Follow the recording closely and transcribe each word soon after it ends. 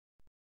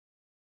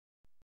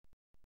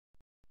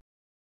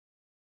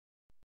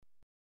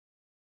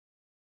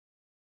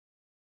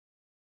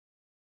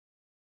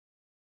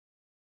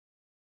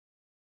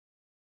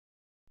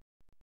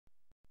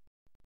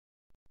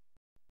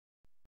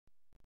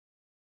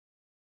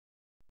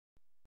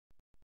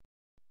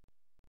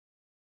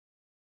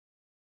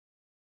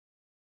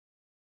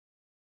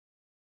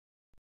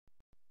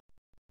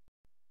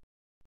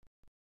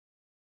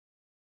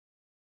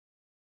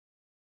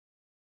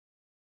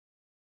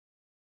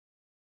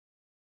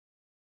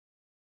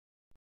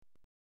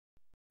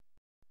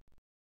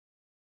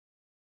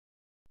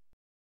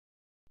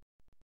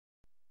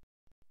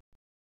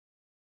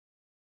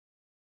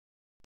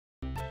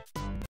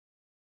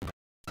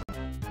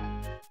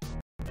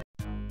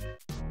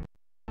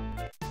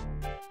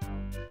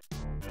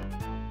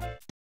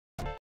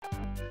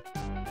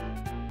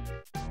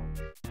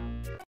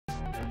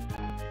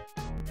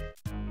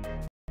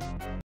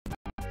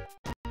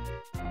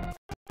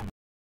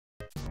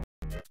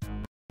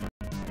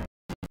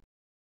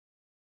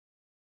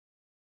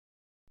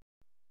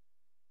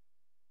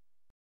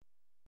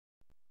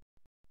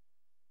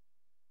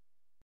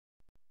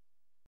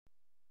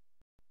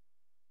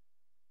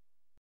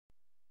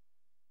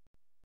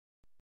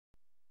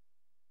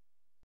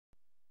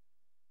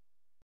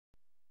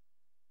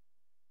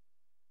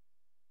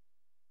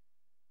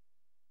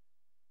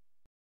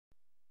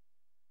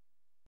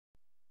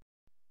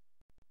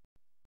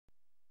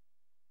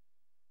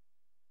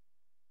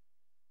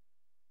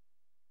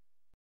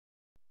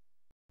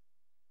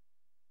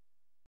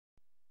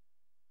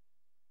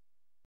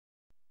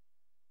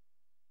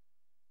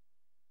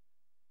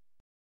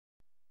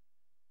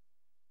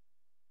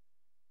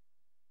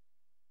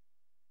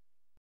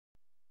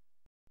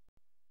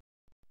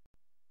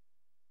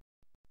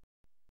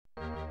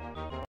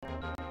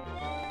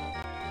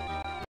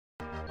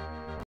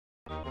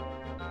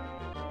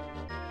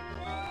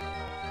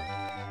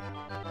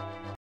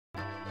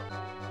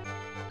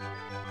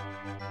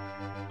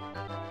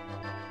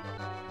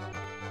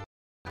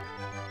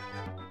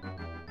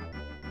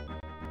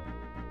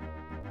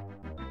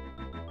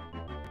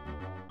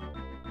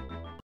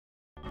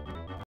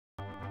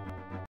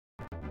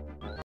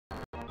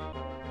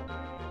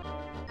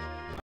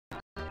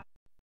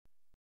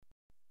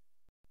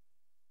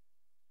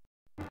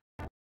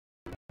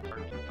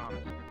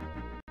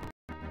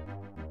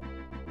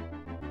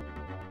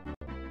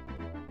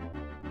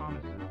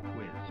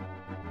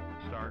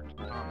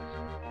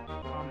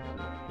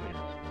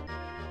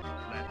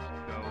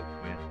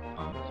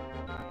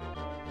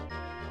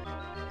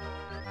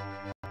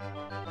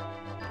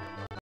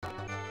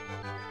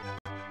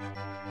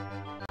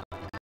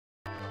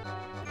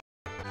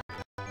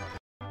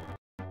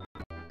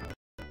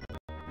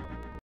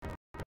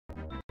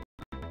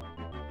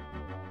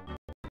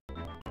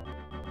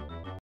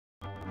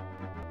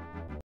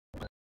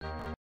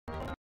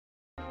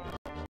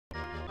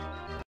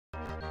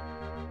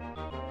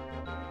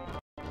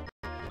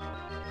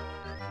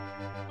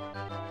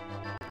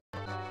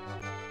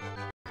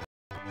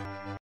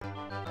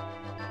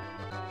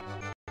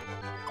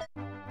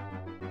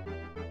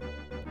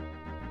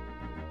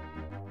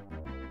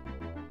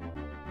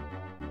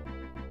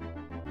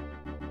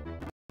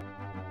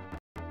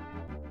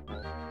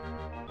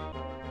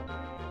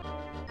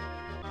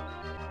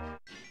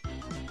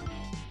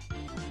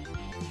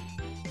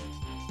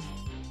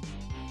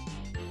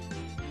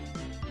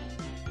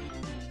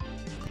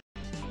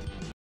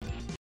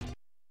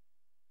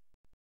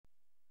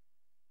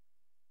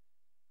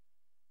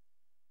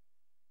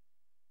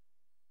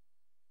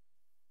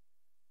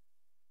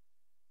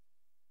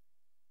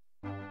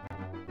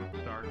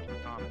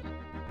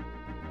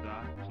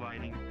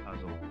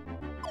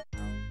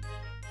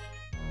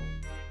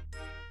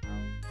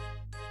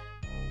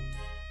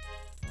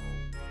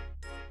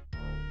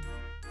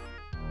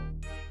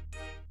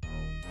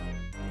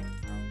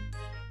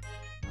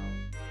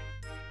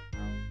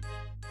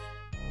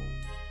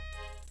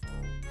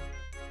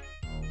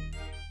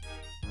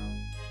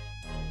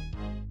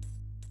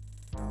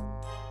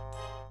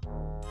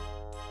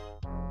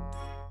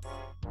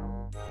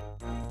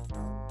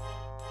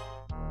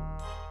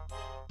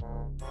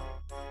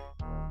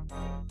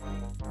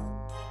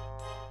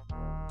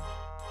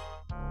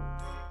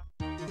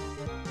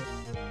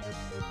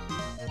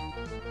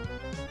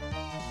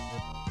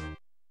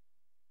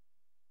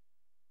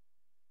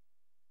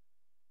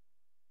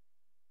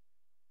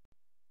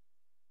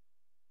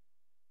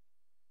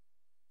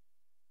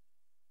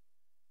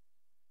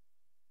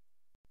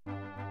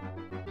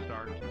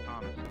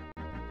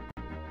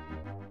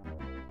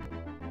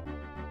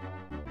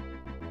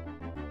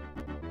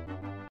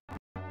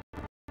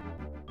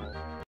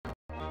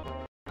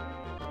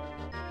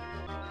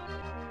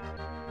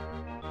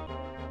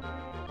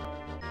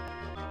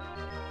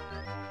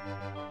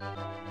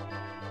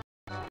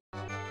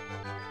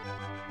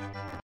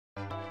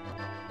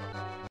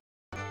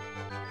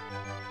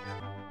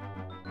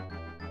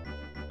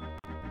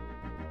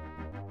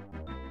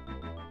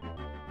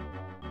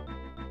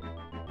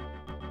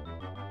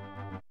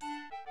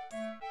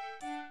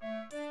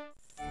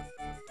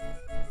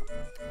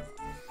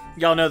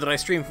Y'all know that I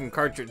stream from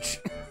cartridge.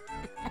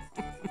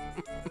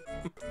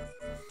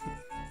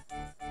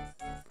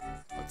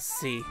 Let's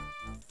see.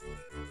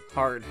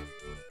 Hard.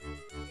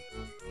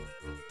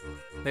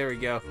 There we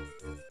go.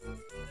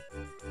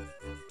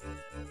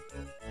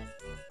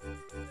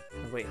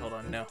 Oh, wait, hold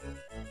on, no.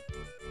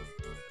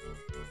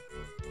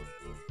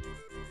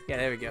 Yeah,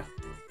 there we go.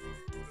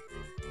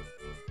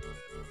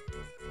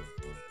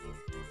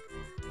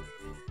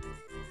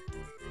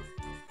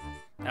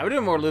 Now we're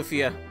doing more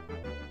Lufia.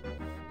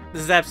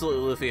 This is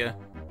absolutely Lufia.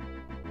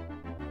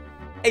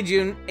 Hey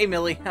June, hey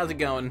Millie, how's it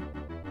going?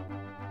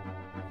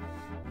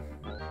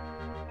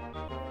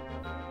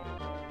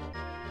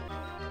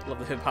 Love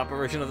the hip-hop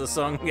version of the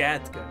song. Yeah,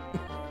 it's good.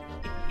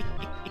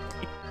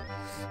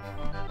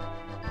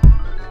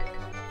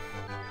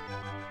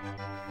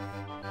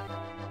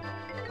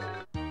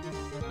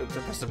 Oops,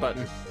 I pressed a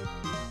button.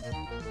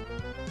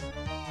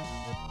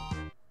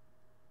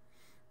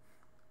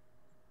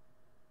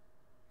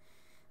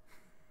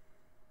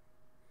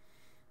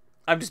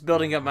 I'm just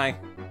building up my...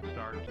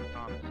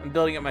 I'm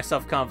building up my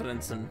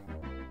self-confidence and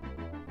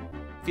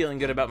feeling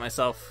good about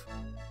myself.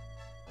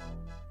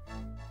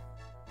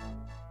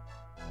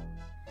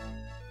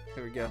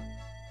 Here we go.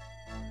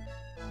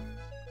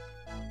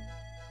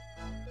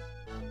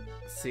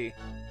 Let's see.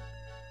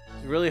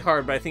 It's really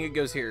hard, but I think it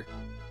goes here.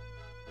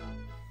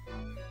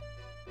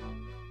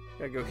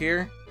 Gotta go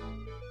here.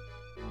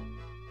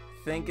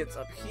 I think it's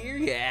up here.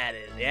 Yeah, it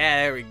is.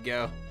 Yeah, there we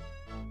go.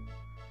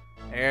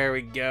 There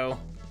we go.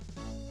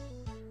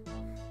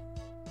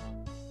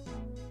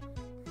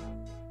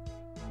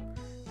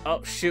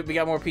 Oh, shoot, we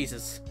got more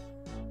pieces.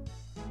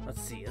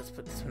 Let's see, let's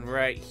put this one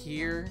right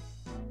here.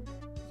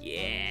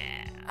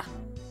 Yeah.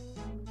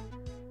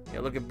 Yeah,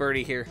 look at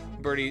Birdie here.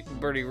 Birdie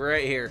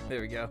right here.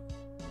 There we go.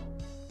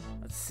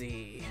 Let's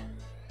see.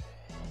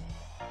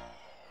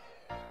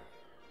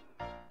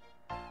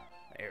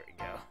 There we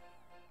go.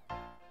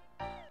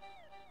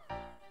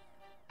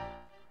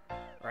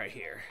 Right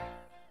here.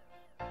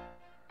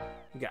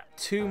 We got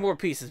 2 more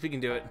pieces. We can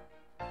do it.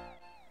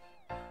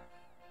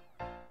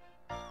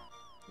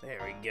 There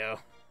we go.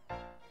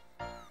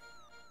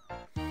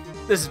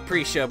 This is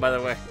pre-show, by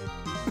the way.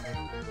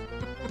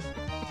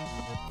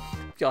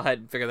 If y'all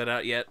hadn't figured that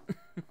out yet.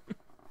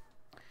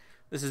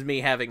 This is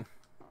me having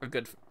a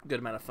good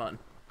amount of fun.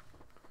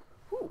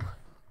 Whew.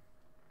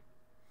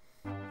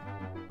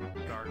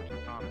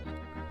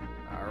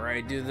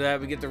 Alright, do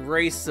that. We get to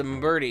race some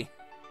Birdie.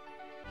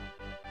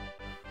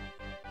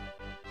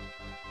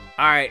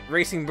 Alright,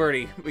 racing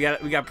Birdie. We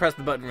gotta press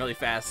the button really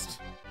fast.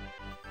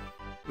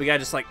 We gotta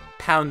just like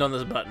pound on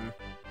this button.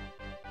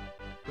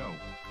 Go.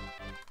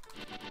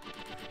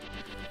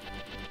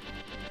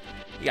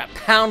 You gotta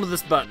pound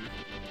this button.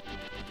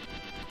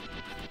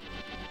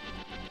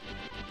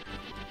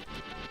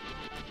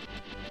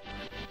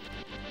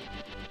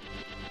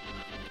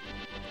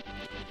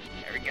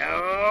 There we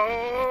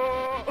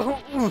go.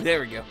 Ooh,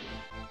 there we go.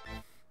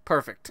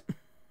 Perfect.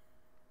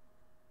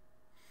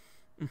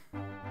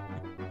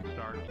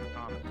 Start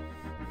Thomas.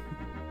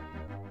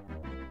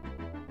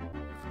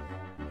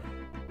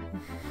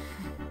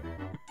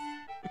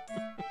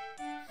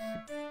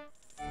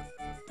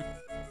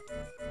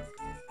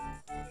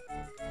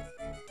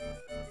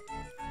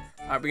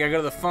 Alright, we gotta go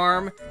to the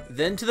farm,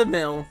 then to the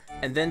mill,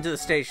 and then to the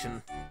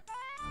station.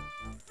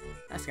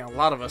 Asking a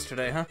lot of us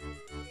today, huh?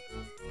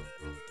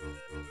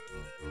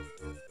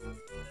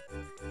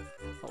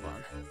 Hold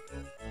on.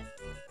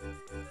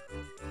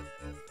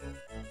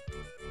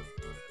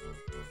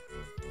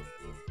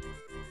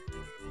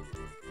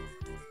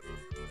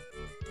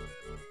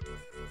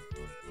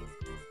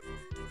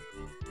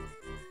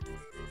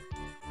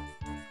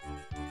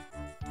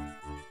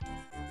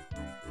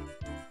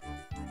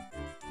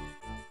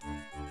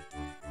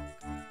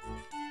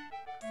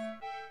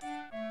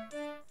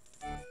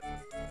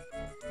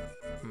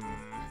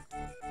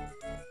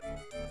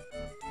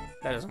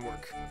 That doesn't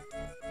work.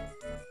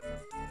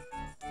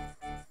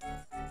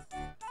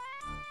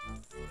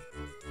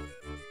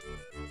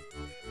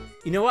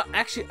 You know what?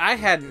 Actually, I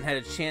hadn't had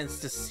a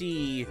chance to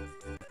see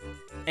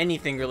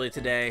anything really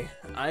today.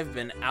 I've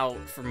been out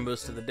for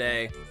most of the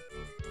day.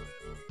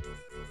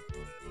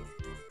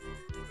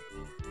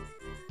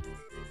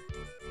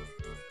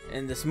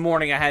 And this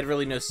morning I had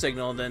really no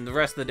signal, and then the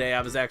rest of the day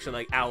I was actually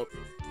like out.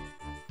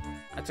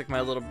 I took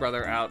my little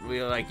brother out. We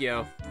were like,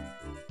 yo,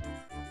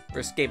 we're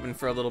escaping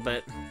for a little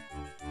bit.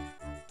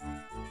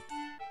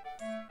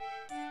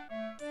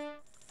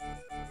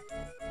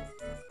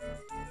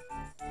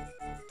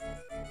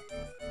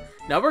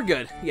 No, we're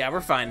good. Yeah, we're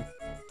fine.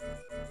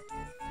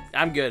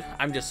 I'm good.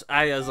 I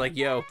was like,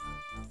 yo,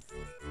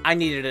 I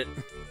needed it.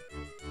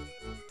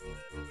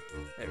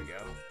 There we go.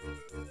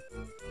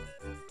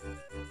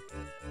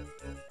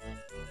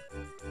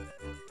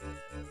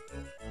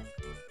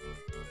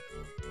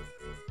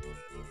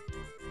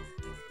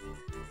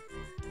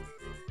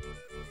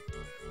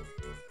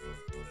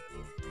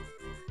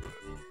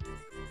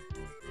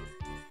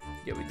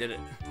 Yeah, we did it.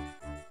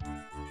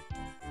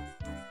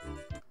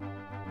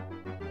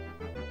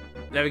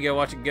 There we go,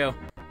 watch it go.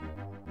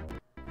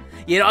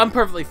 You know, I'm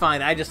perfectly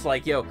fine. I just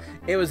like, yo,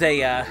 it was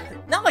a,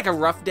 not like a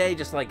rough day,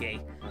 just like a,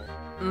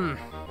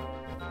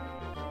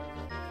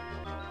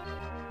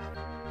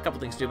 couple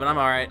things to do, but I'm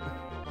alright.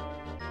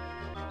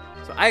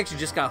 So I actually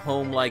just got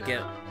home like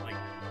at like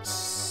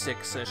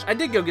 6-ish. I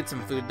did go get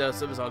some food though,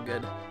 so it was all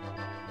good.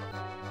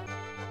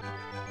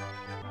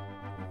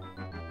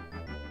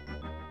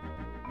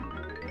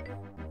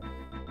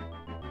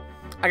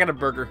 I got a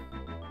burger.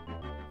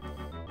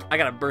 I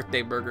got a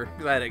birthday burger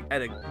because I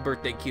had a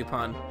birthday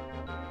coupon,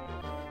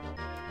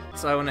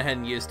 so I went ahead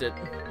and used it.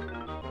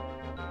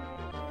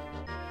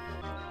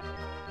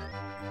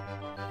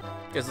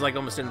 Because it's like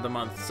almost end of the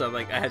month, so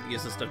like I had to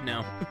use this stuff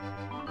now.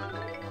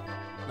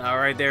 All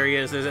right, there he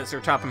is. There's that Sir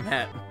Topham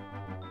hat.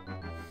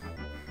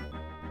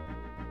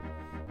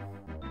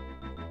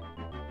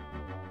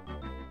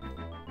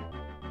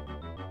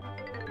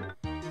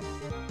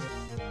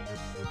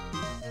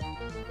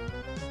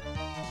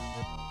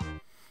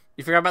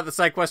 You forgot about the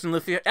side quest in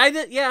Lufia? I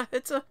did. Yeah,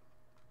 it's a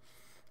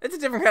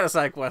different kind of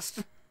side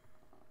quest.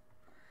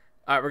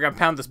 All right, we're gonna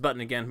pound this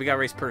button again. We gotta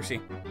race Percy.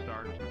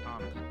 Start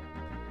Thomas.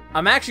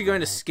 I'm actually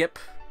going to skip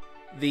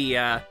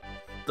the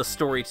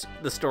story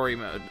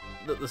mode,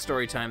 the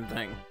story time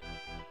thing.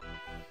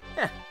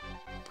 Yeah,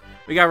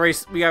 we gotta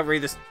race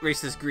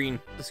this green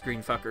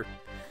fucker.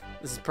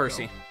 This is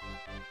Percy.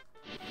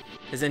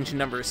 His engine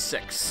number is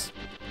 6.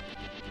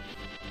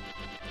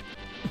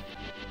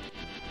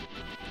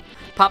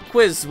 Pop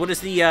quiz. What is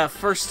the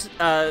first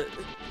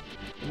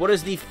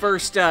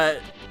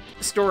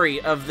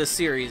story of the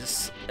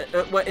series?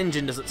 What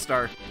engine does it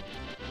star?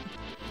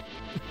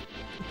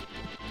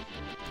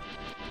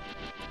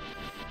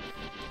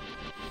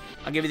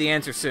 I'll give you the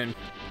answer soon.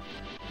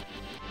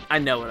 I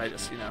know it. I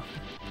just, you know,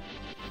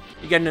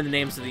 you gotta know the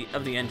names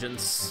of the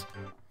engines.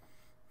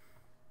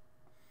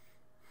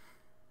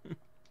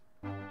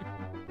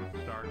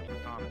 Start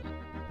Thomas.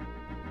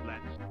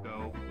 Let's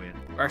go with.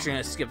 We're actually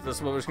gonna skip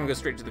this one. We're just gonna go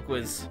straight to the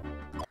quiz.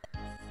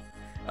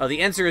 Oh,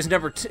 the answer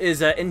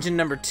is engine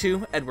number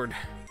 2, Edward.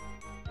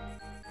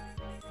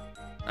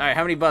 All right,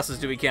 how many buses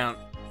do we count?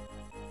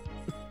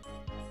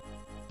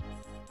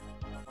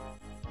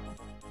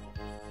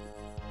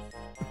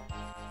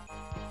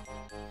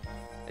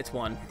 It's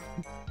 1.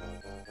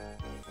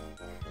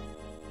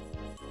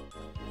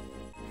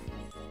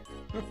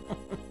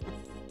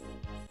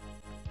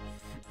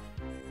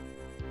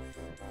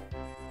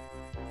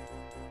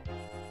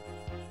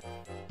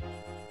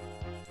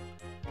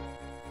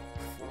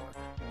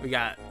 We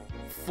got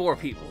 4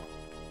 people.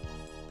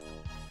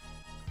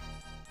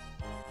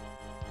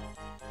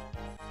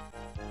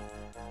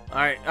 All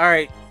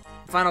right.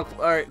 Final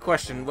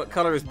question. What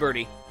color is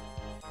Birdie?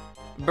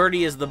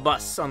 Birdie is the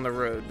bus on the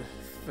road.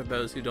 For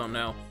those who don't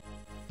know,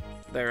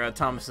 they're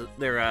Thomas the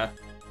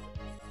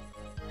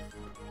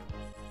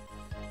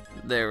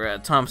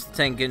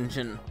Tank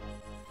Engine.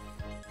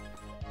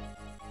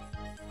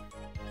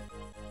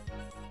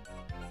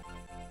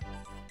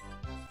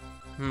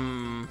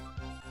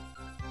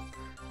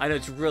 I know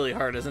it's really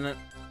hard, isn't it?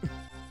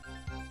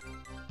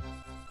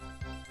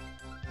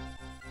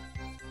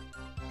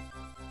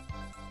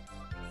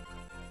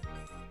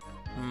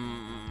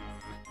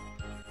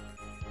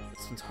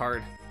 This one's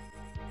hard.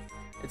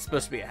 It's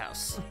supposed to be a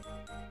house.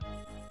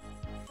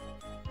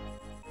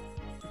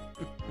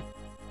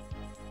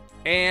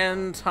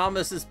 And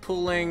Thomas is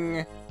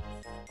pulling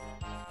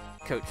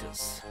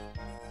coaches.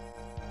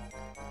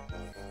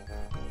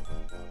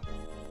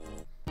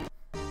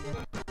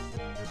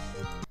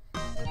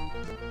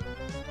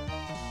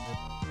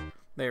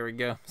 There we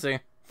go. See?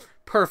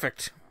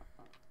 Perfect.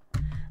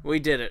 We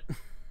did it.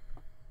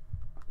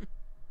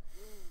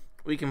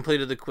 We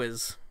completed the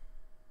quiz.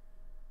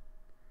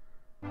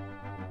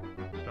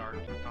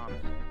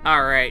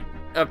 Alright.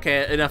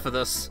 Okay, enough of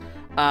this.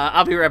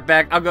 I'll be right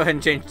back. I'll go ahead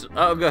and change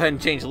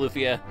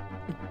Lufia.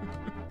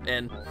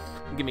 And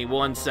give me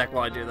 1 sec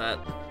while I do that.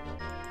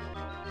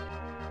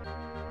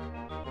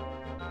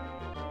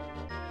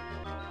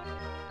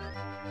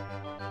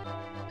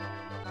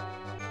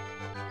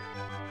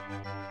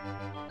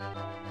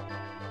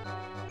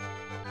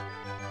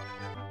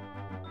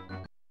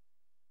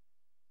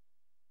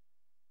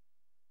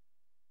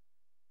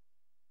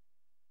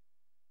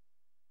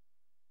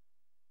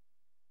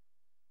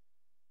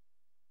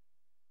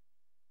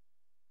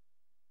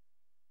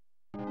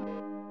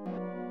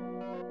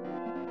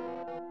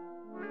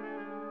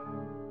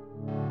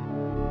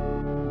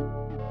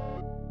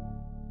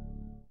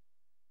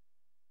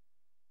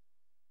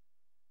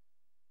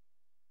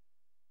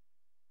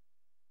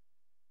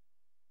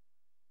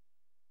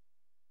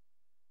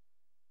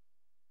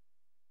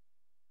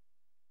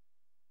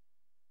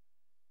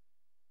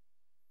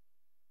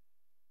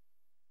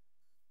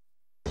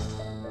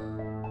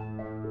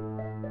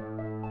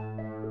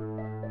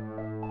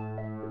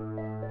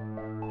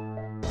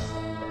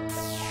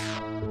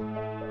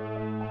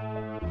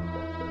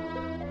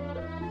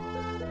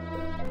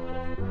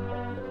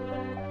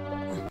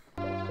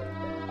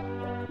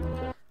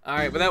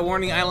 Alright, without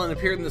warning, island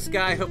appeared in the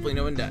sky. Hopefully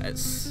no one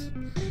dies.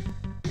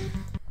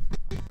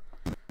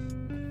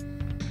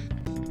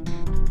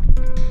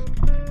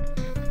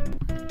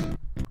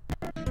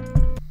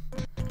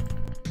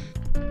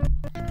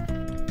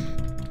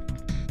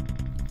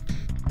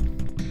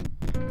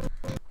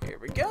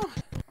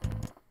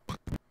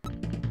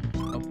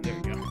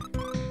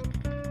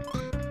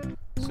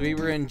 So we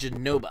were in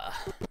Genova.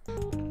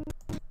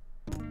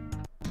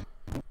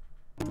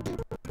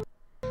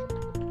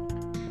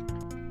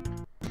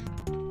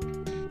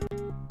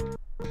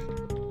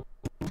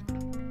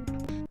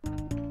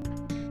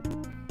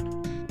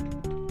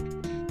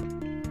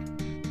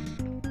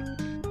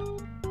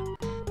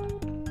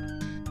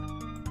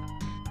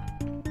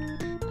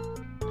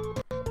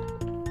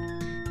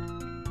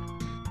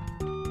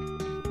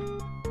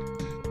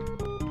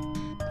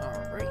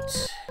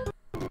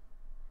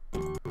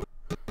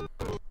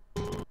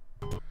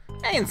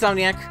 Hey,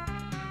 Insomniac!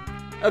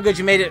 Oh good,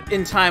 you made it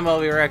in time while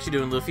we were actually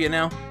doing Lufia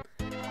now.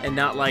 And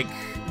not, like,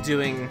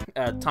 doing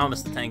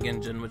Thomas the Tank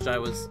Engine, which I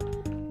was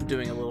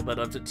doing a little bit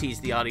of to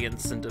tease the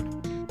audience and to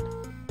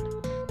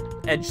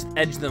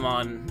edge them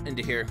on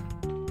into here.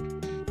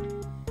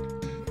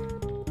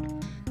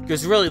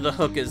 Because really the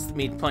hook is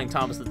me playing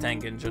Thomas the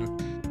Tank Engine.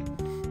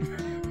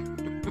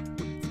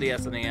 It's the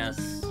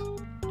SNES.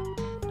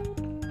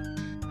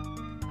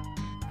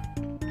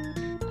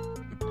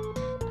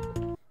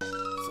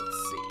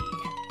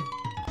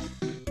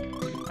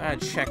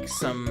 Check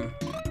some...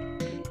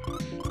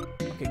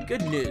 Okay,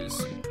 good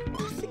news.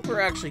 I think we're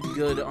actually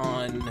good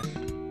on...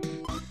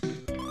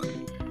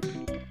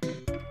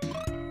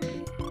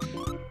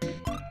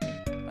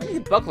 I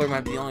think the buckler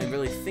might be the only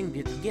really thing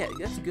to get.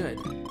 That's good.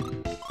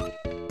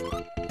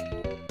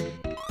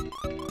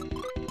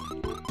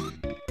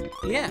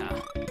 Yeah.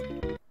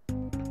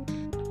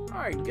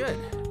 Alright, good.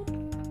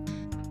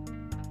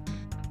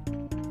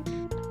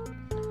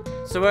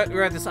 So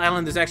we're at this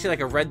island. There's actually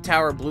like a red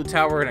tower, blue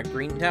tower, and a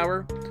green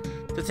tower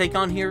to take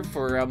on here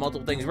for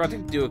multiple things. We're about to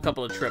do a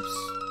couple of trips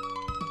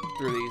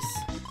through these.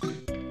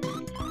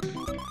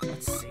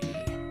 Let's see.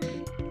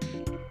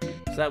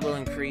 So that will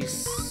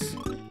increase.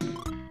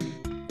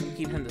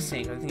 Keep him the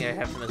same. I think I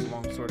have him as a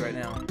longsword right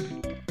now.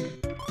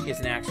 He has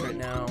an axe right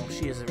now.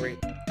 She has a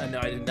no,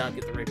 I did not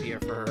get the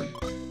rapier for her.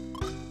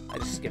 I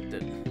just skipped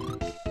it.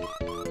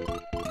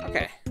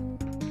 Okay.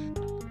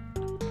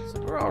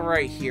 So we're all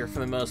right here for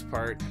the most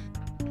part.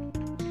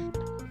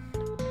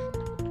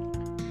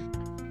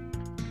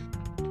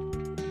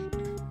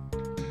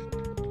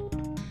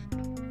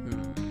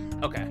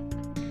 Okay.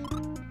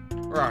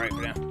 We're alright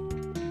for now.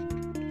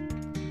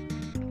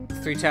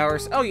 3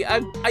 towers. Oh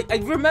yeah,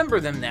 I remember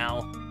them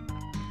now.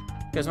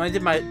 Because when I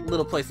did my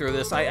little playthrough of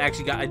this,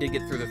 I did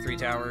get through the 3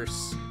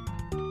 towers.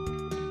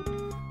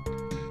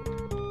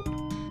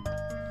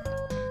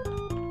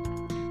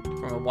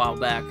 From a while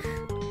back.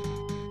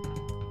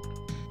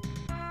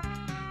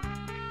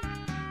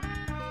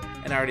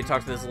 And I already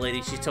talked to this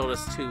lady. She told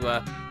us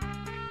to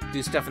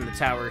do stuff in the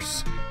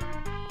towers.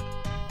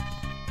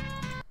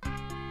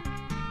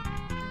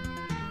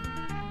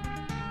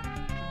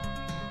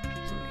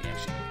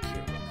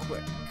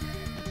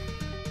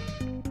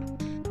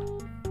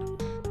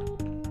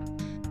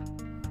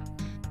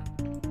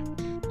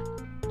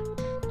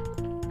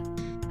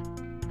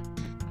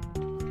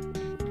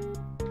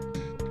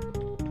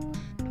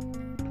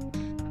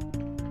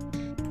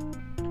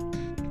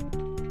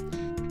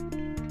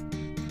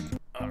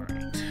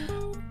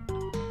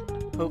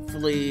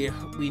 Hopefully,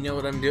 we know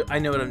what I'm doing. I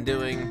know what I'm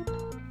doing,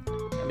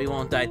 and we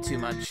won't die too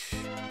much.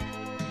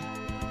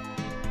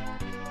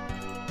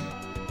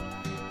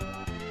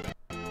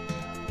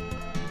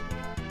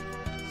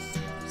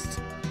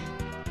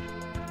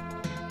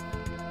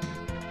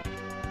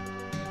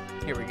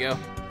 Here we go.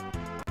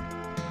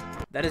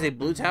 That is a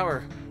blue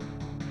tower.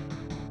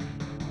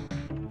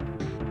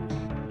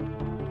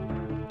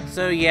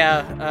 So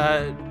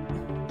yeah,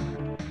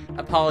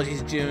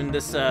 apologies, June.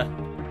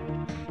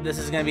 This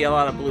is going to be a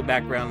lot of blue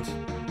background.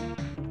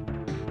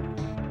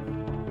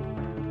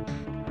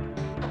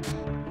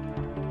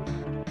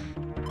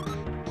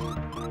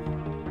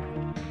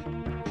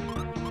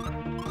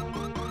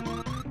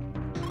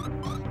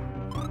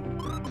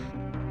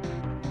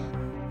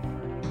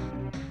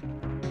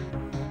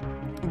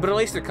 But at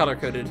least they're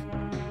color-coded.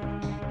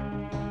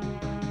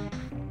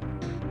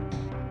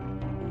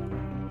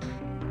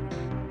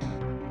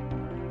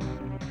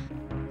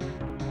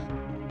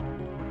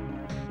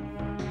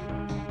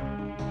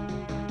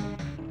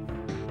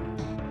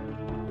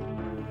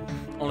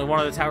 Only one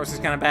of the towers is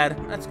kind of bad.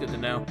 That's good to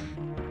know.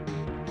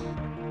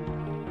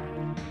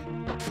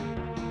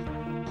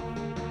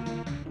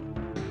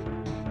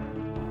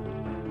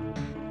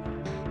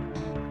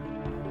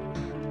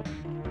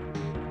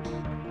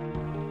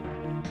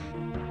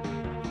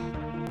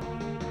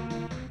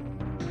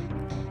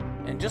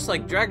 And just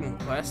like Dragon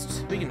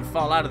Quest, we can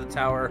fall out of the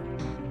tower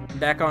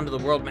back onto the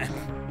world map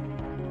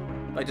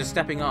by just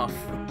stepping off.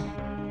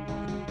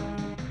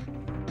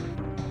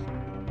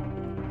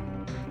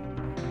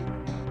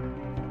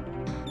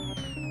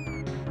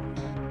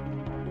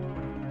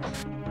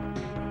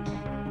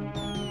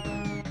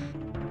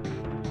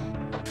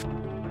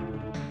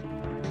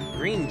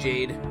 Green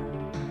Jade.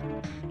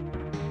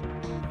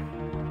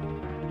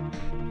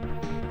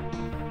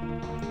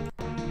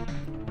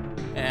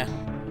 Eh.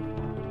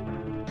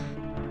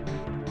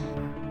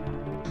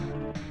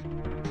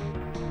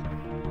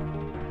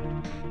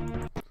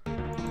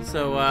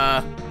 So,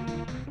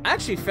 I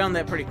actually found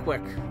that pretty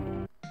quick.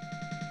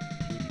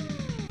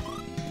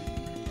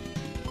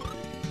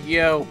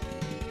 Yo.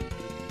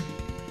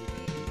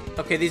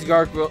 Okay, these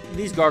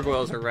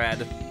gargoyles are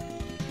rad.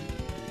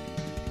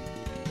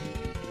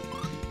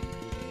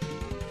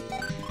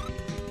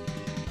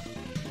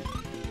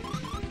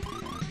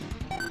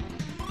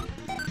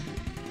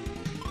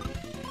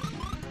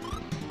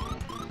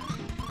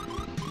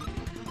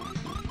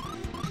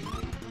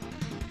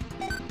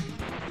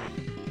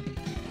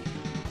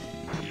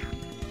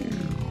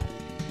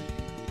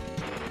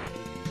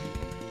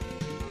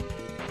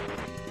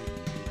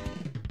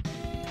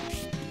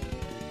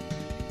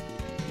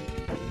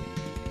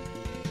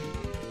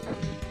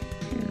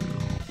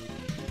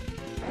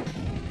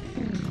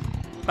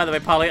 By the way,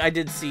 Polly, I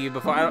did see you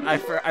before. I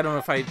don't know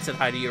if I said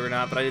hi to you or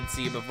not, but I did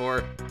see you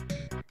before.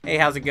 Hey,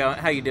 how's it going?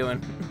 How you doing?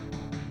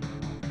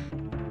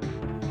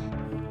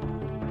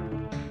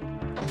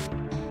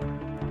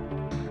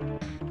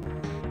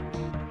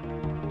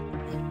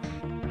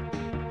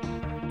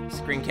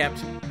 Screen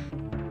capped.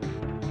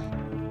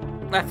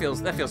 That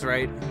feels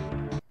right.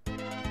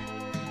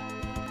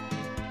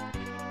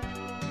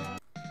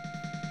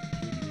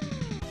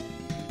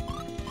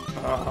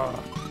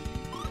 Oh.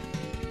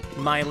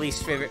 My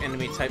least favorite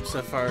enemy type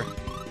so far.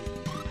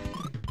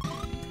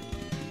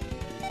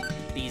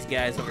 These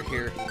guys over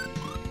here.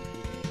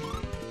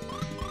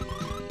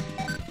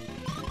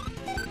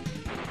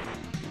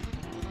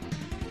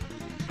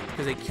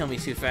 Because they kill me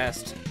too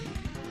fast.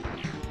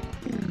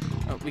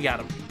 Oh, we got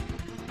him.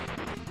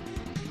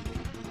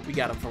 We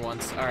got him for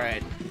once.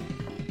 Alright.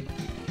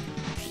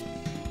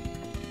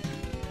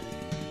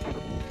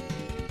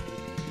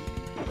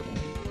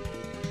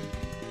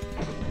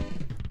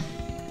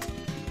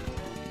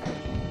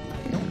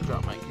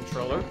 Drop my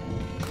controller.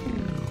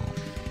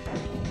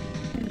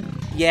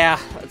 Yeah,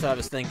 that's what I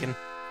was thinking.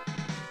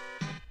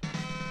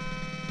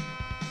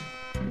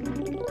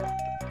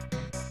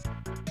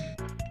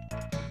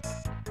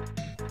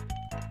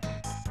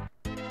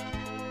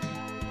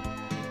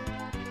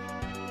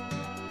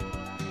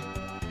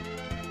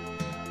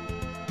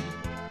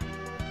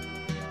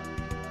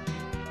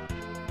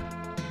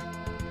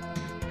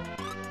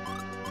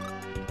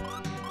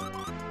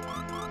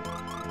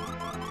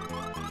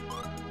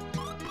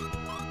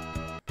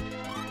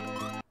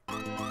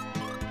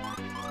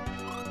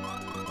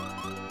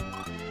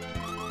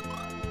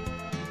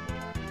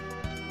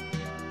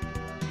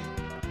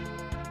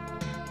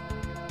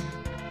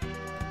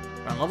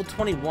 Around level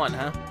 21,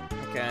 huh?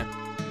 Okay.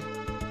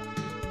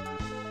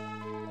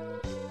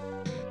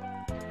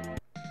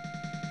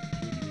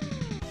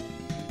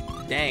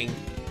 Dang.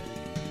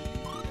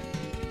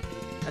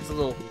 That's a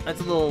little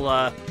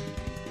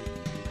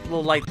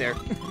light there.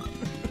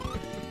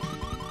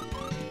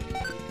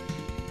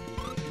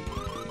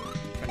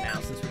 For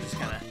now, since we're just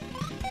kind of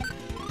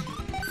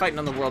fighting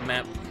on the world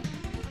map.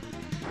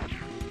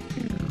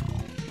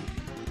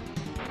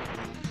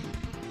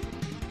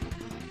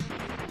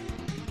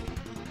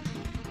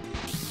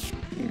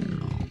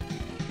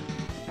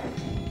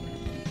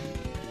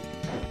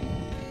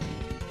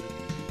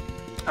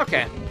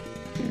 Okay.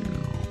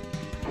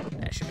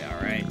 That should be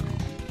alright.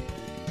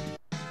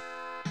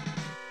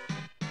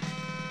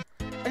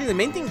 I think the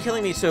main thing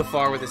killing me so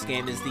far with this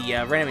game is the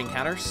random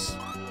encounters.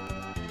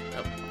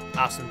 Oh,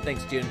 awesome.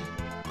 Thanks, June.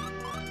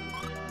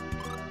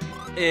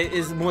 It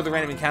is more the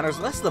random encounters,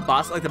 less the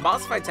boss. Like, the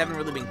boss fights haven't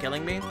really been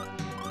killing me.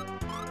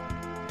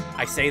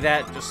 I say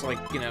that, just like,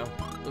 you know,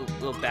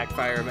 it'll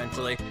backfire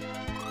eventually.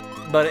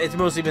 But it's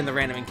mostly been the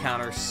random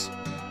encounters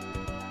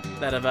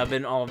that have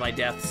been all of my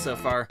deaths so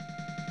far.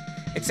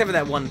 Except for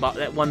that one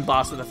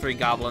boss with the 3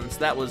 goblins.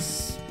 That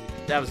was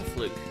a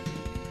fluke.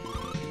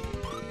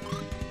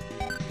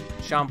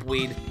 Chomp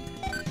weed.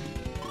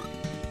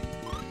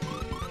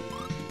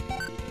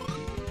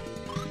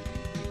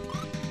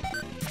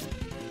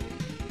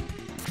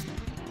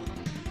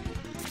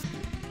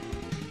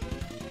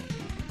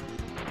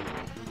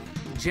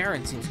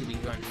 Jaren seems to be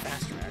going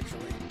faster,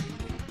 actually.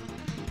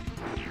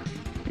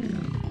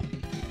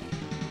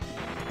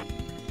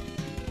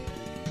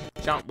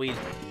 Chomp weed.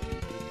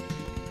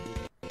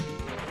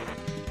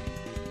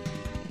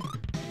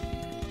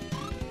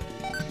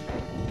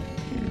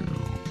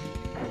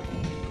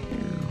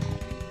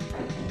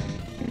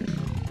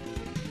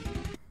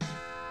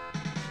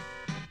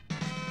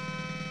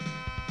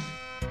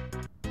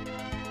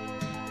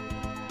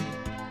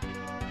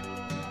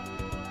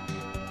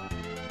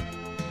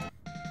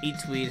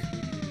 Eat weed.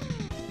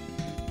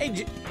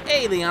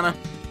 Hey, Liana.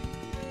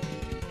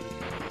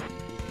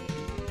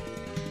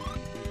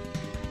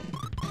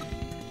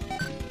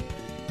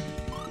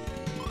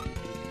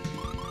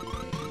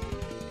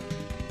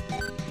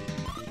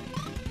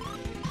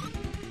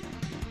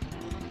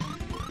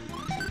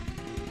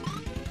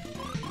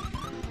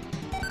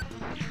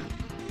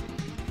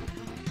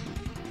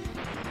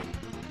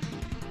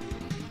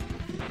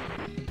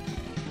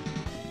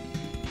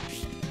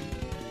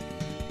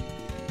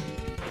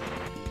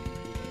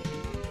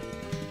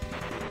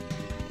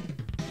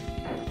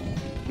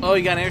 Oh,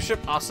 you got an airship?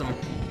 Awesome.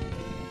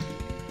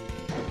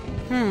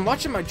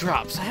 Watching my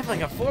drops. I have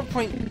like a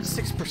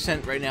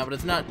 4.6% right now, but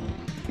it's not...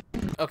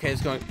 Okay,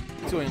 it's going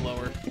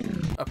lower.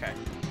 Okay.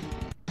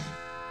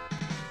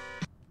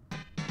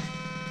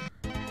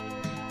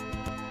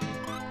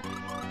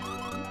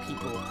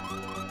 People.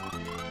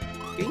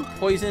 Getting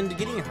poisoned,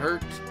 getting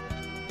hurt.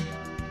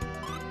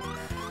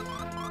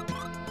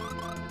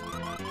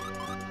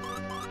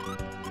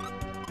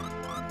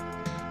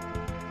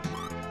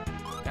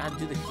 Gotta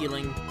do the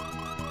healing.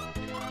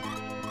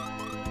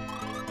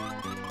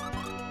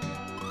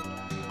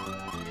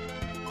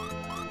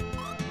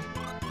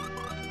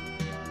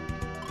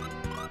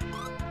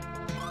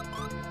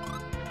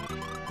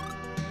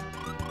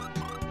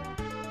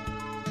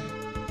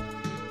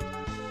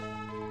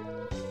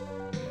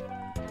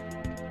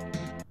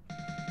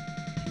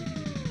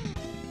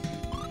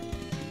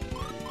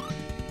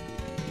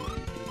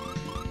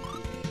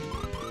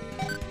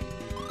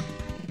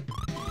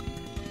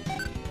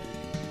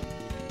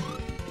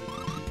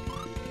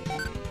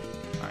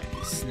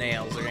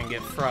 Snails are gonna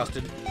get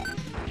frosted.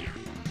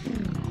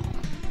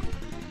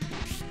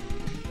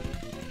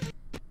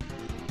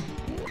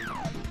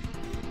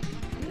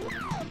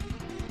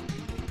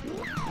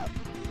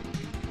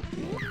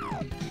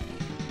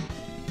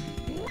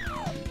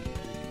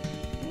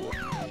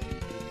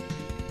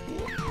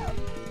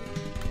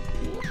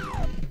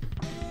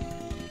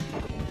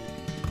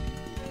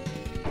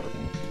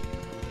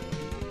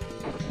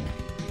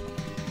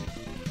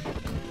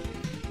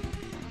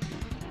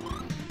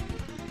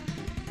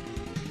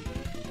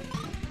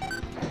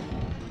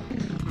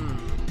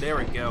 There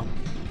we go.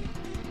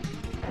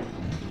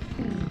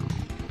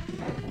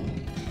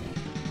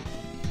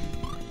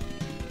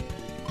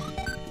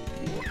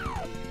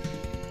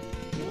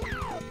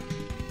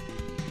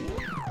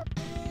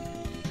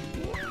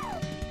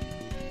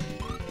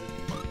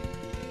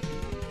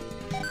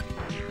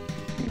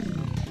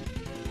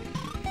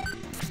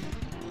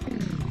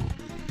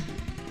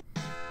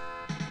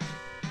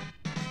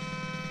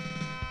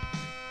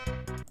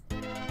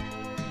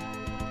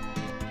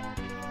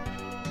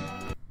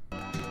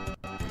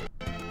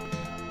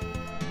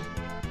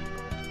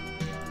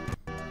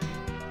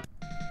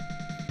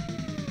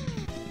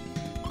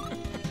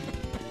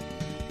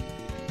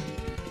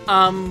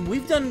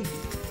 We've done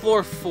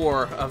floor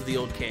 4 of the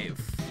old cave.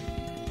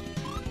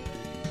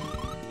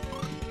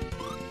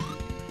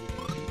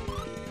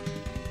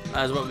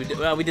 That's what we did.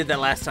 Well, we did that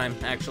last time,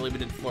 actually. We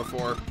did floor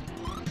 4.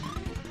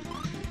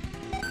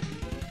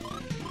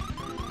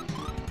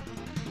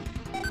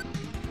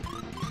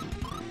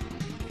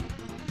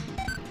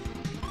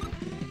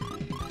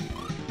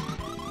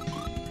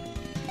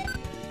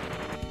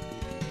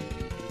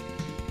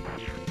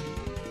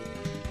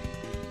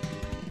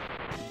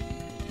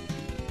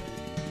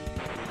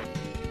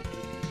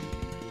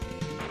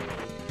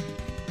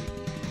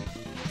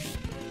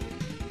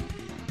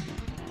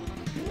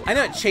 I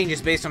know it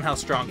changes based on how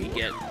strong you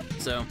get,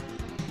 so,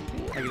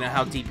 like, you know,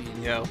 how deep you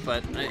can go,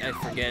 but I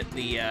forget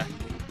the, I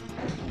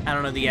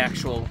don't know the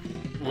actual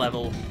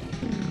level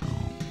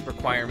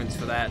requirements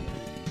for that.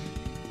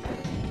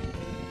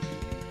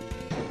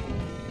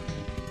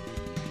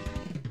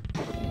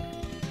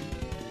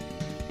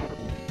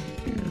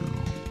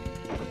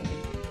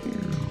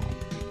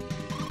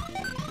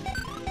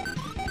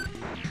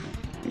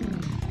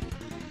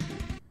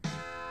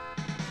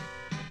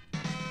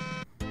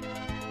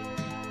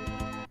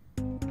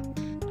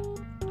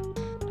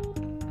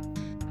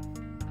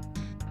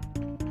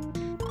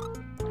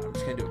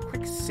 Gonna do a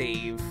quick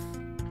save.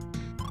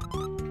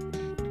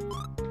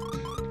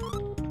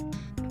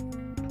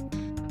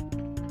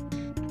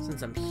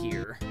 Since I'm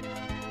here.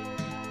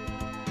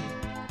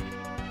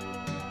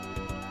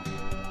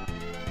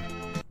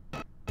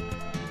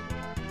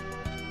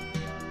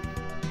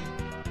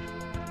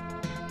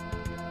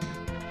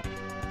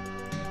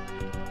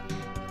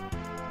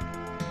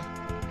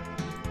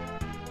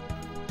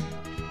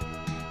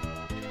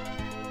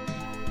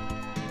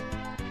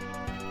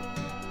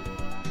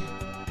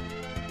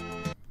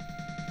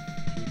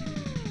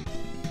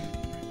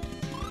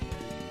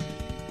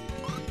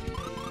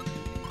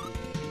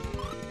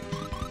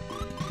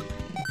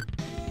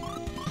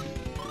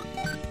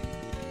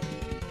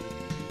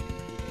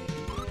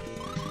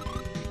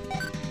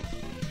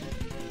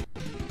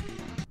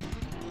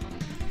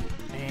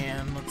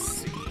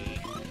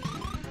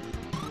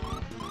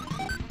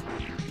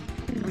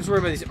 I'm just worried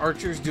about these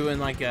archers doing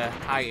like a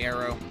high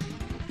arrow.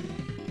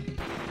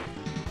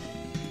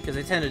 Because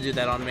they tend to do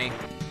that on me.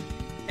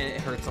 And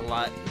it hurts a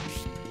lot.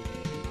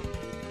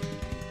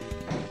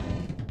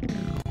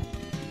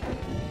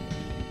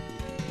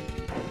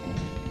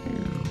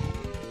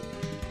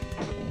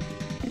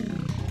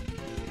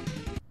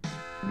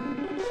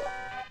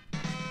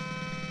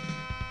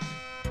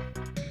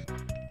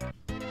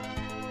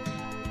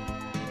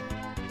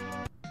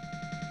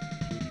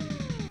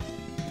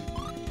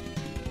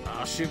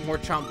 I'll shoot more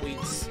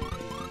chompweeds.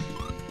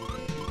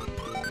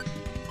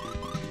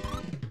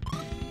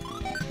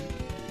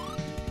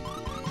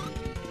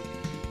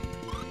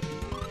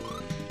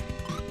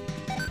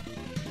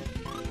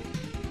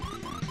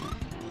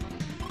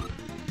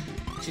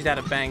 She's out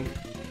of bang.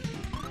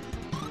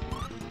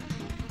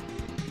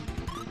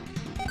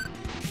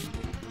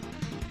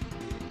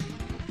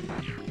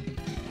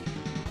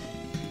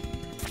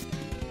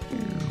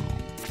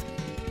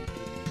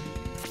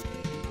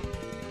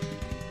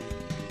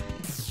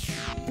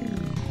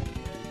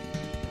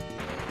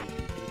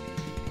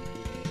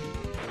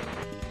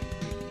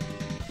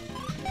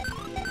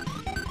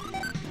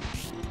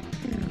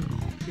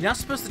 You're not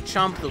supposed to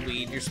chomp the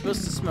weed, you're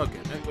supposed to smoke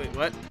it. Wait,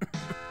 what?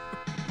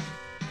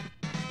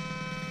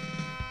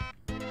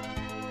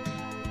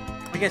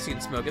 I guess you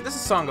can smoke it. There's a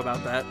song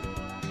about that.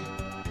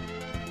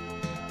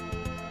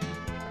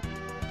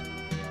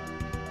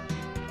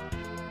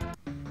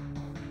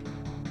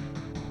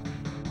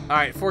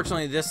 Alright,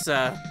 fortunately this,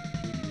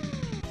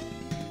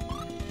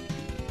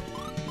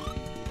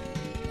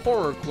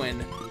 Horror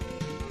Quinn.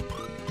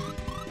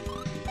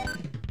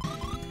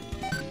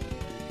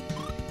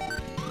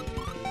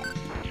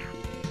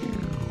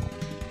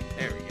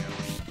 There we go.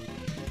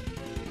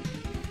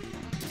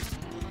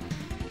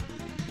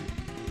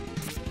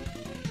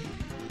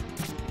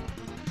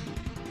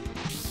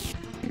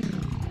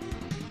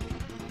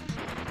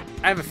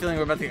 I have a feeling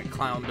we're about to get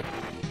clowned.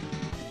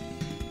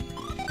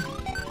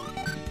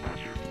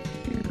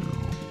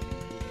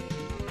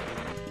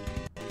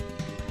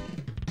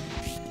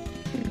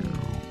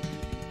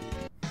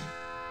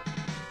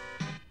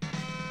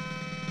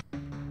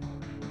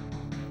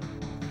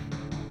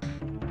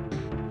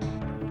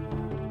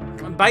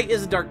 Bite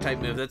is a dark type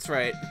move, that's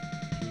right.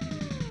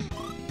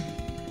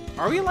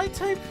 Are we a light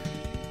type?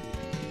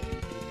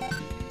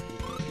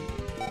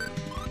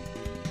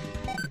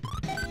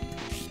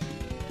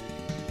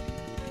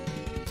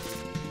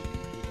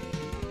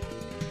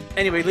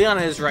 Anyway,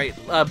 Leona is right.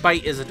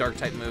 Bite is a dark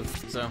type move,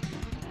 so.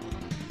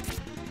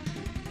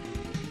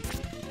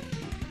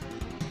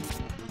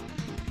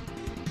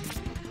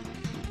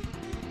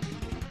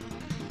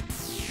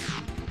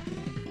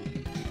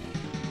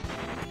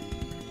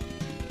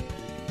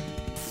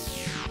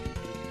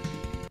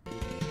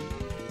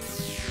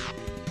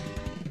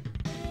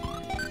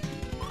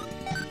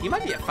 You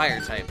might be a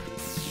fire type.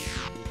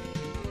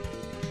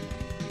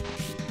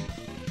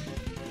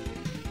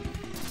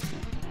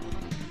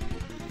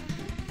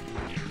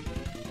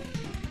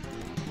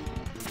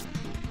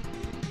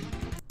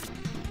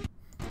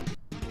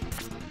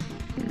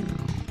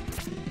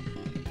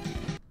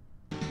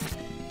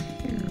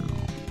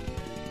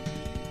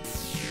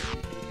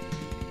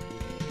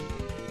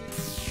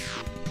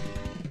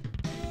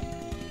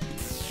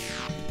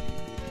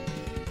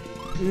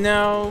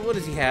 No, what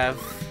does he have?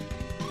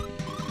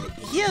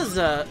 He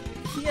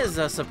has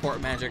a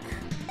support magic.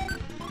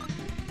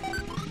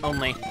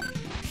 Only.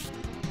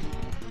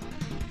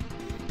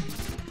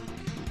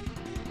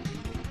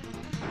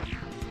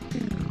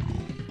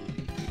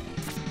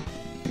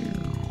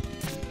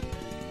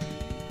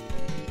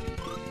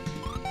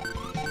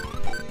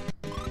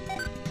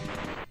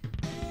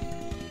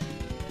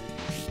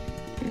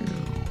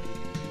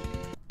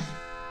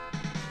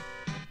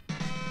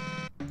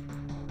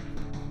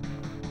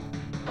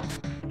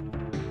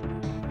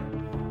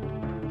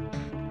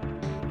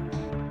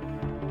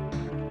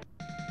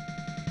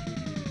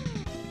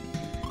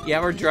 Yeah,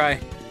 we're dry.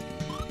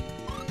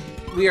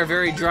 We are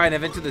very dry and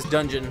I've entered this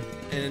dungeon,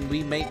 and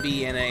we might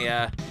be in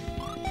a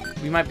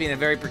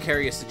very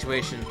precarious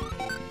situation.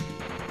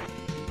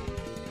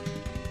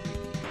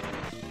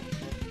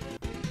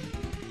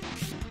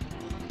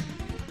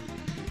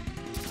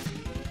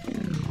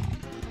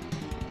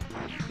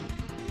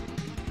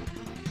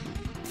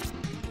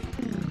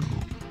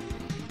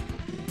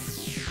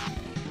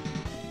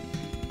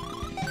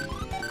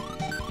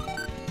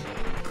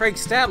 Craig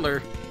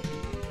Stadler?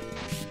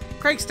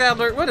 Craig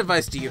Stadler, what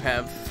advice do you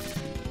have?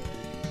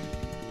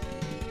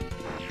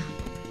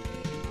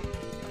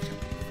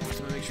 Just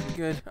want to make sure we're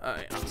good.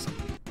 Alright, awesome.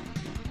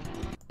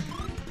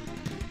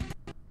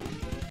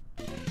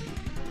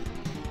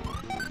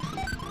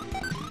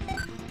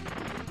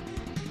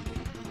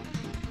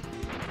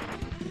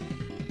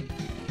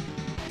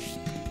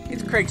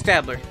 It's Craig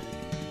Stadler.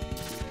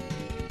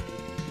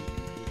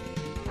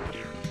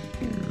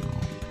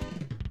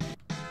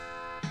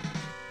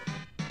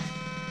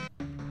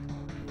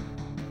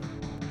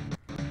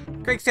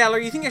 Craig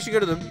Stadler, you think I should go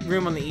to the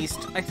room on the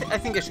east? I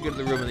think I should go to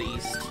the room on the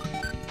east.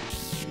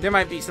 There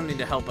might be something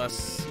to help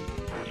us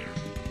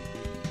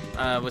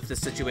with this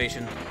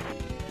situation.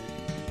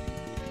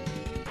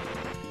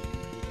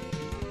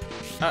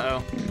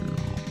 Uh-oh.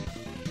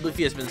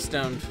 Lufia's been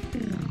stoned.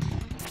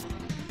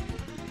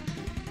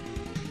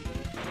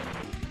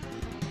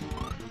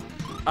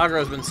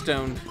 Agro's been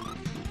stoned.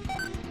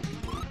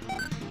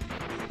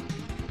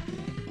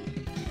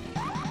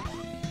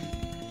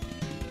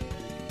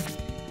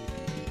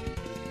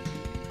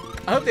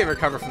 I hope they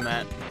recover from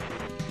that.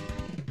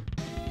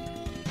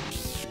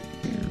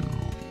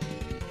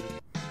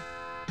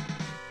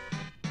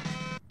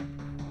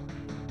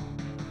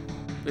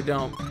 They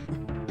don't.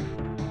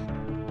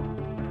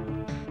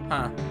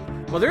 Huh.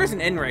 Well, there is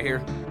an inn right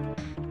here.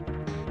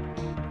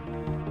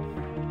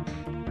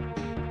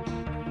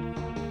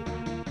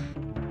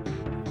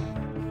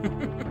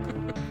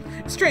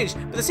 It's strange,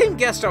 but the same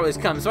guest always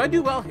comes, so I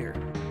do well here.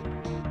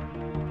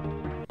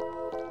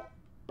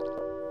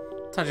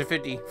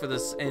 150 for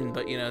this inn,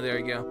 but you know, there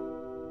you go.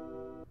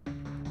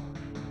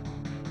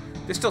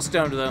 They're still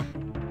stoned though.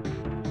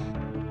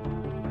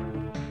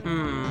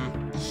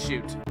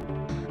 Shoot.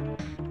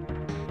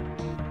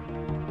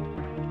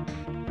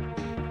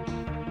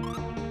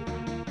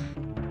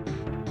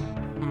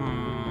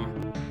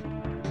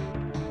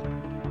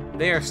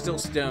 They are still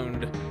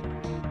stoned.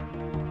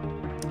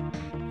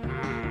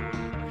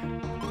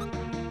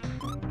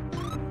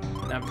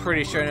 I'm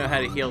pretty sure I know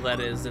how to heal that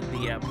is at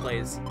the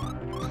plays.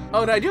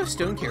 Oh, no, I do have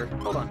Stone Cure.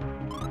 Hold on.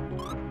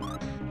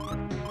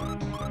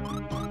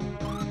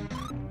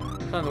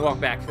 Time to walk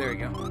back. There we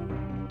go.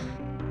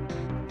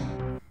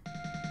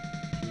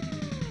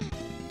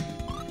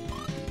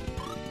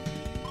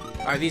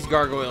 Alright, these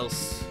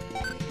gargoyles.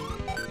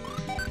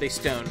 They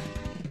stone.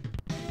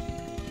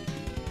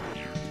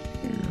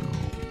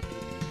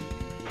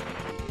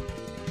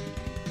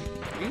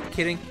 Are you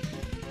kidding?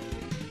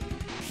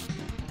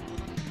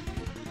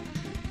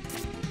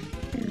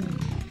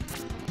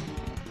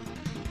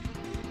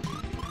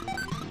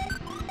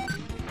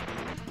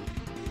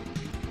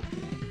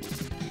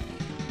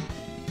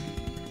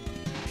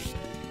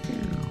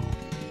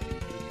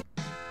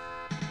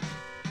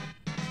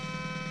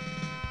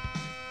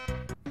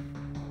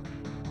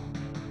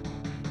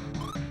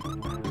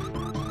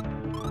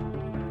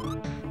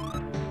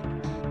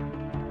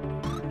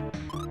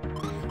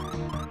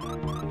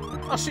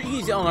 Oh shit, you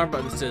use the L&R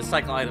buttons to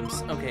cycle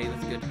items. Okay,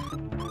 that's good. You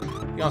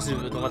can also do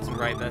it with the left and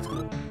right, that's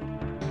cool.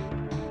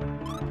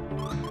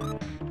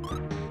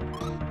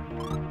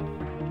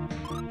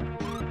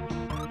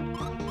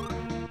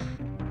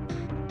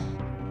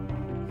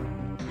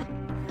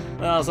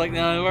 Well, I was like,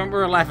 no, we're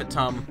gonna laugh at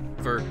Tom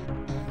for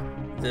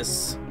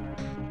this.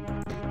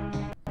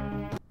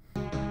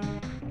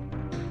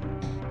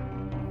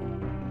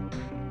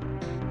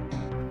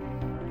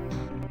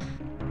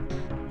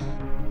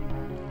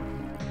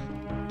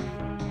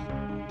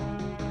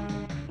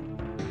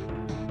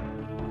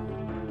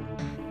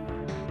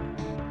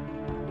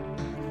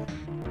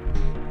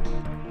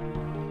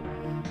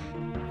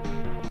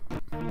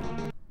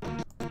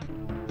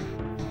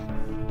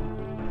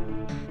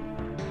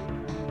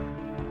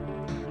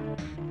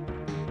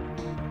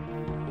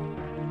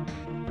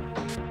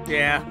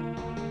 Yeah.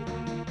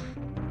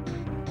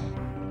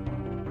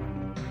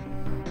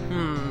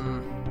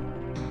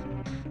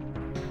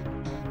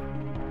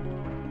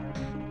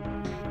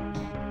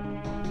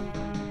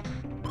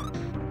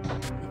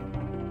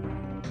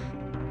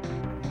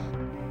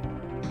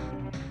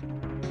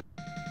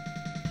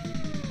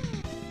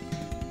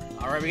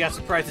 Alright, we got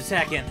surprise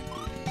attack in.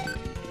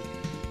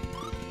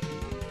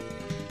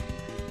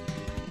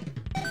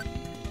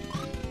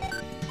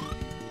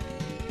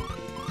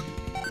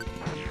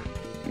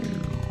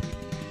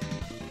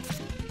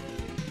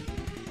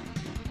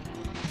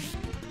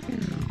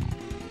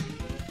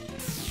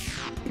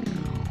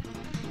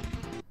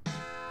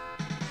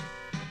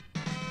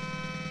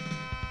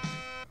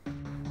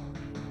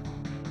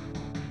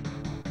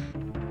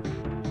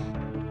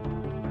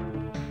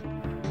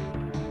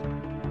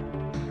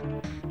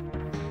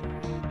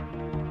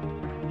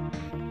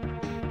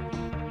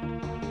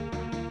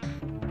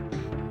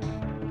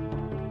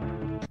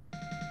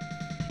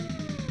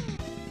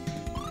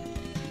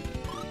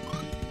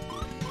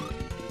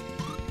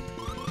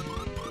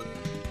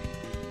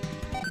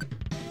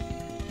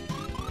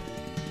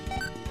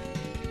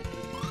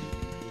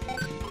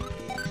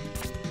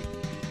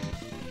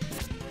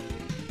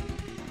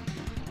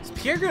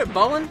 Pierre good at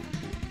bowling?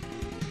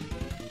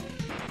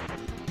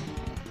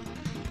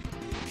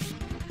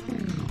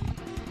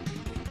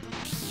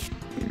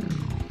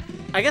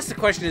 I guess the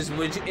question is,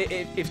 would you,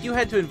 if you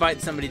had to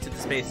invite somebody to the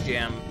Space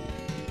Jam,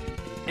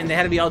 and they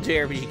had to be all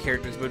JRPG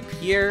characters, would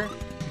Pierre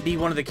be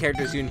one of the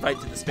characters you invite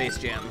to the Space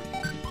Jam?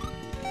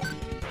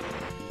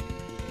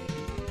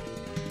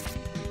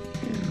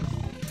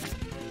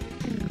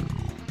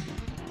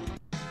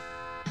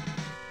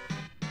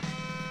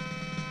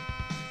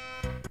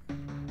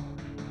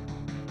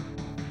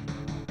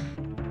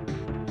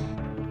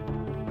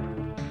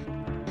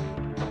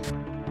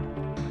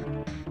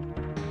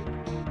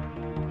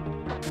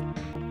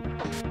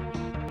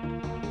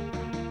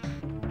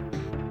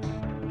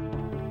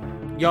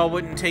 Y'all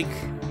wouldn't take...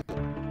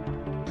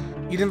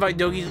 You'd invite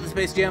Dogi to the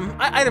Space Jam?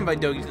 I'd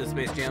invite Dogi to the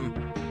Space Jam.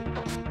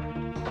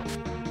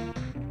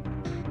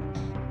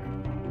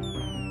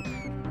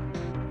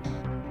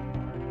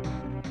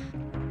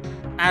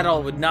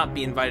 Adol would not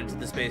be invited to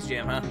the Space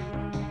Jam, huh?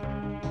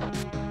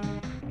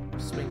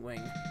 Swing wing.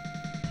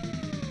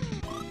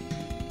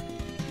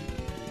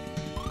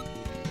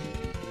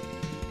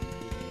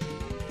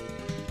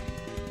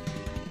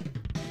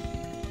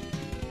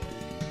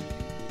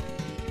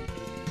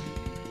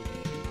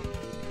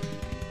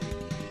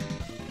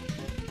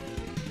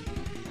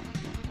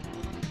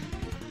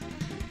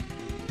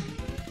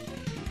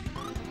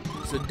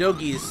 So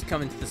Dogi's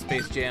coming to the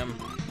Space Jam.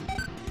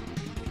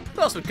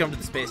 Who else would come to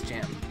the Space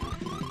Jam?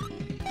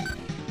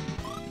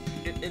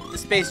 The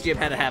Space Jam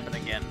had to happen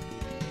again.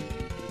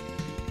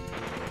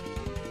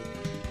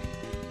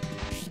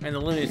 And the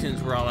Looney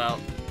Tunes were all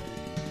out.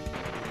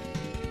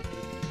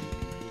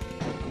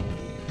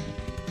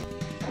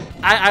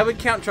 I would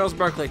count Charles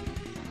Barkley.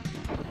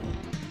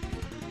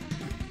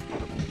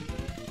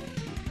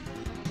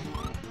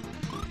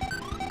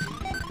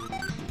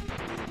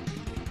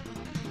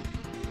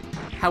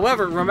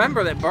 However,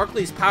 remember that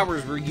Barkley's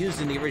powers were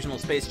used in the original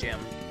Space Jam.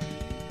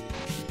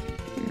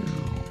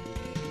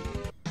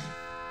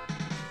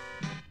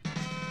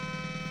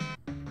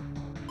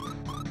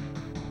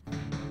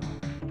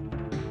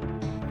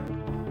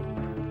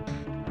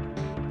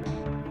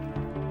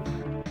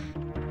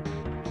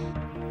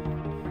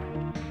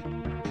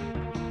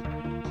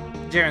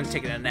 Jaren's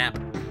taking a nap.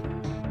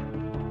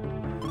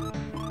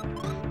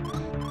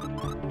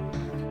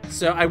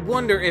 So I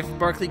wonder if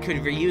Barkley could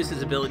reuse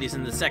his abilities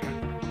in the second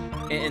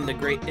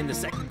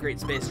Great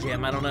Space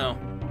Jam. I don't know.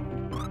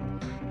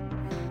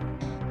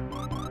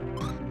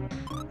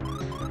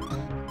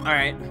 All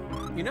right.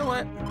 You know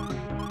what?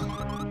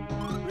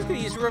 I'm just gonna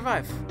use a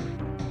revive.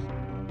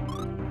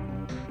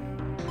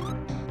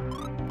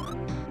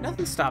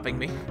 Nothing's stopping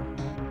me.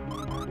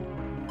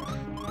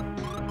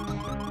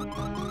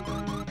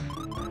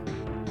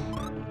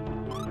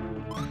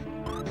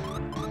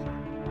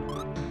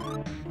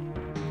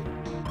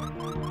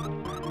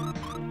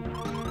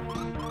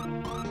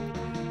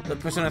 The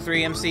Persona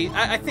 3 MC?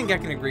 I think I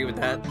can agree with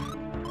that.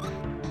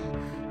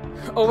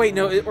 Oh wait,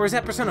 no, or is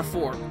that Persona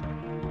 4?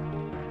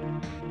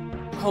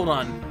 Hold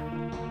on.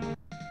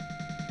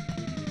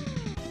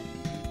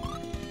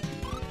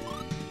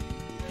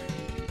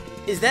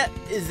 Is that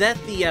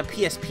the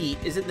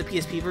PSP? Is it the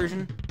PSP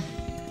version?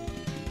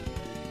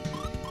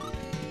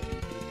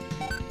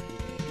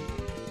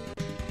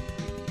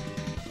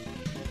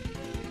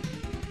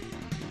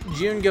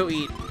 June, go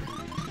eat.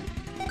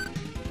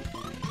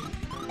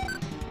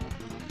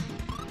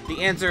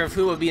 The answer of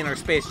who will be in our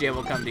Space Jam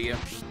will come to you.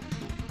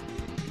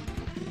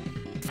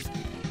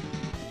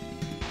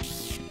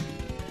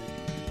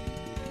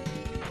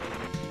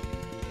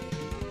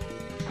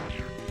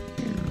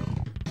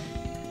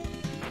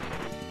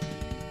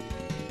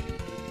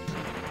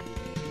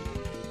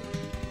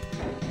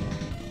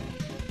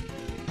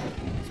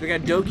 So we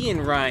got Dogi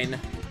and Ryan.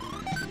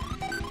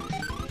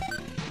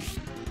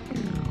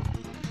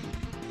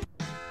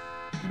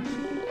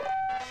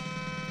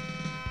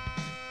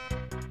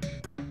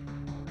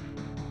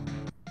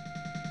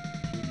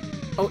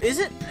 Oh, is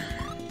it?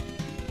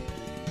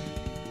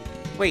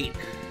 Wait.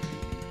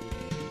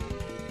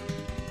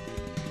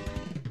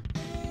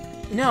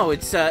 No,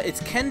 it's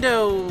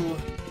kendo.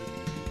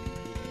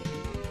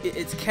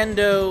 It's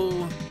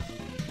kendo,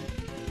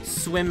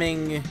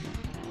 swimming,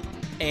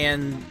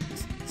 and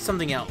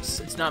something else.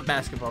 It's not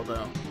basketball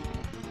though.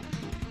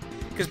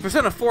 Because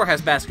Persona 4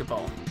 has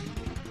basketball.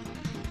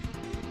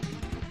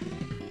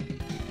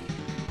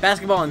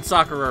 Basketball and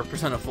soccer are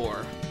Persona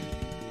 4.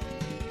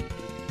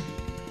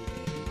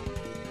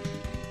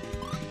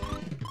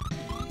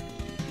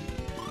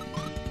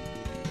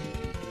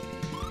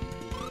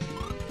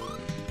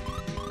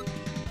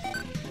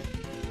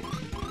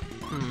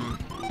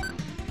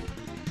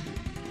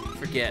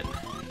 Forget.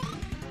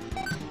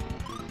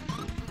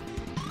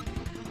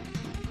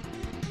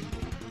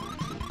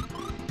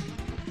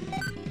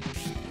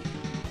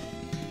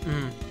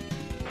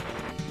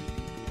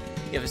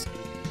 You have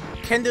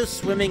kendo,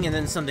 swimming, and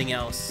then something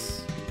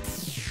else.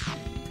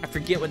 I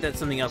forget what that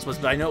something else was,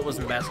 but I know it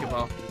wasn't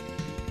basketball.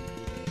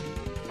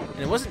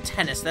 And it wasn't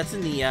tennis. That's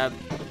in the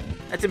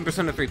that's in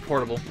Persona 3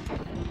 Portable.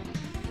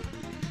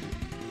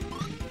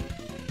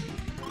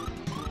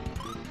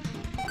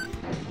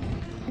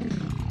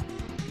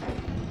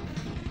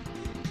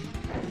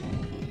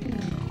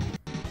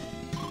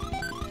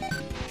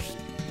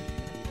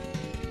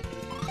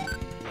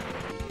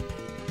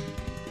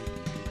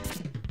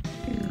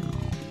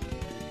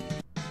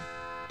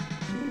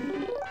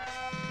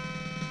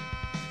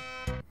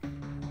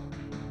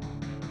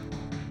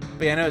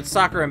 But yeah, I know it's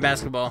soccer and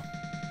basketball.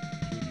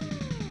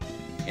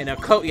 And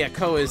Ko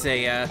is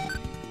a,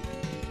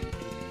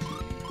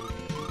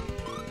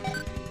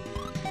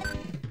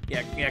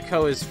 Yeah,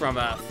 Ko is from,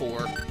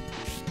 4.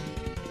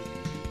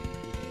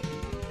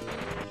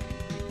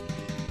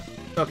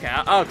 Okay,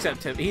 I'll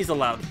accept him. He's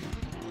allowed.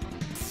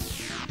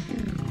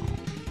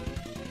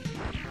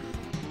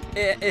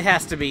 It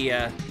has to be,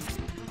 it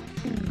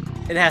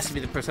has to be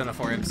the Persona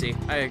 4 MC.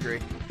 I agree.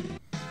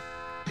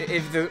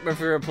 If we're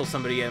gonna pull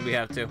somebody in, we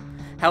have to.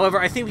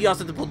 However, I think we also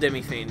have to pull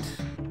Demi-Fiend.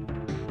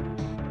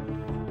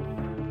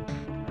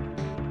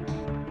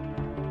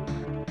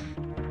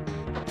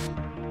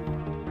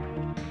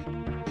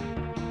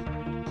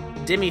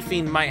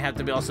 Demi-Fiend might have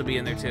to also be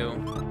in there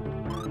too.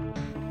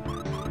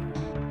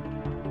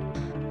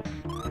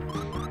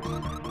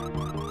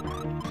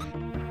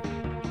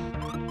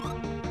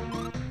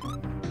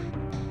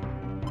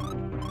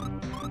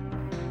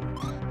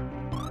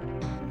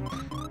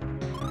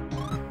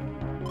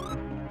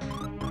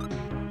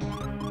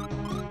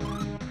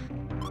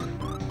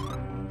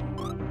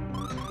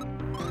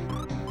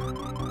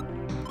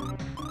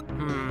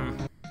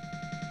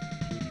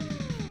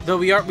 Though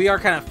we are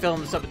kind of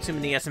filling this up with too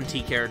many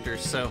SMT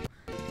characters, so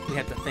we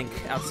have to think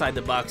outside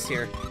the box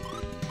here.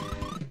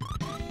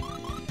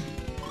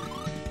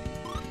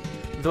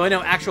 Though I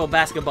know actual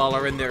basketball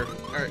are in there,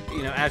 or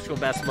you know, actual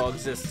basketball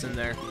exists in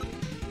their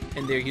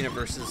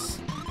universes.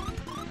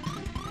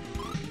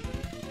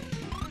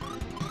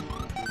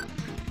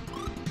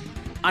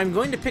 I'm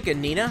going to pick a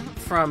Nina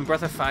from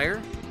Breath of Fire,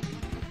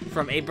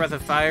 from A Breath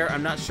of Fire.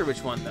 I'm not sure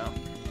which one though.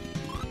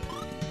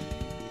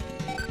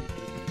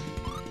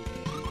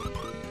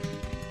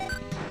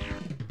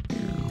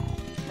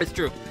 It's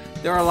true.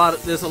 There are a lot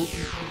of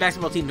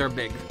basketball teams are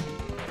big.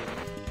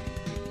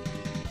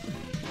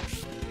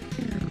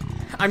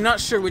 I'm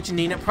not sure which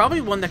Nina. Probably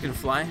one that can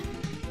fly.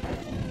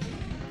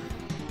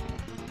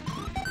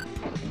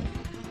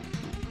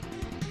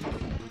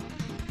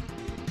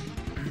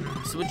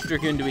 So which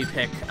Dragoon do we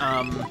pick?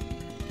 I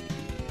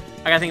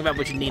gotta think about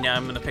which Nina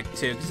I'm gonna pick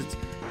too, because it's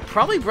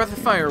probably Breath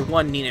of Fire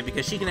 1 Nina,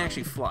 because she can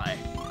actually fly.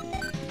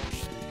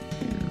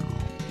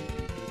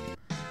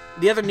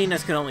 The other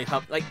Ninas can only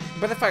hover. Like,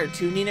 Breath of Fire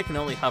 2 Nina can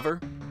only hover.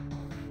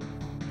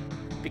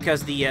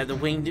 Because the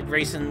winged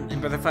race in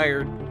Breath of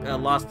Fire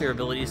lost their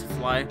abilities to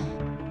fly.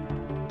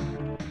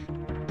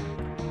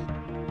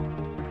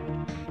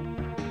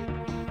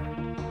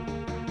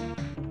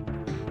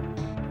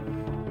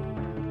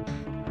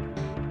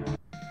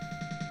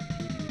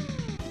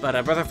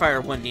 But Breath of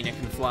Fire 1 Nina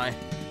can fly.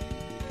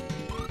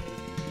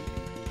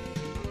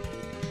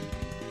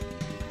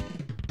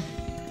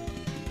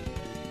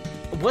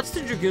 What's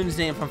the Dragoon's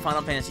name from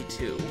Final Fantasy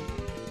 2?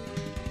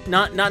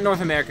 Not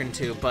North American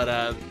 2,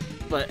 but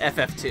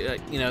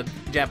FF2, you know,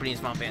 Japanese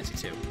Final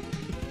Fantasy 2.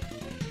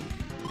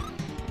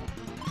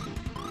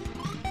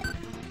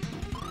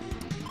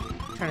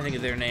 I'm trying to think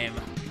of their name.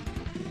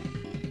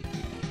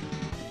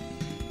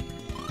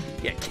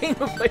 Yeah, Kane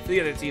will play for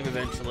the other team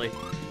eventually,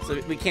 so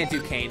we can't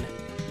do Kane.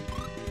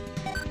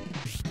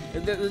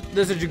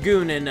 There's a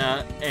Dragoon in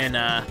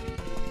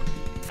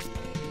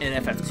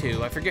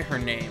FF2. I forget her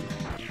name.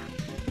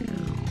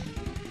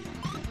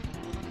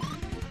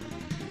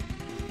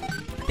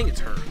 I think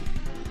it's her.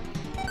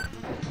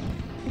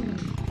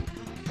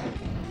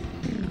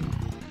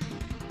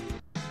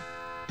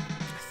 I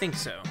think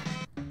so.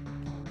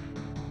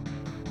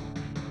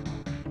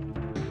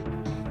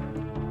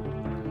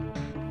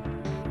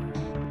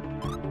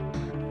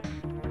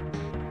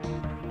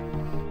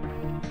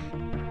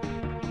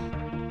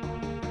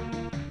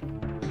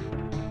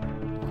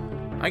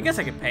 I guess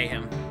I could pay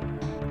him.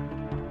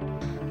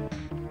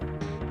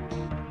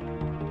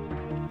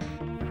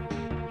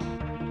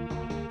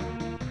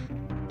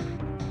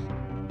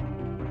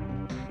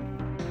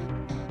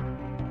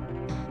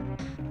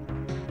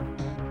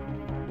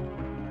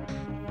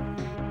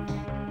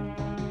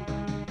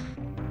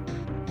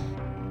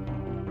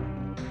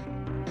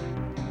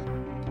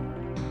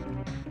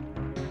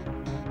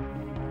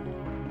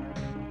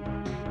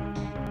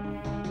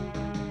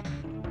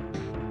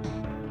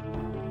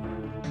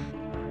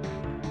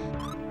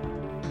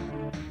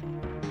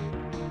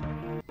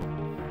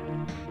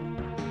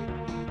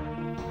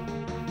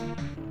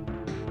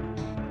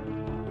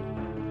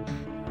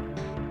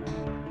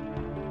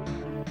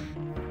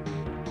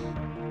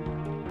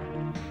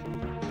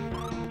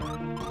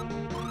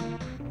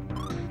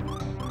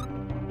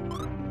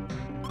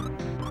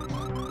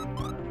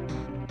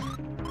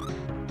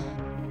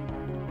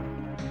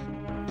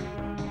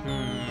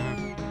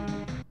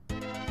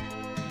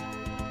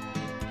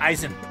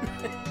 Aizen.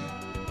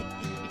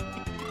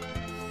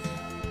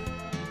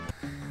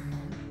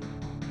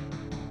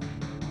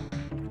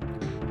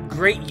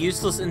 Great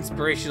useless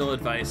inspirational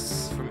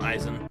advice from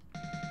Aizen.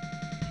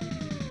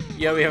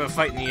 Yeah, we have a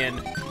fight in the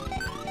inn.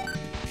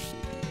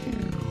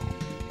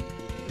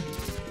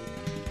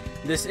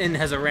 This inn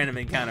has a random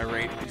encounter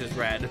rate, which is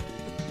rad.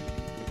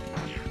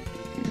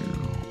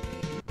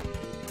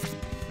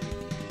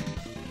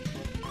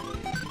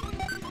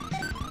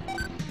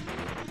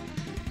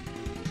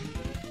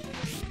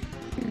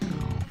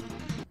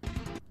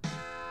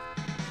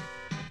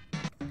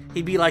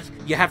 He'd be like,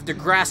 you have to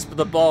grasp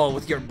the ball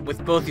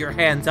with both your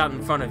hands out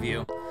in front of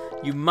you.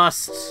 You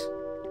must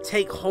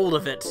take hold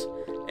of it,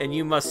 and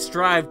you must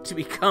strive to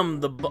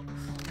become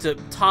to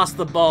toss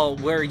the ball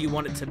where you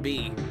want it to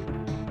be,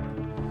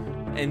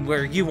 and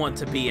where you want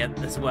to be at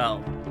as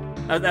well.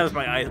 That was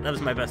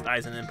my best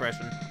Aizen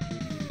impression.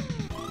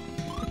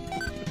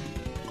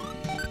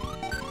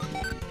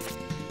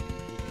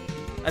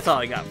 That's all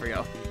I got for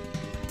you.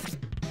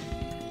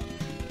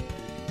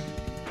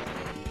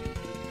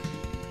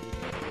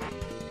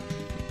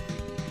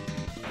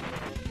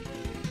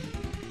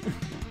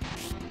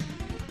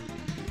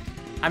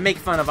 I make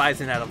fun of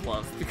Aizen out of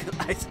love, because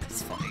Aizen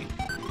is funny.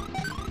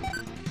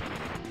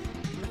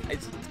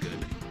 Aizen's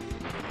good.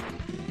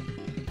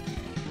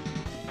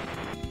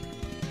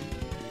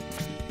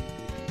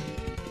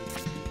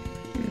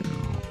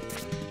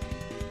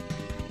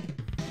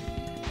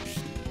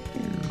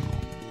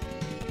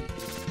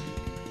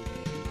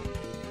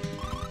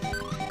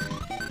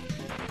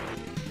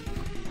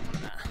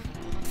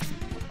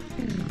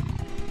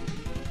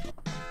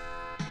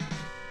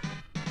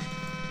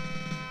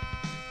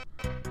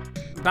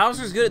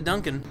 Bowser's good at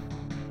dunking.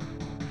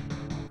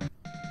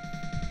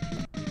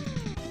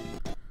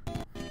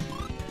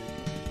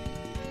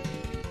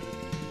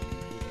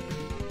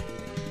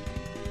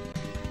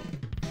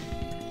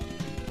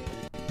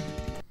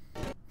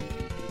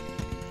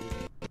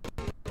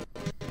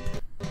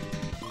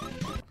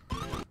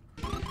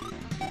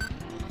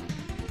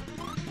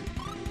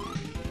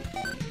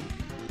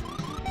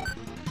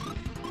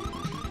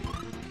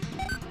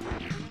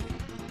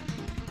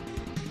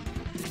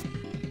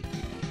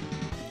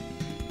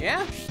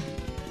 Yeah?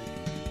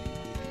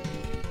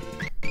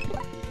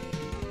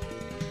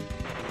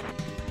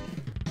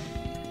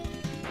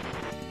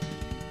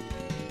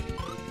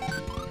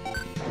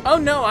 Oh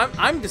no,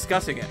 I'm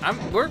discussing it.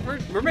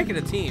 We're making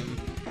a team.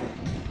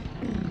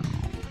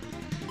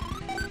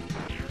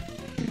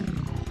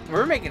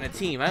 We're making a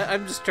team.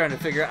 I'm just trying to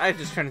figure out. I'm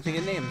just trying to think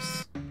of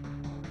names.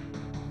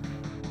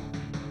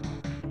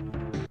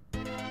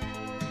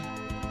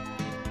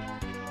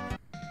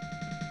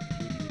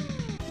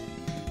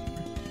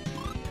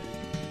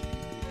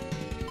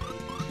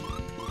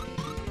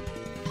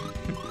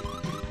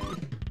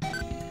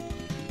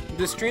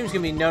 This stream's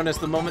gonna be known as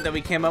the moment that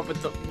we came up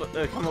with the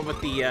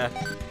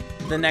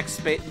next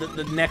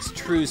the next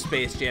true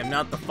Space Jam,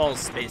 not the false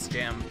Space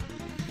Jam.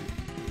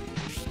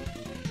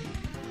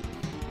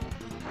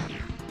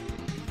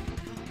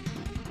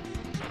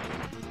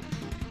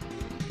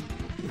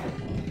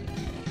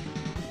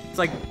 It's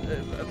like,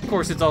 of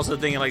course, it's also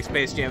thinking like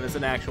Space Jam is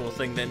an actual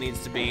thing that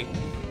needs to be,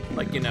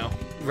 like, you know,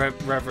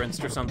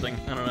 reverenced or something.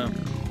 I don't know.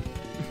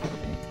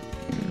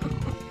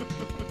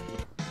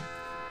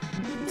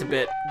 It's a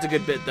bit. It's a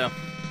good bit, though.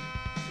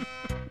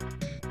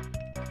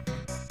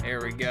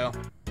 There we go.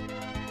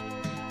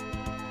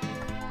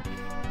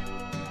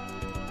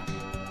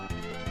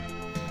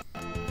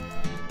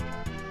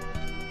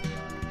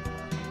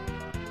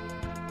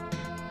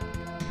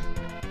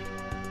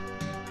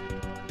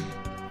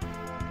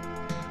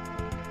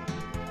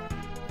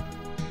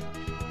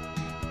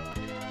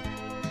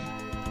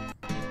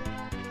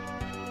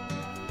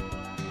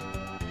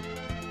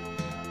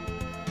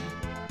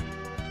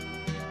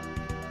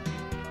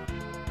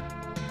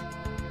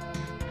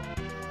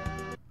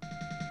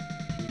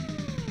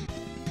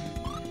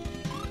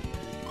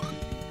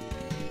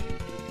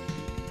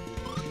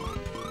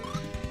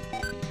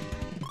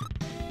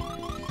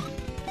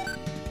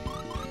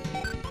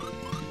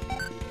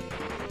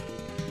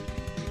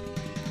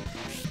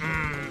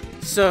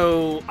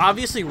 So,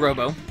 obviously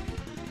Robo.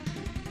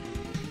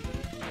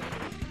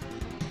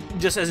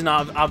 Just as an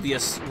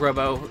obvious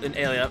Robo and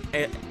Ayla.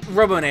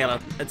 Robo and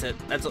Ayla. That's it.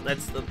 That's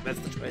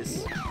the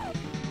choice.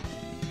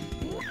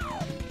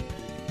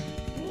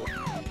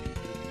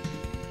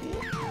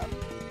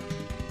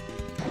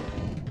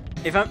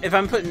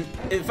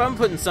 If I'm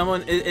putting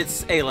someone,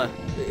 it's Ayla.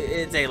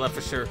 It's Ayla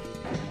for sure.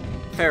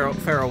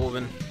 Pharaoh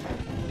woman.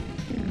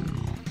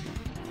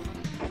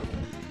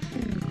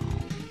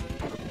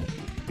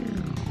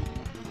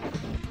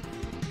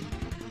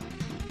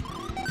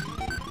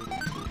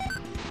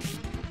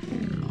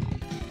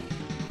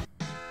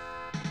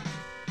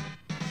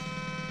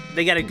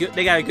 They got a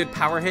good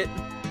power hit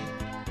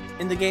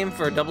in the game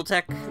for a double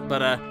tech,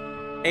 but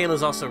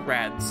Ayla's also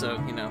rad,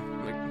 so you know,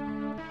 like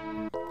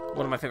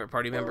one of my favorite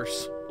party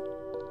members.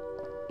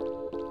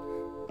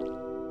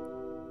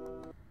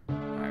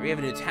 Alright, we have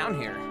a new town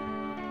here.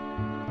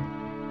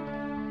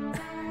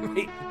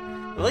 Wait,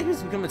 the lake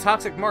has become a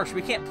toxic marsh.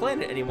 We can't play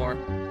in it anymore.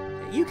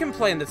 You can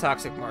play in the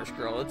toxic marsh,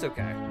 girl. It's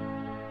okay.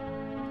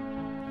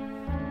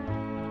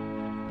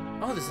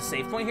 Oh, there's a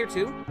save point here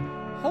too?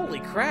 Holy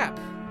crap.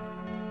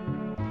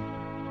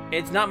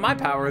 It's not my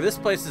power. This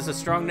place is a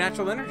strong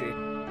natural energy.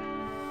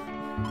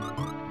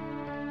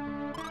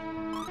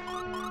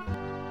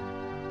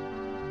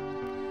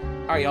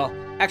 Alright, y'all.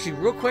 Actually,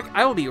 real quick,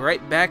 I will be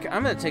right back.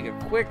 I'm going to take a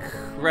quick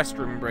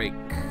restroom break.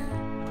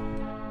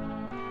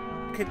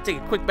 Take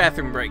a quick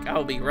bathroom break.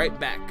 I'll be right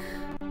back.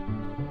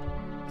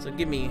 So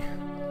give me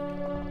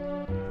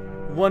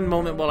one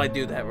moment while I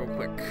do that real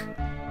quick.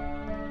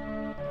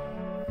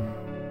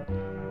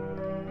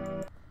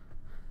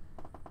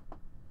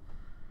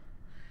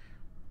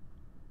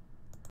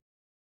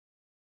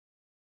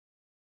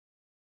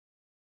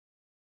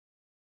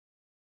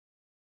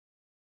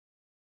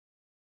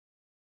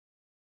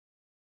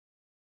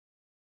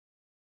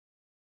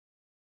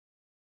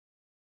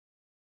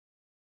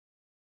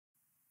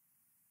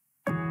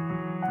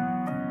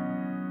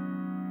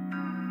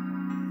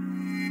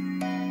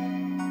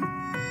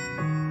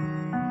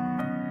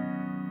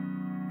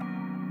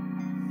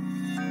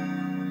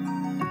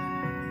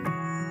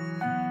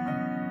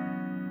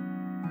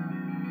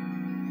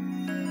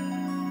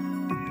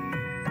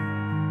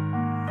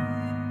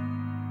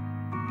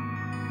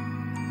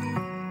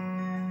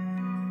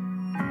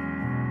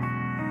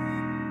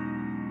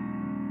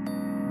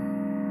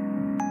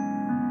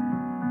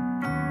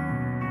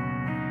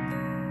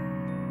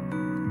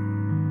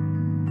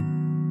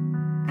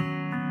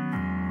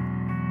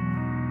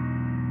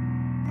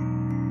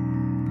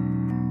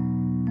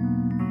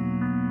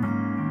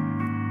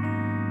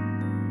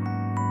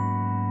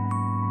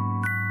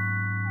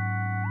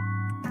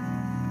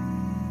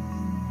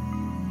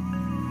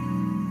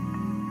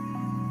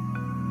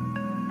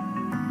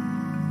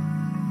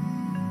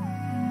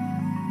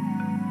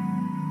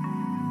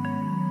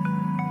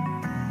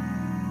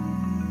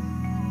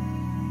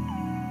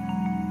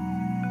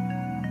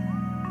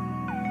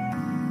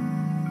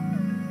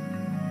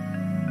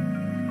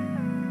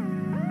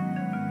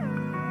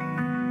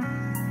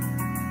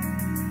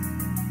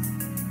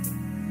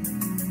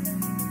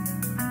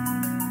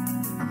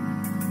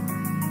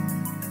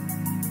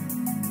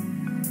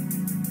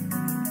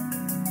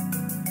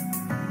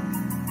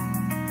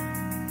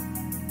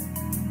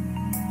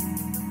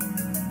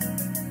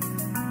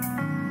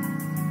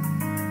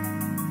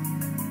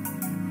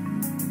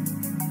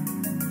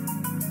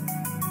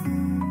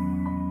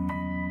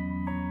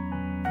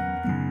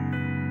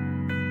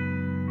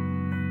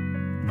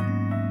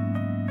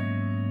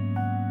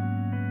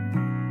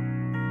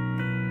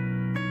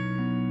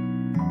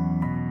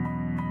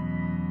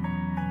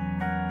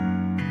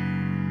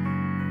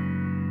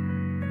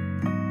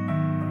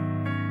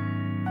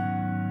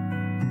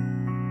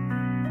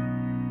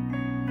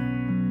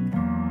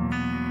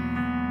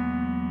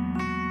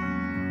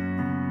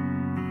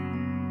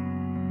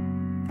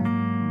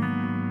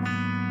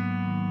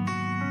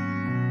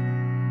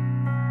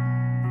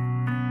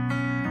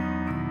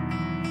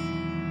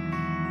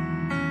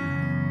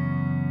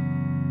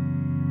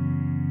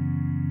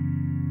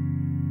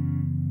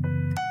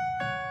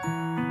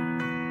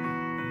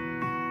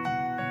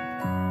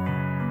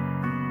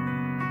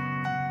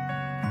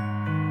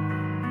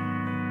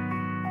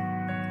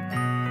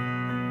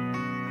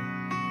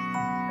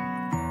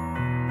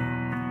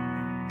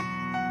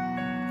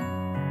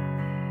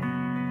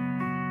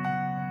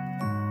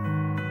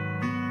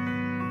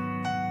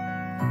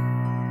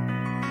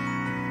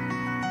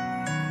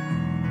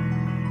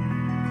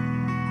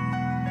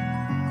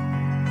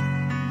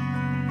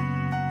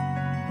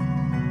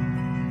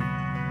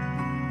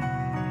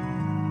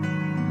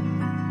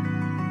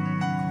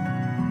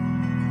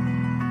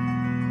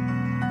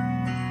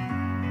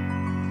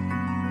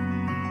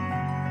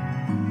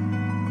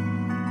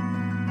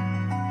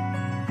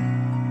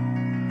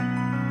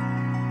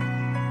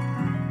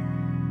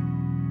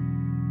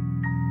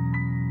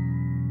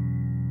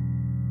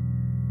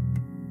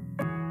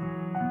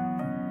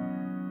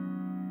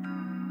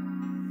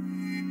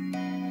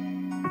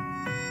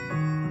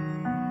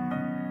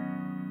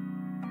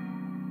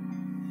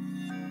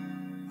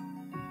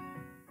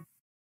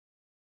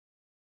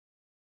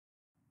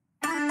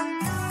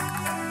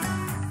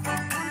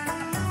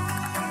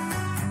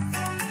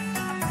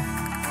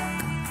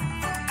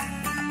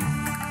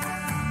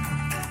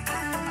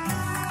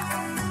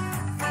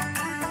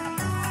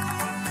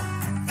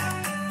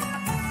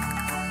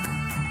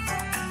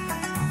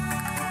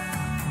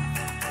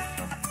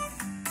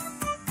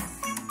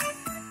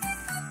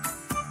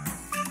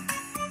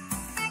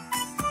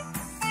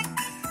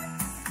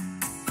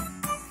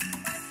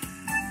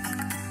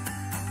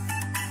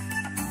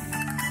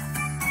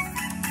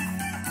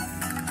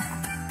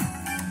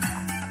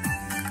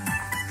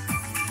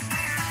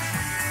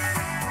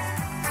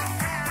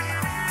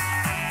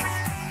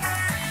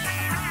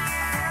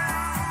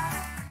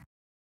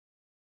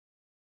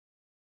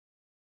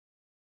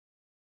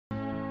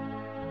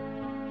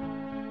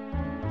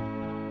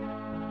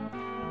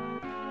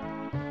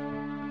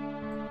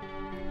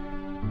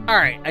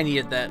 Alright, I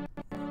needed that.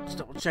 Just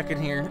double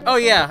checking here. Oh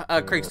yeah,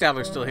 Craig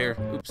Stadler's still here.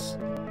 Oops.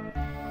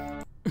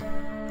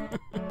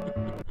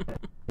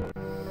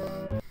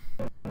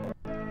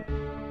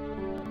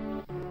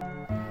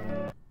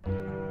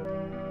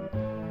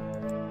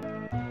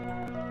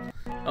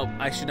 Oh,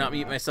 I should not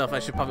mute myself. I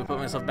should probably put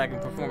myself back in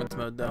performance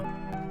mode, though.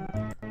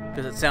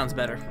 Because it sounds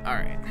better.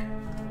 Alright.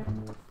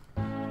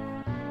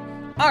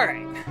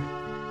 Alright.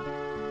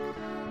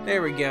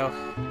 There we go.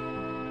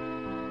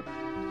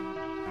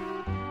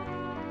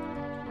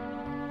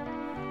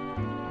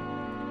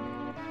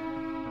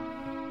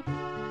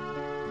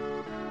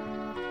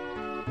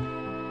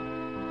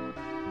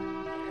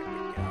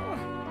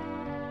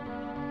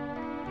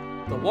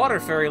 The water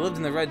fairy lived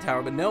in the Red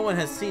Tower, but no one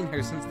has seen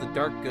her since the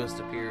dark ghost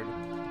appeared.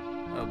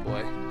 Oh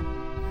boy.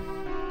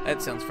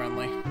 That sounds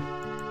friendly.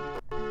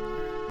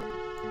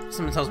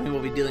 Someone tells me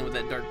we'll be dealing with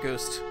that dark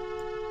ghost.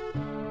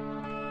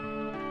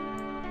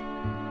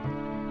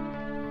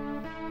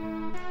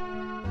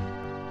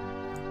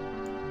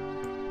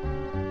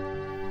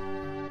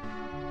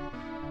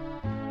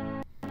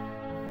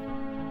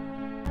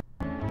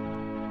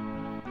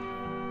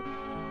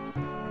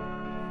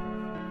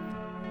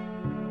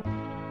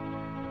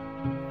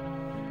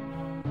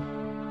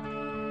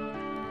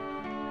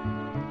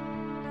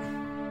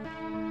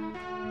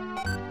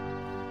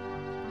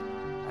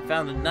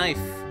 Found a knife.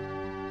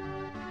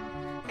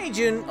 Hey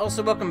June,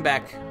 also welcome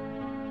back.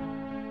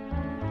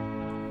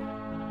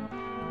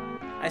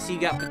 I see you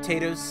got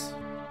potatoes.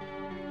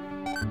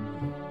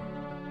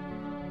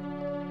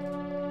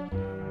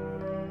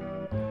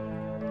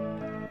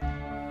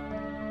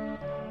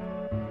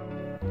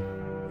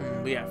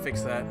 We gotta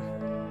fix that.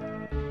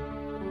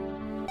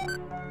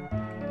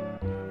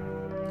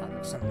 Thought there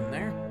was something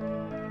there.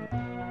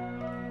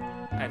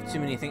 I have too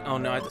many things. Oh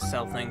no, I have to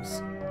sell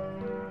things.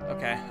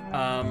 Okay,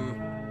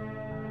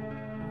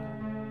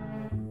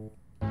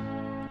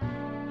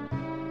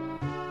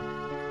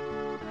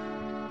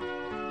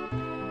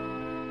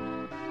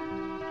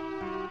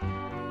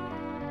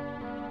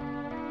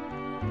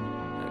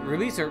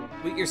 rubies are...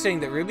 You're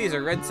saying that rubies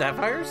are red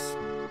sapphires?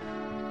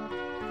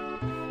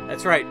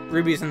 That's right,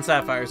 rubies and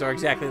sapphires are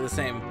exactly the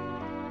same.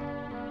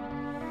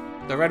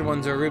 The red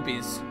ones are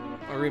rubies.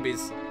 Or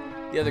rubies.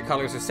 The other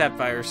colors are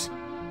sapphires.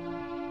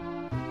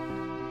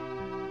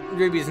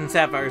 Rubies and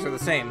sapphires are the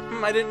same.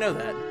 I didn't know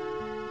that.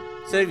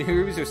 So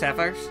rubies or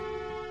sapphires?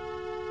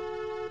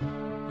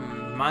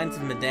 Mines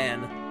of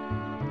Medan.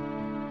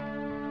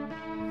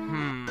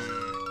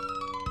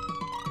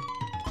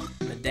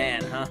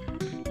 Medan, huh?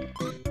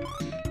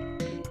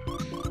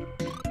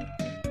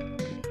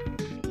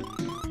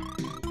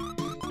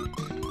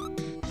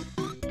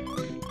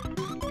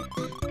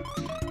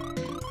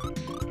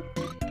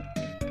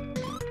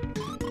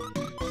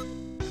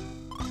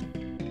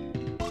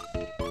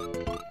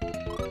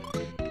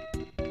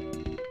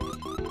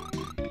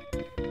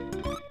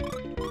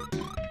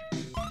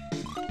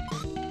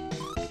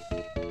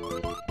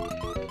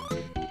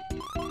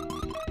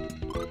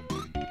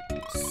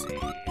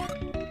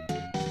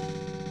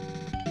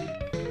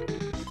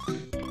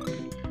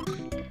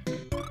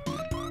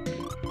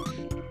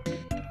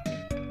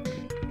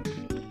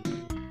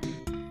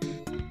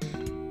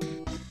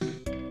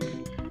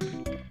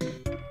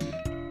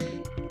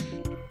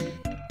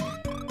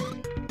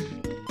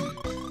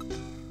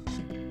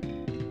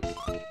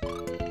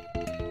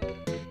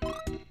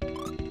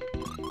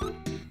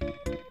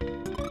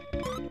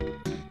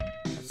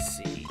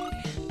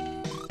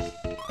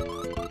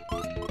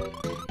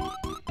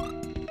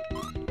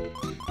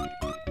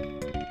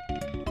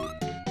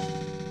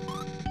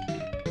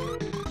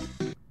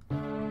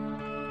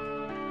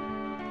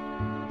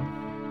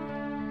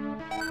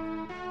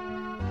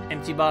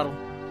 Empty bottle.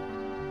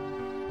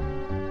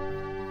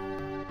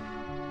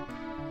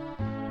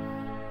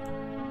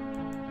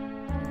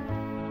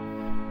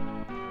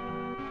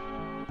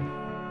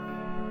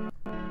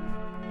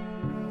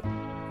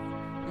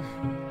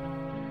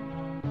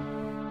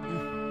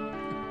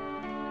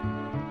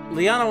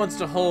 Liana wants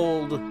to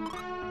hold...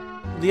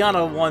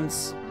 Liana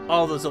wants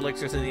all those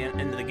elixirs at the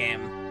end of the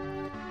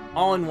game.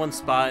 All in one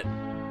spot,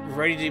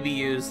 ready to be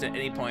used at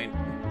any point.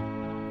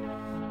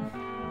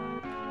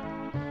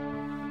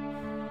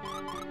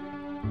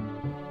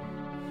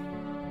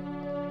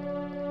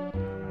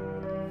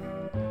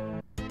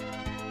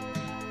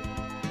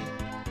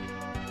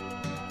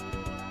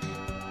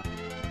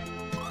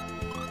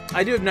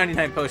 I do have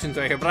 99 potions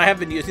right here, but I have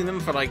been using them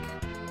for, like,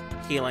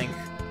 healing.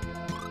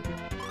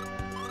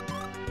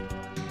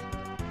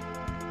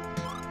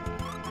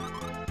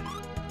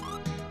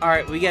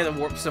 Alright, we gotta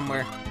warp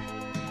somewhere.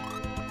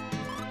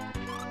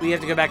 We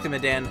have to go back to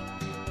Medan.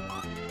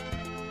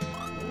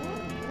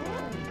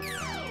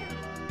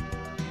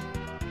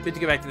 We have to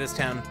go back to this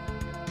town.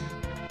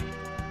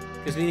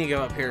 Because we need to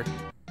go up here.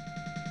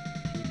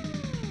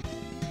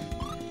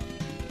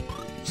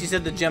 She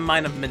said the gem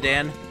mine of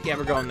Medan. Yeah,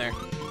 we're going there.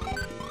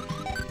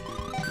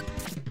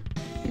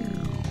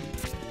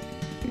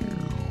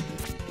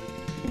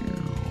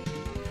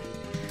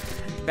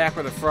 Back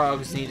where the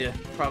frogs need to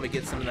probably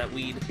get some of that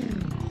weed.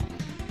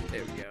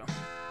 There we go.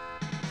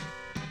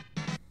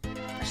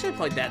 should have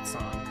played that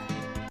song.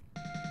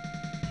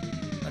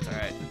 That's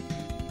alright.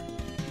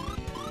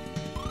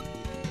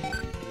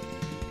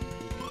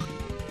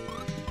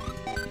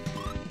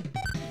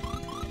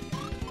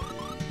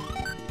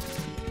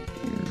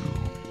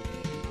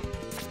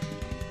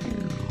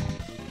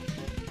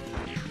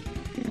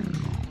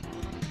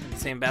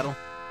 Same battle.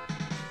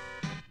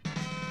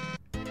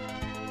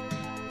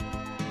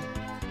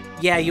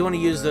 Yeah, you want to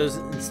use those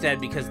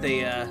instead because they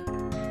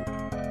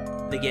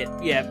get,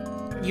 yeah,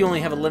 you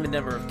only have a limited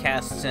number of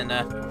casts in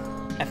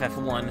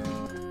FF1.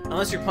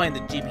 Unless you're playing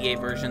the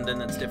GBA version, then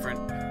that's different.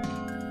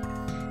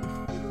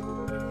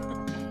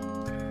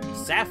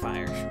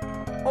 Sapphires.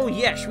 Oh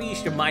yes, we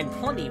used to mine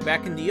plenty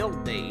back in the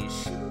old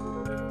days.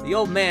 The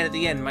old man at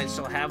the end might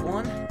still have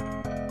one.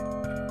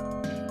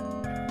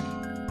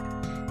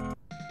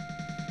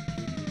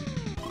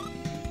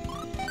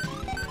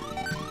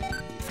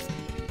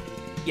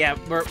 Yeah,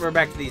 we're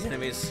back to these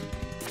enemies.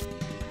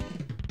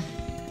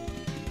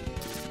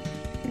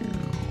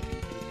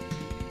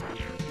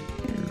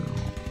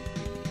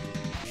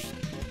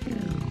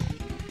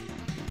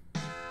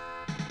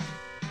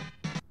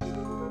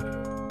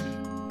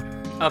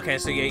 Okay,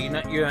 so yeah,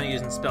 you're not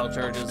using spell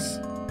charges.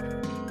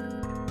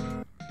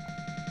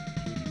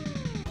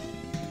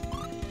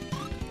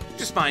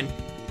 Just fine.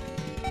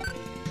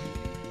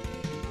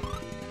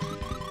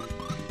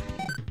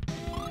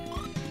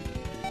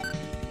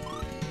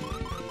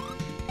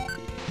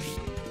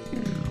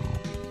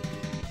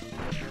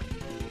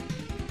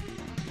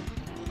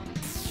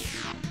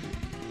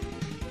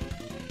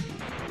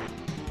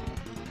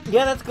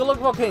 Yeah, that's Good Luck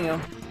Volcano.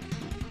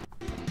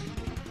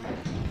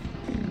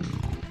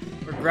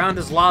 Where ground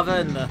is lava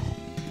and the... I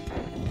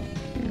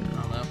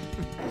don't know.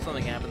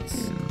 Something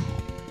happens.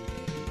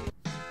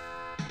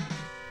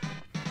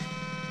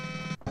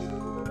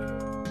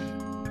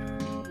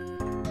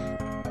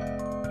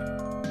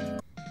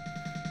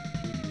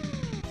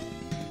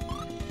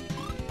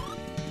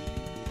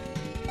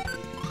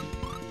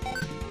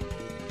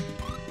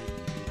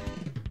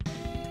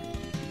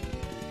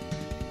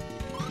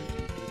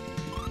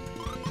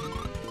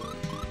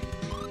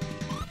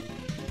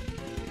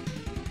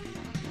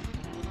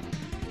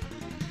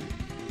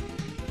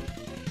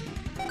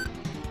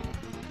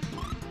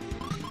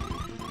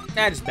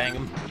 I just bang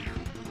him.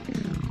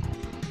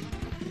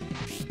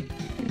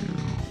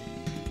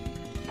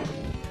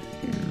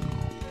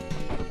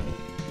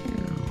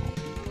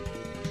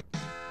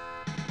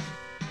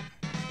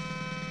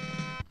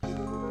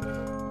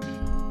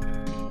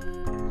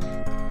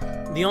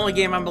 The only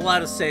game I'm allowed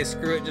to say,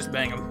 screw it, just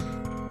bang him.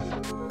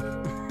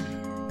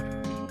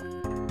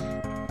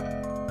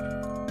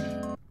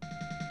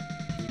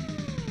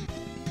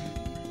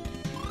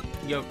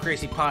 Yo,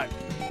 crazy pot.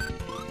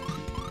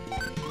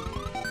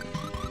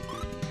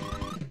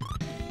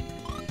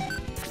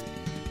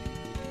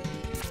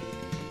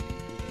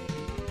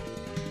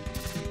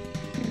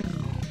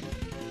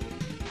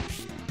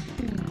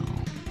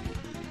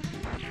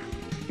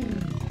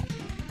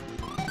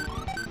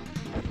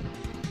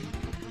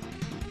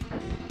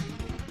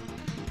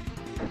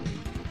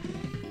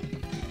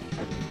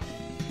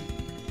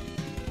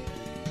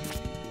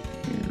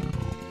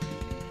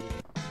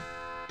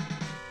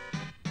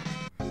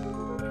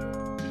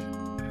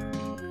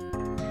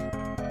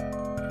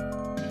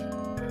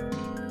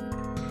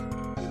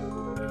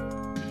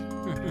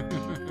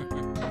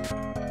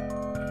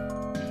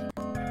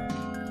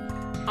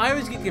 I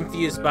always get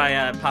confused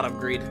by Pot of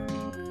Greed.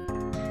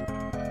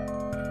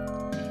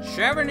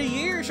 70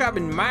 years I've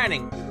been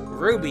mining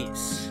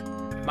rubies.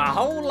 My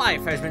whole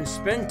life has been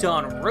spent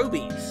on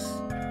rubies.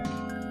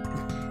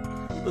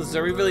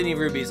 Listen, we really need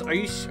rubies. Are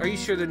you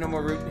sure there's no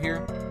more rubies here?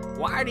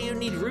 Why do you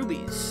need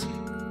rubies?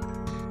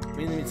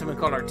 We need someone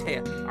called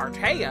Artea.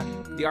 Artea?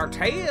 The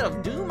Artea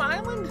of Doom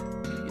Island?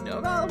 You know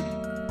about him?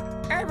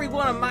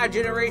 Everyone of my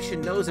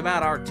generation knows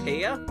about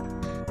Artea.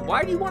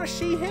 Why do you want to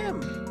see him?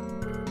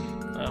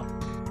 Oh.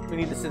 We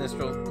need the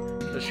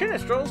Sinistrals. The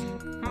Sinistrals?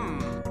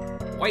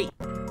 Wait.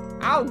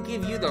 I'll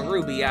give you the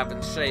ruby I've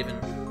been saving.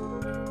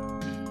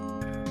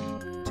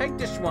 Take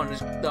this one.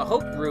 It's the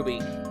Hope Ruby.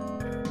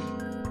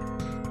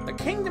 The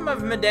kingdom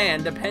of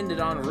Medan depended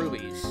on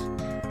rubies.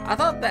 I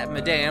thought that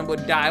Medan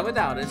would die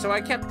without it, so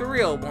I kept the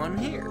real one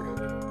here.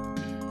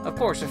 Of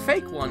course, a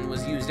fake one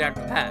was used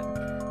after that.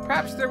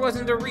 Perhaps there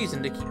wasn't a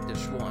reason to keep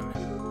this one.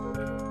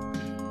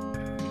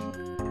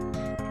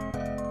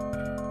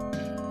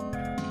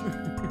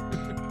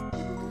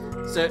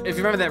 So, if you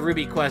remember that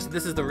ruby quest,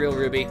 this is the real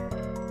ruby.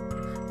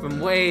 From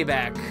way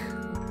back.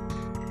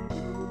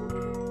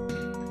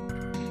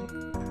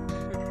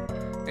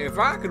 If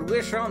I could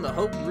wish on the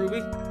Hope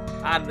Ruby,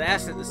 I'd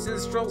ask that the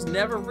Sinistrals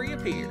never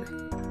reappear.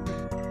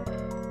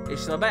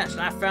 It's the best.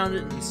 I found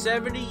it in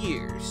 70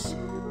 years.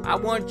 I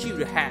want you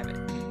to have it.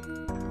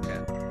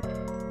 Okay.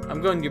 I'm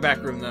going to your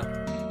back room, though.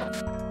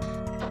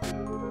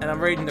 And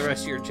I'm raiding the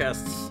rest of your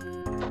chests.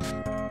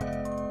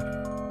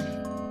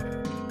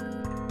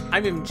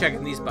 I'm even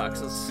checking these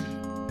boxes.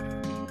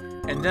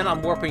 And then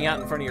I'm warping out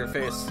in front of your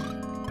face.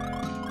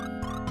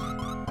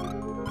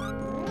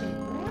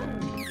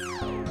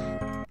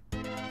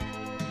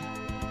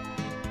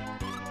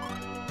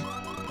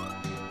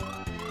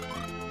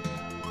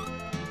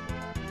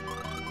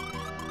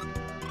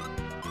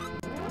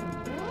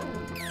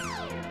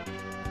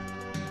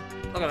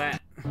 Look at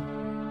that.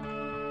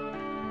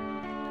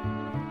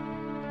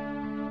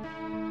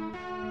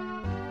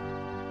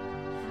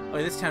 Oh,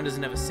 this town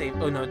doesn't have a save.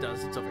 Oh, no, it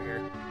does. It's over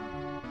here.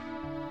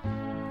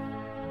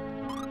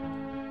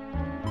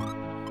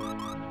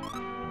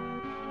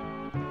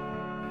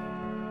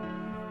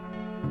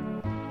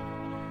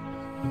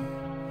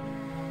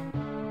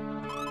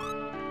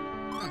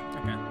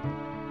 Okay.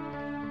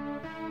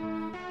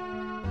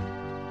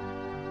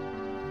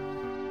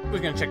 We're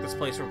gonna check this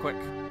place real quick.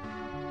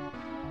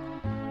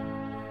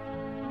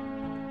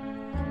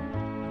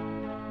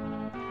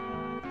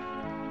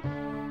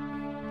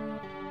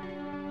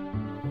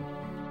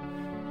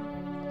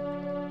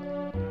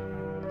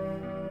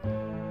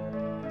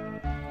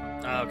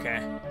 Okay.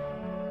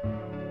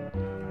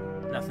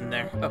 Nothing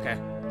there. Okay.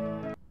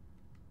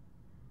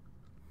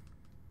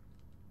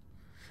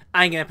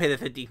 I ain't gonna pay the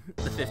 50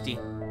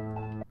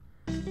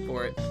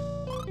 for it.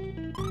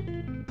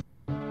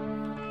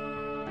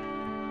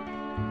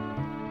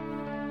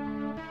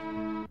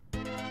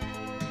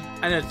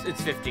 I know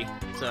it's 50,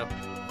 so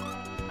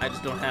I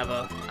just don't have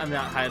a... I'm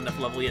not high enough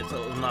level yet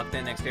to unlock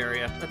that next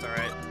area. That's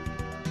alright.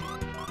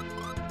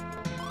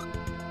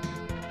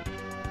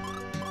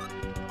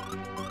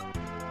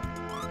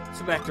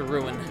 So back to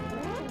Ruin.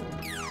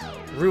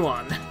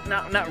 Ruin.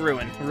 Not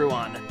Ruin.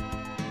 Ruin.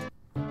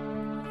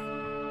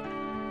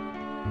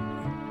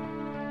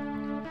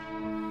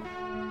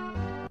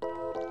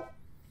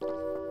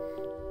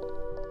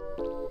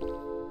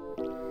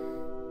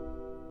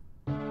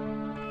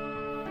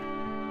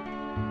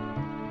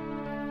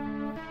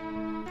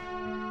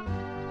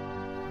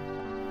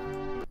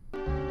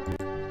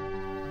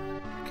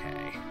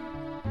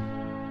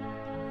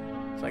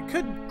 So I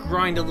could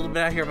grind a little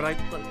bit out here, but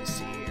let me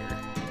see here.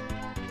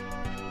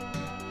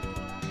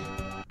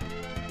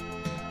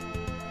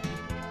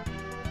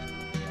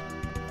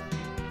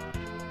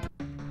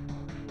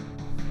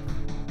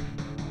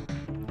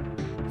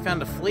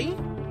 Found a flea?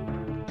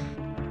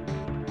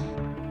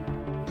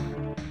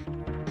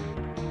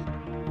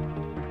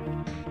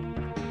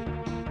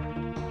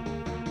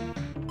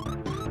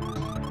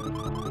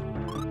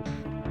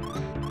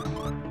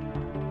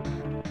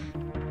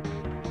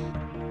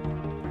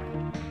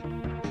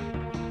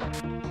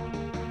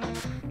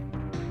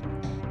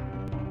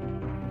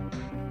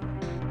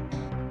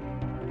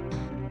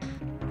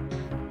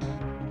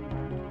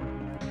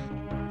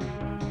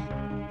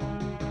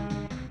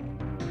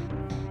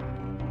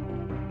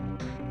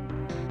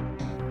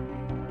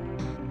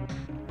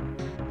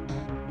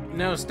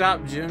 No,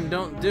 stop, June.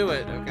 Don't do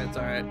it. Okay, it's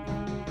alright.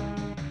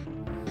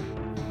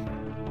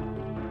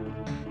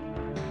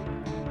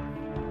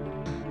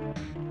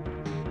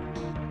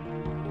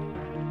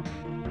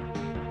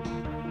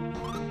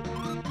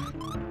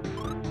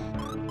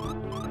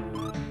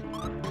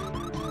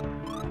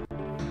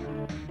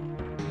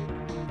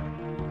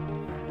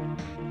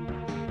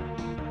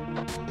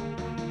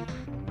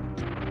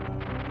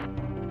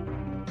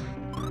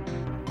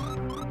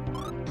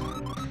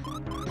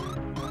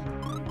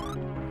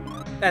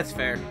 That's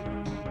fair.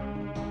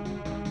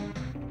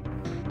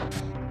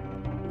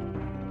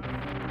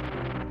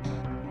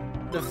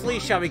 The flea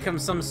shall become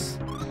some...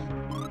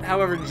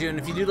 However, June,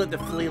 if you do let the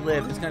flea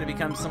live, it's going to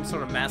become some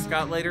sort of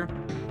mascot later.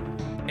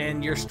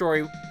 And your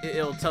story...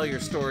 It'll tell your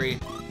story.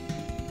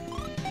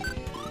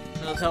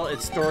 It'll tell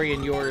its story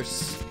and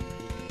yours.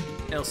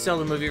 It'll sell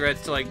the movie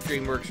rights to, like,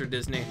 DreamWorks or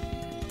Disney.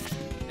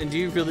 And do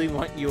you really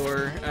want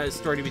your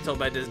story to be told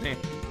by Disney?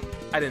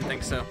 I didn't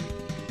think so.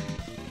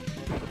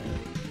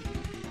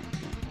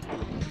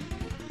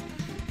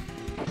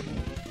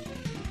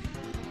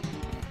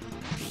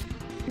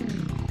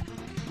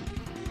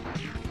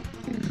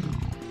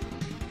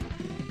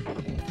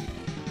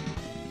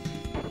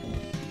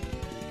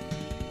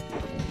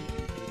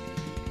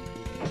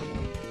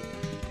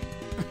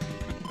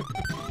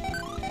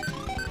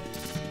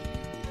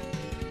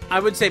 I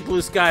would say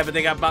Blue Sky, but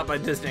they got bought by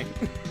Disney.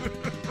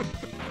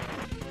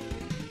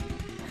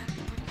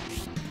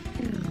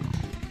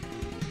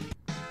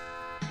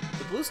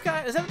 The Blue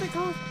Sky? Is that what they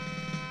call it?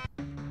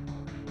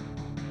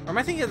 Or am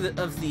I thinking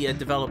of the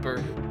developer,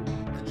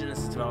 the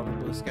Genesis developer,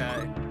 Blue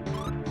Sky?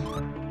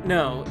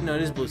 No,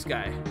 it is Blue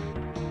Sky.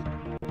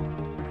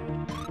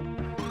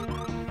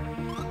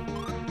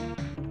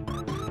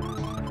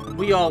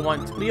 We all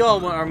want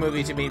our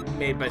movie to be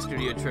made by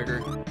Studio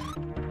Trigger.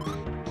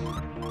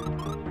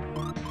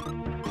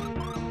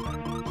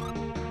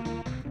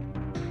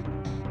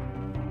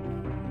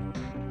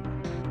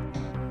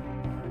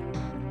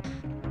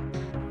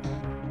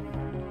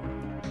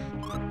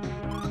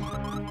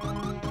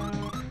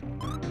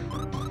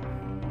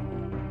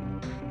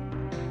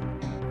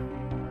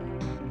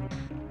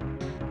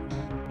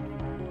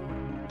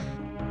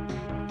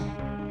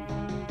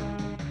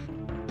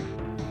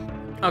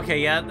 Okay,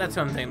 yeah, that's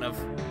what I'm thinking of.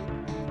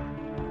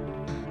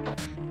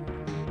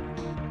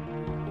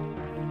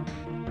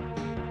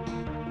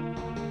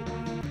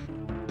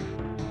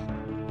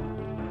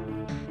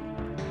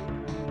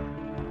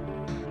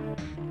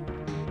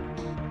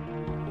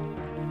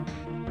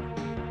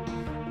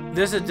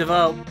 There's a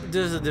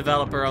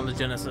developer on the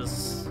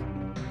Genesis.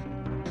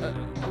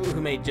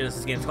 who made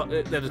Genesis games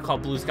that was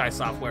called Blue Sky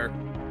Software,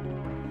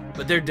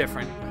 but they're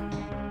different.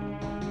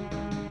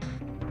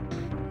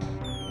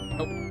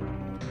 Oh,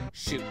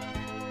 shoot!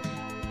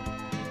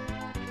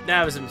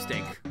 That was a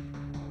mistake.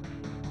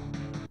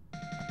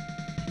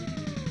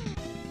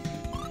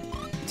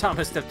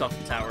 Thomas stepped off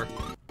the tower.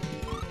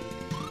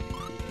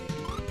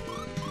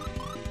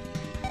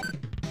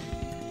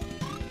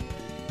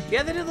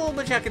 Yeah, they did a little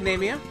bit of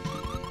academia.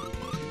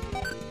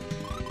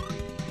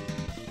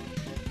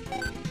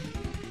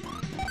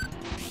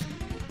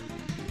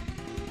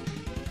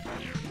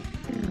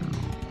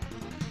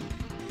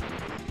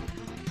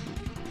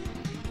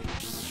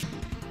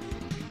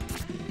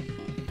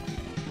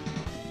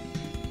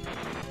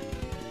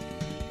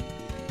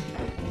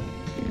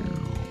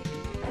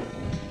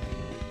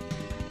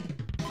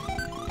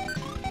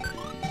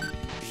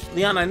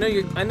 Leon, I know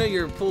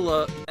your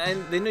pull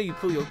and they know you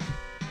pull your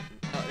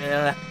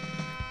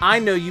I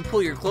know you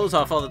pull your clothes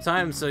off all the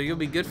time, so you'll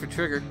be good for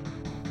Trigger.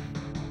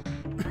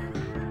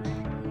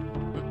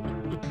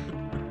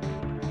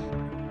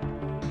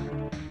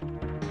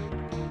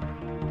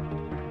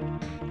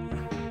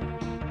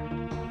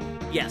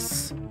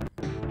 Yes.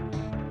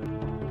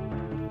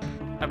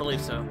 I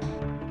believe so.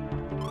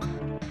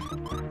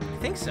 I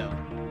think so.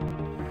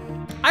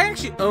 I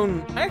actually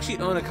own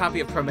a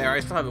copy of Promare. I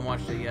still haven't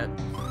watched it yet.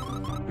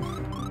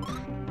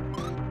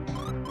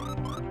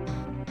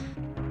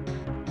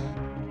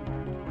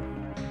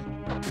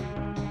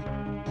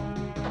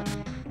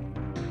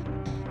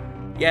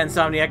 Yeah,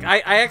 Insomniac.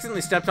 I accidentally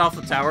stepped off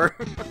the tower.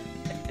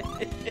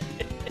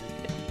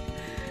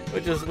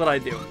 Which is what I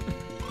do.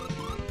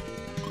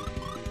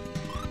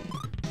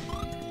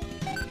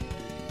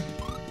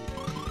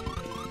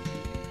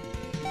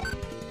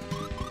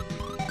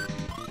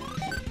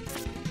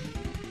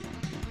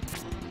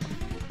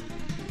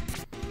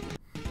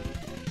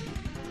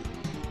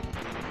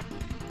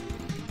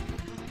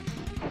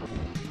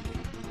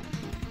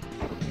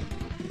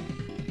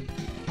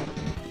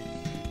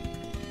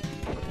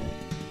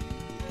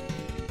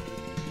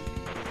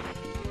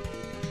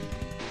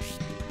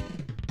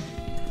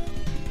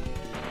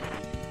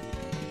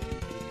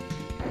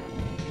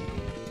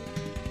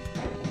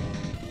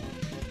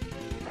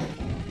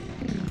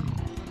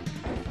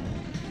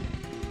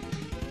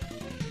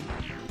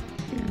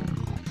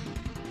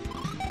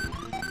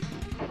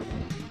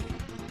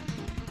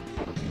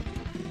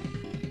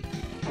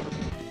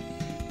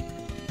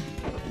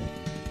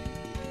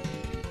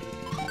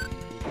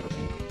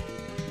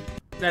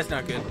 That's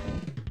not good.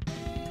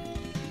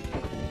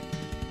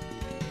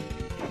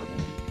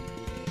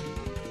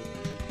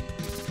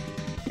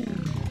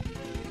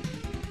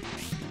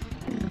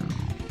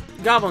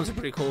 Goblins are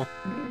pretty cool.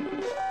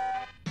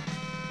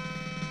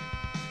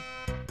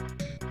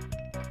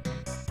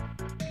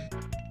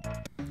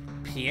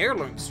 Pierre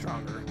learned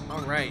stronger.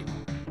 Alright.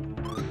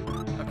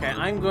 Okay,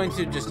 I'm going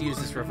to just use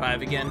this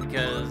revive again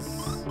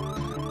because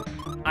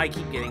I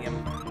keep getting him.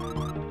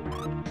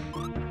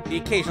 The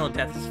occasional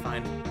death is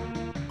fine.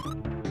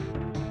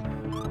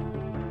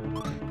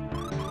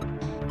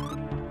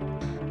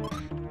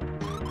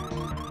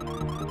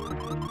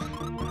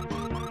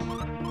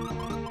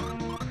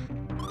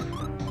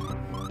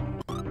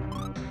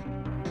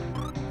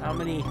 How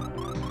many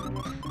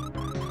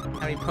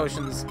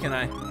potions can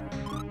I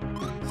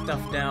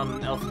stuff down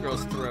an elf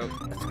girl's throat?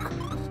 That's gross.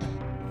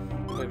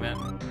 Wait a minute.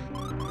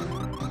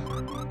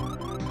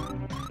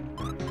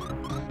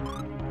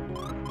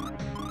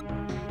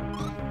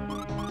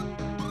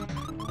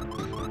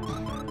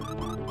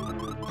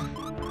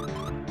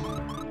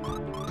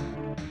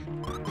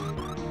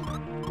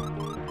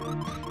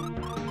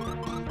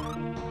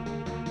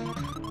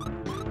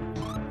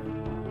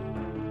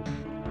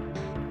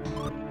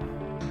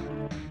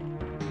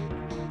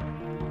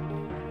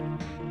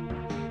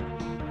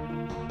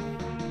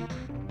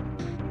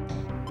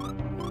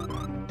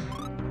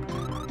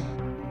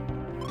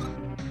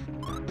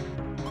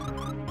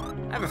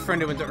 I have a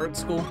friend who went to art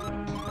school.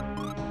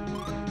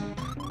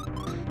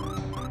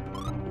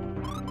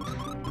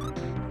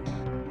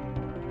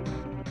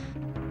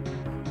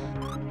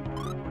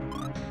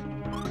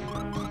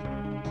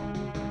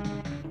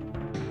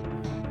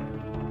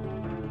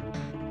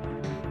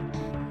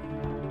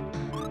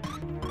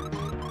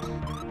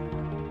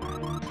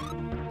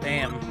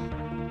 Damn.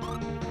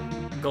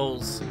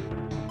 Goals.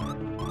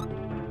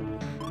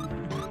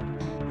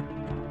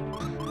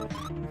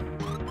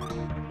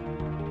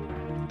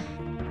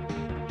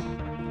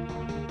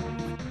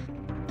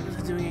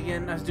 Doing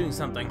again? I was doing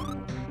something.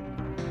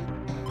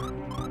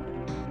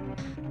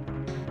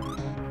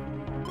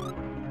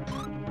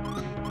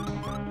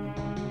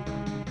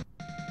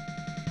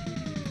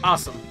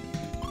 Awesome.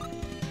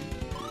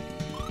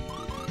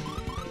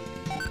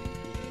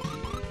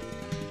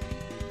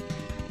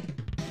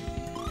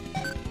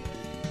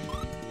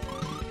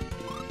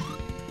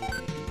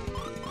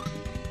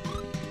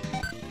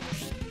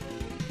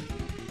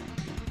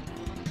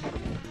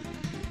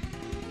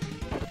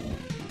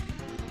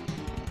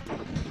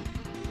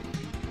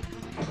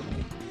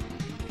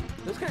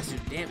 Those guys do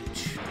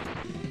damage.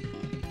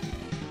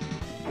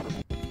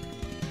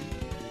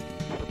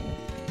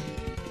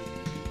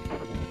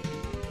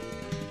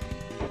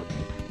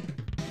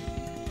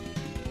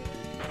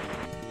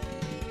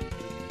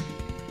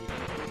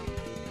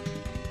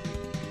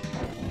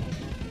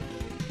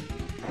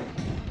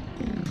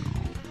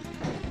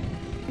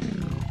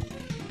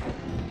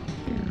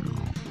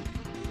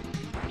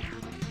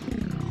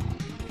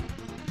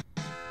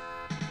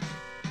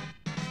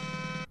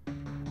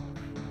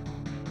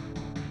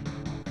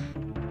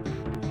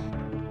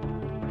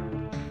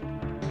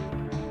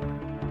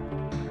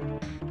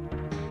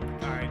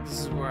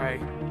 where I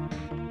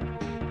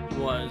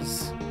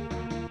was.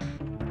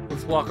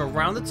 Let's walk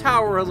around the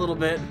tower a little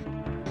bit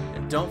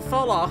and don't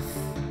fall off.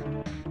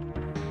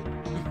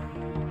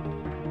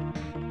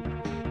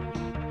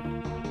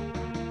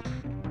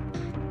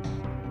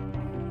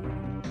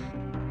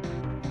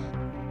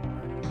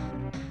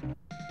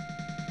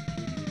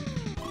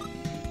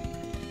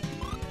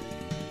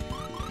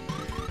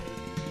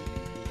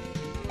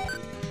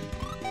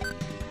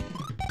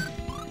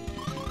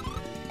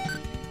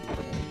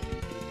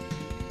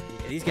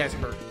 These guys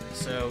hurt,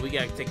 so we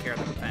gotta take care of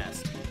them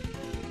fast.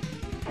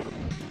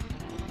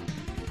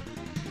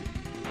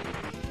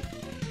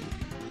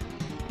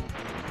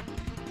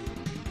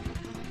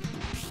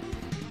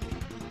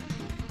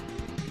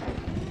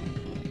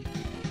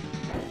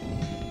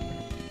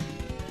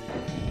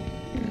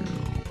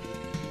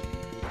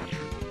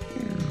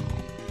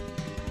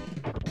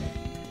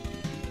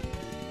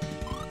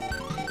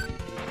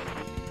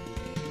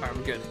 Alright,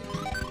 we're good.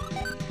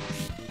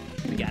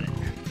 We got it.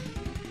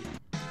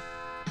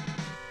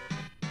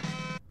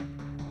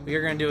 We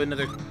are going to do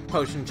another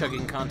potion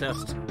chugging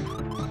contest.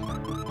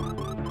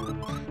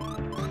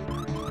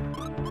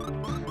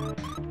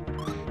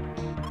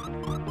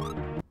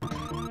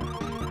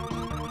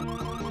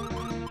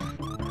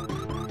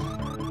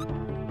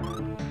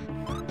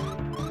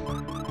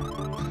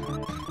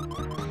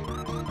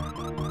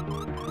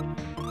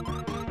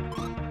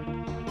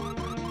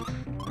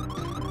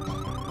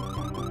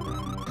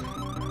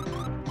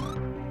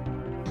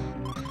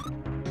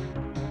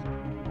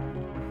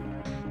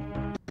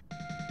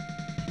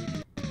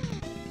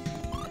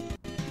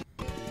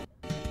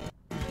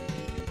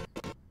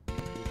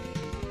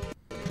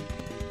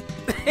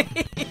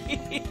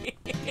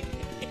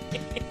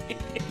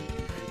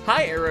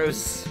 Hi,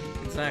 arrows.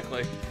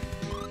 Exactly.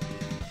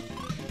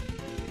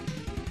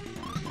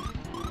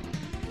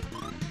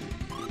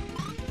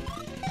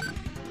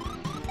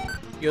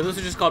 Yo, those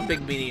are just called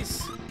big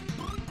beanies.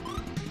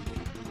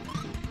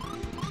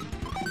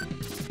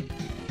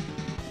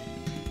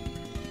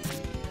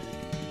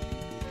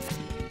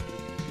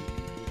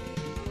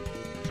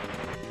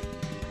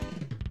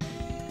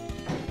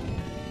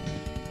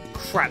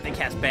 Crap, they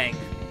cast bang.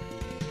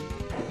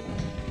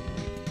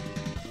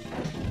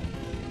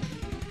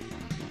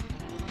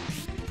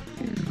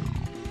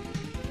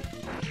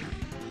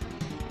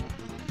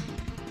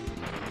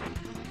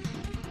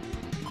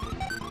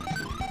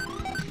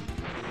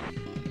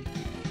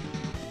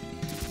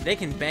 They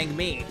can bang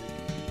me.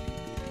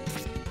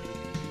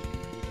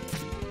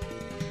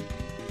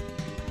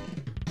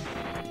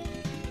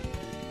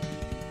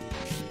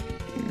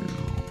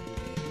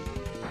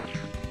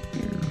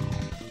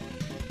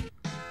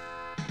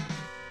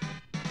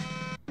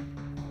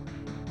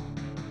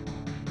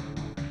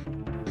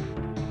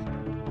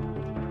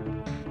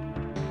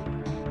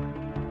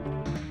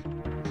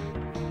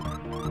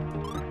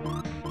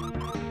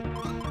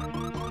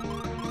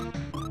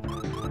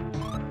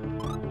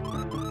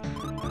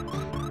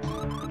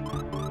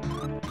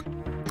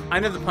 I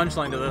know the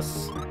punchline to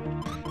this.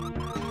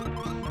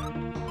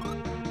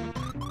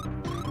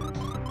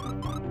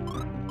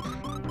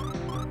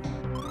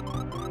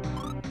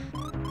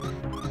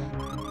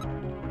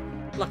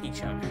 Lucky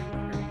Chuck.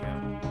 Here we go.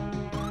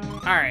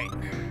 Alright.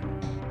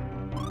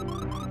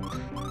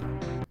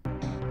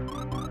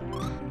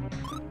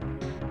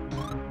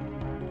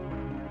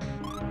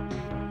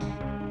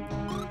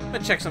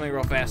 Let's check something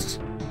real fast.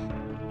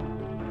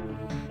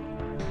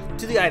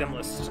 To the item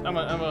list. I'm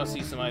gonna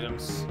see some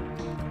items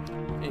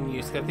in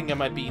use. I think I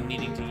might be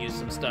needing to use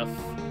some stuff.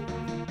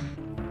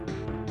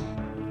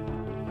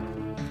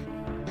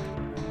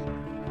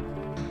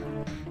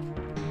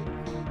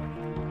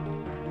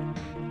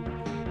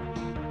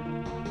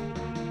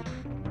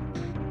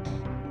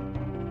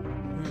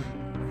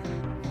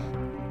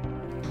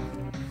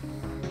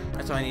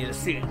 That's what I need to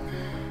see.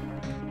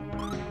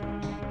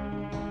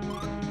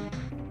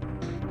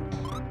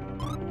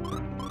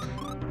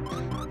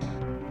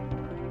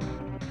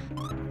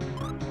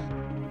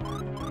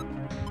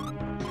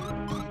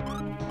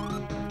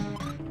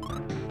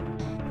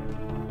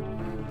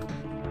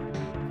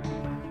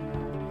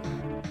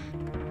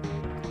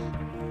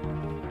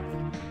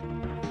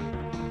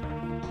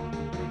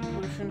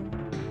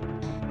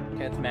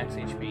 It's max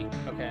HP.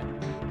 Okay.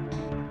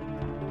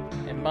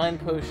 And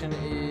Mind Potion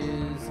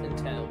is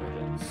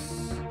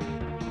Intelligence.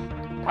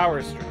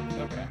 Power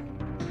Strength. Okay.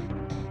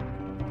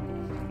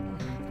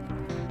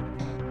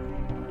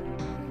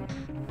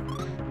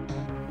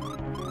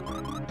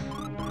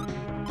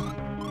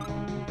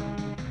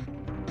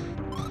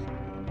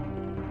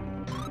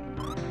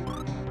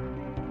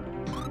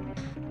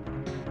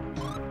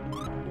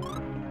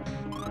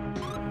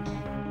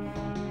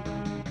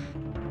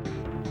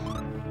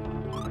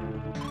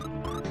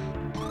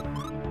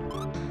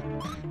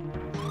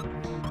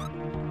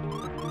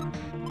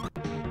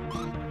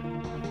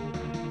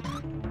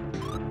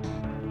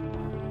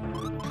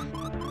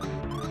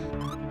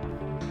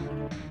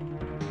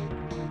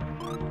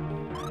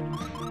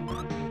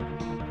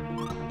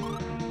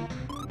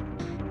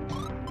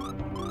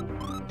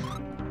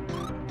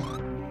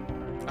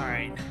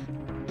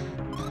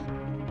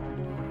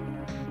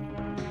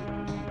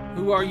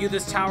 Who are you?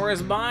 This tower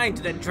is mine.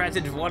 Did that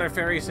dreaded water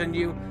fairy send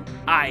you?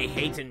 I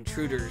hate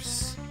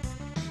intruders.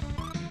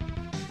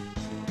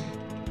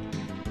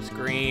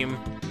 Scream.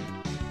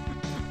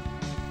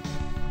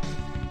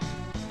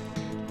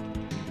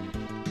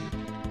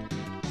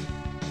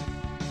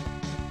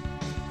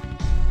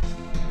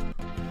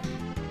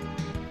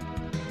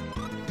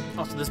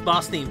 Also, this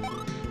boss theme,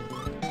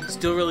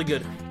 still really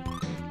good.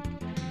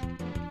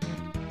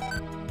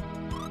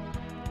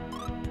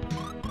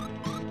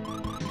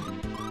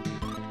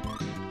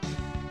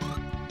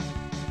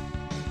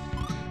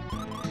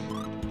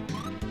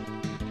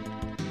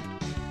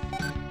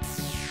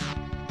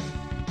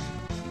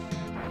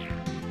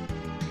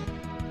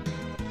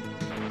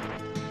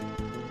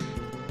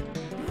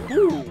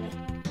 Ooh.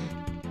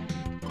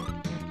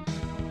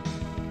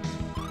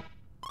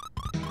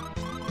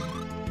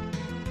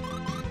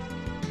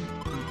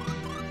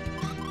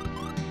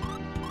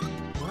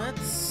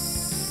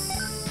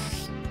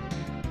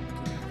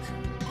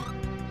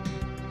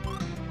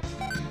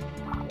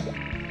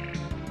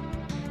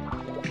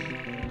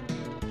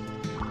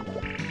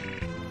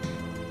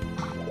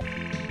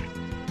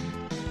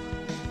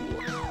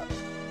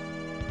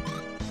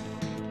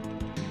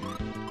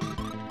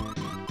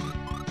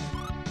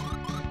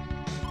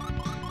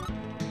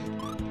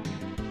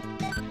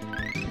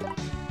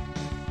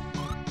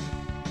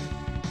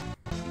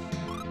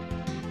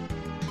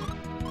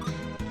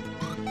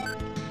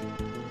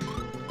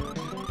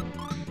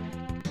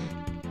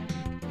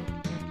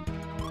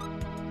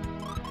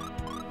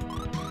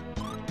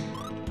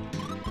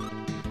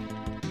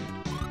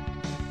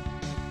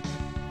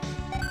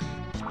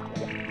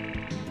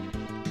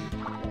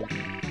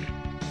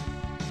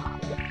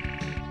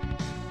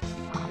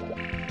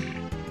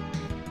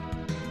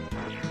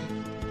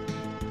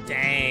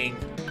 Dang.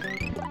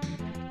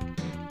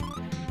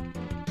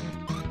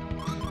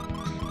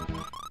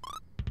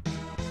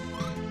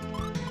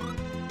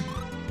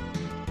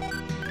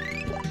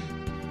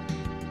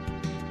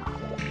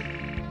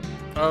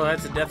 Oh,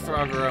 that's a death for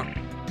Aguro.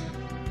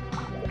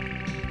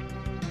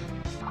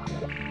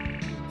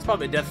 It's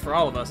probably death for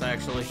all of us,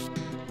 actually.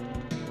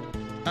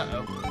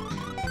 Uh-oh.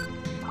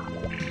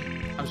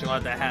 I'm just gonna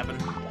let that happen.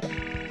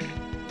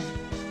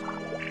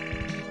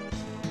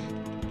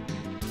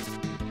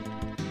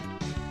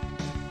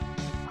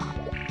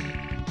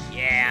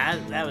 Yeah,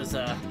 that was,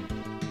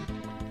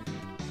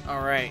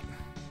 alright.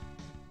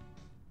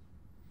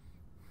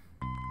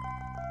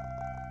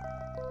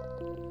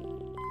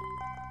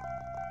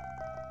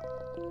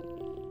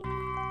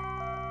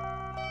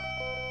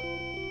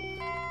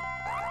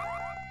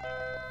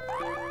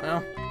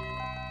 Well.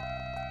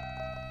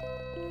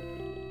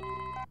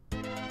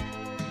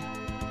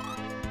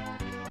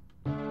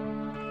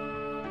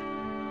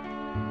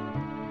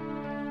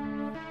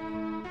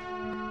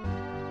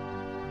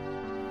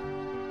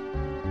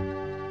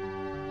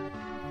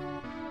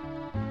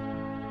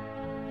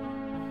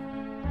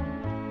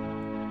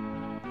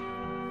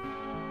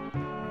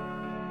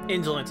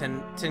 Angel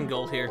and 10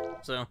 gold here,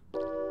 so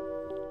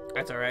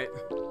that's alright.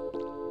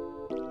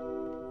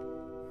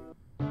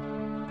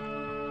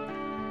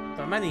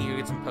 So I might need to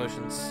get some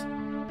potions.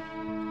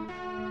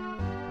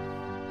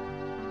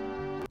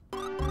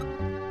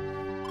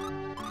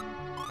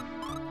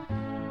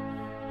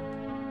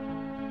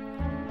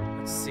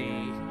 Let's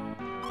see.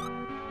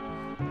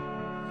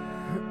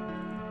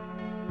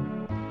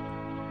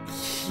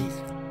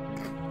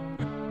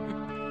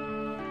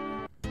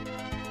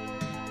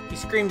 He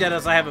screamed at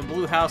us, I have a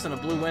blue house and a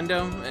blue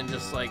window, and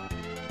just, like,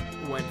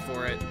 went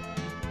for it.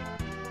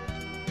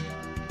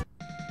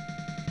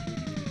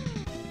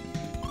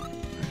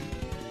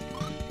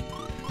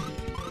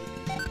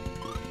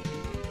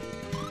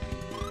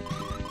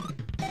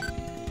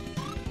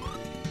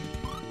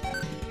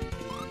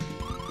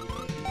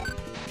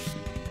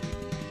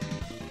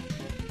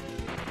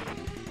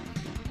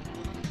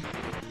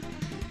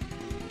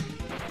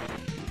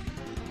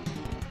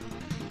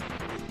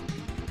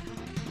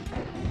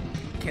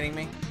 Kidding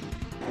me?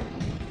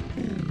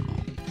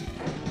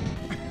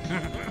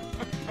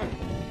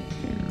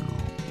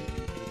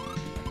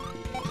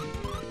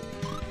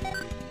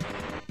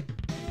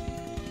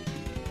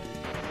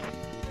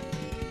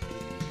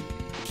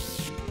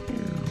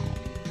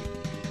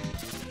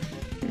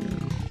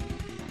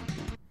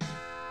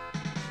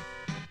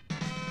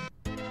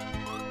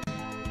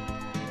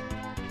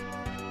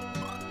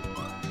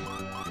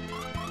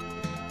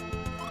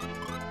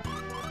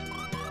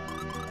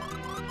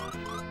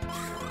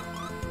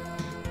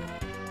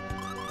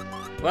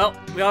 Well,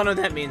 we all know what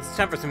that means. It's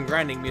time for some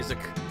grinding music.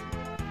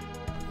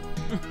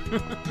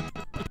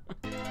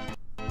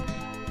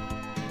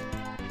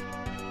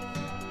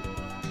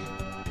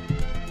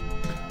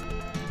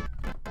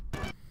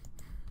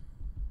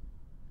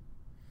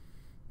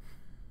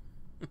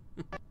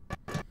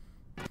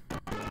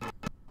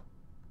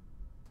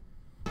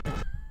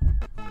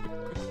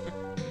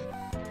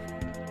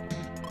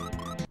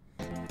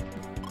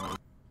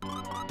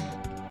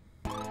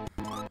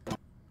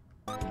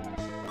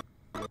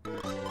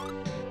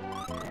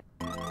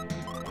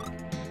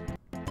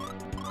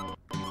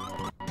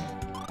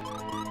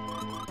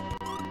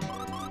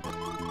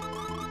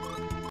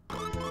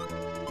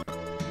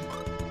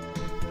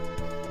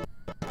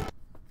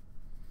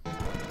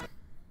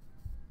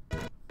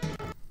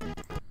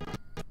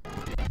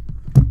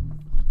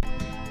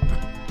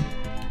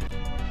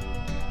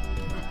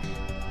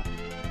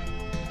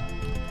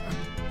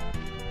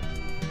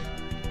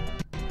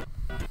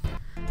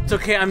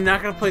 It's okay, I'm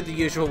not gonna play the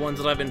usual ones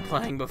that I've been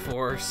playing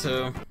before,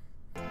 so...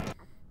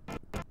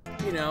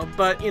 You know,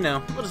 but, you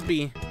know, we'll just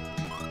be...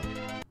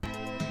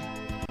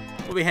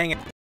 We'll be hanging...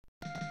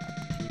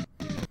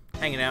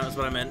 Hanging out is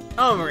what I meant.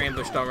 Oh, we're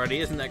ambushed already,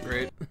 isn't that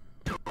great?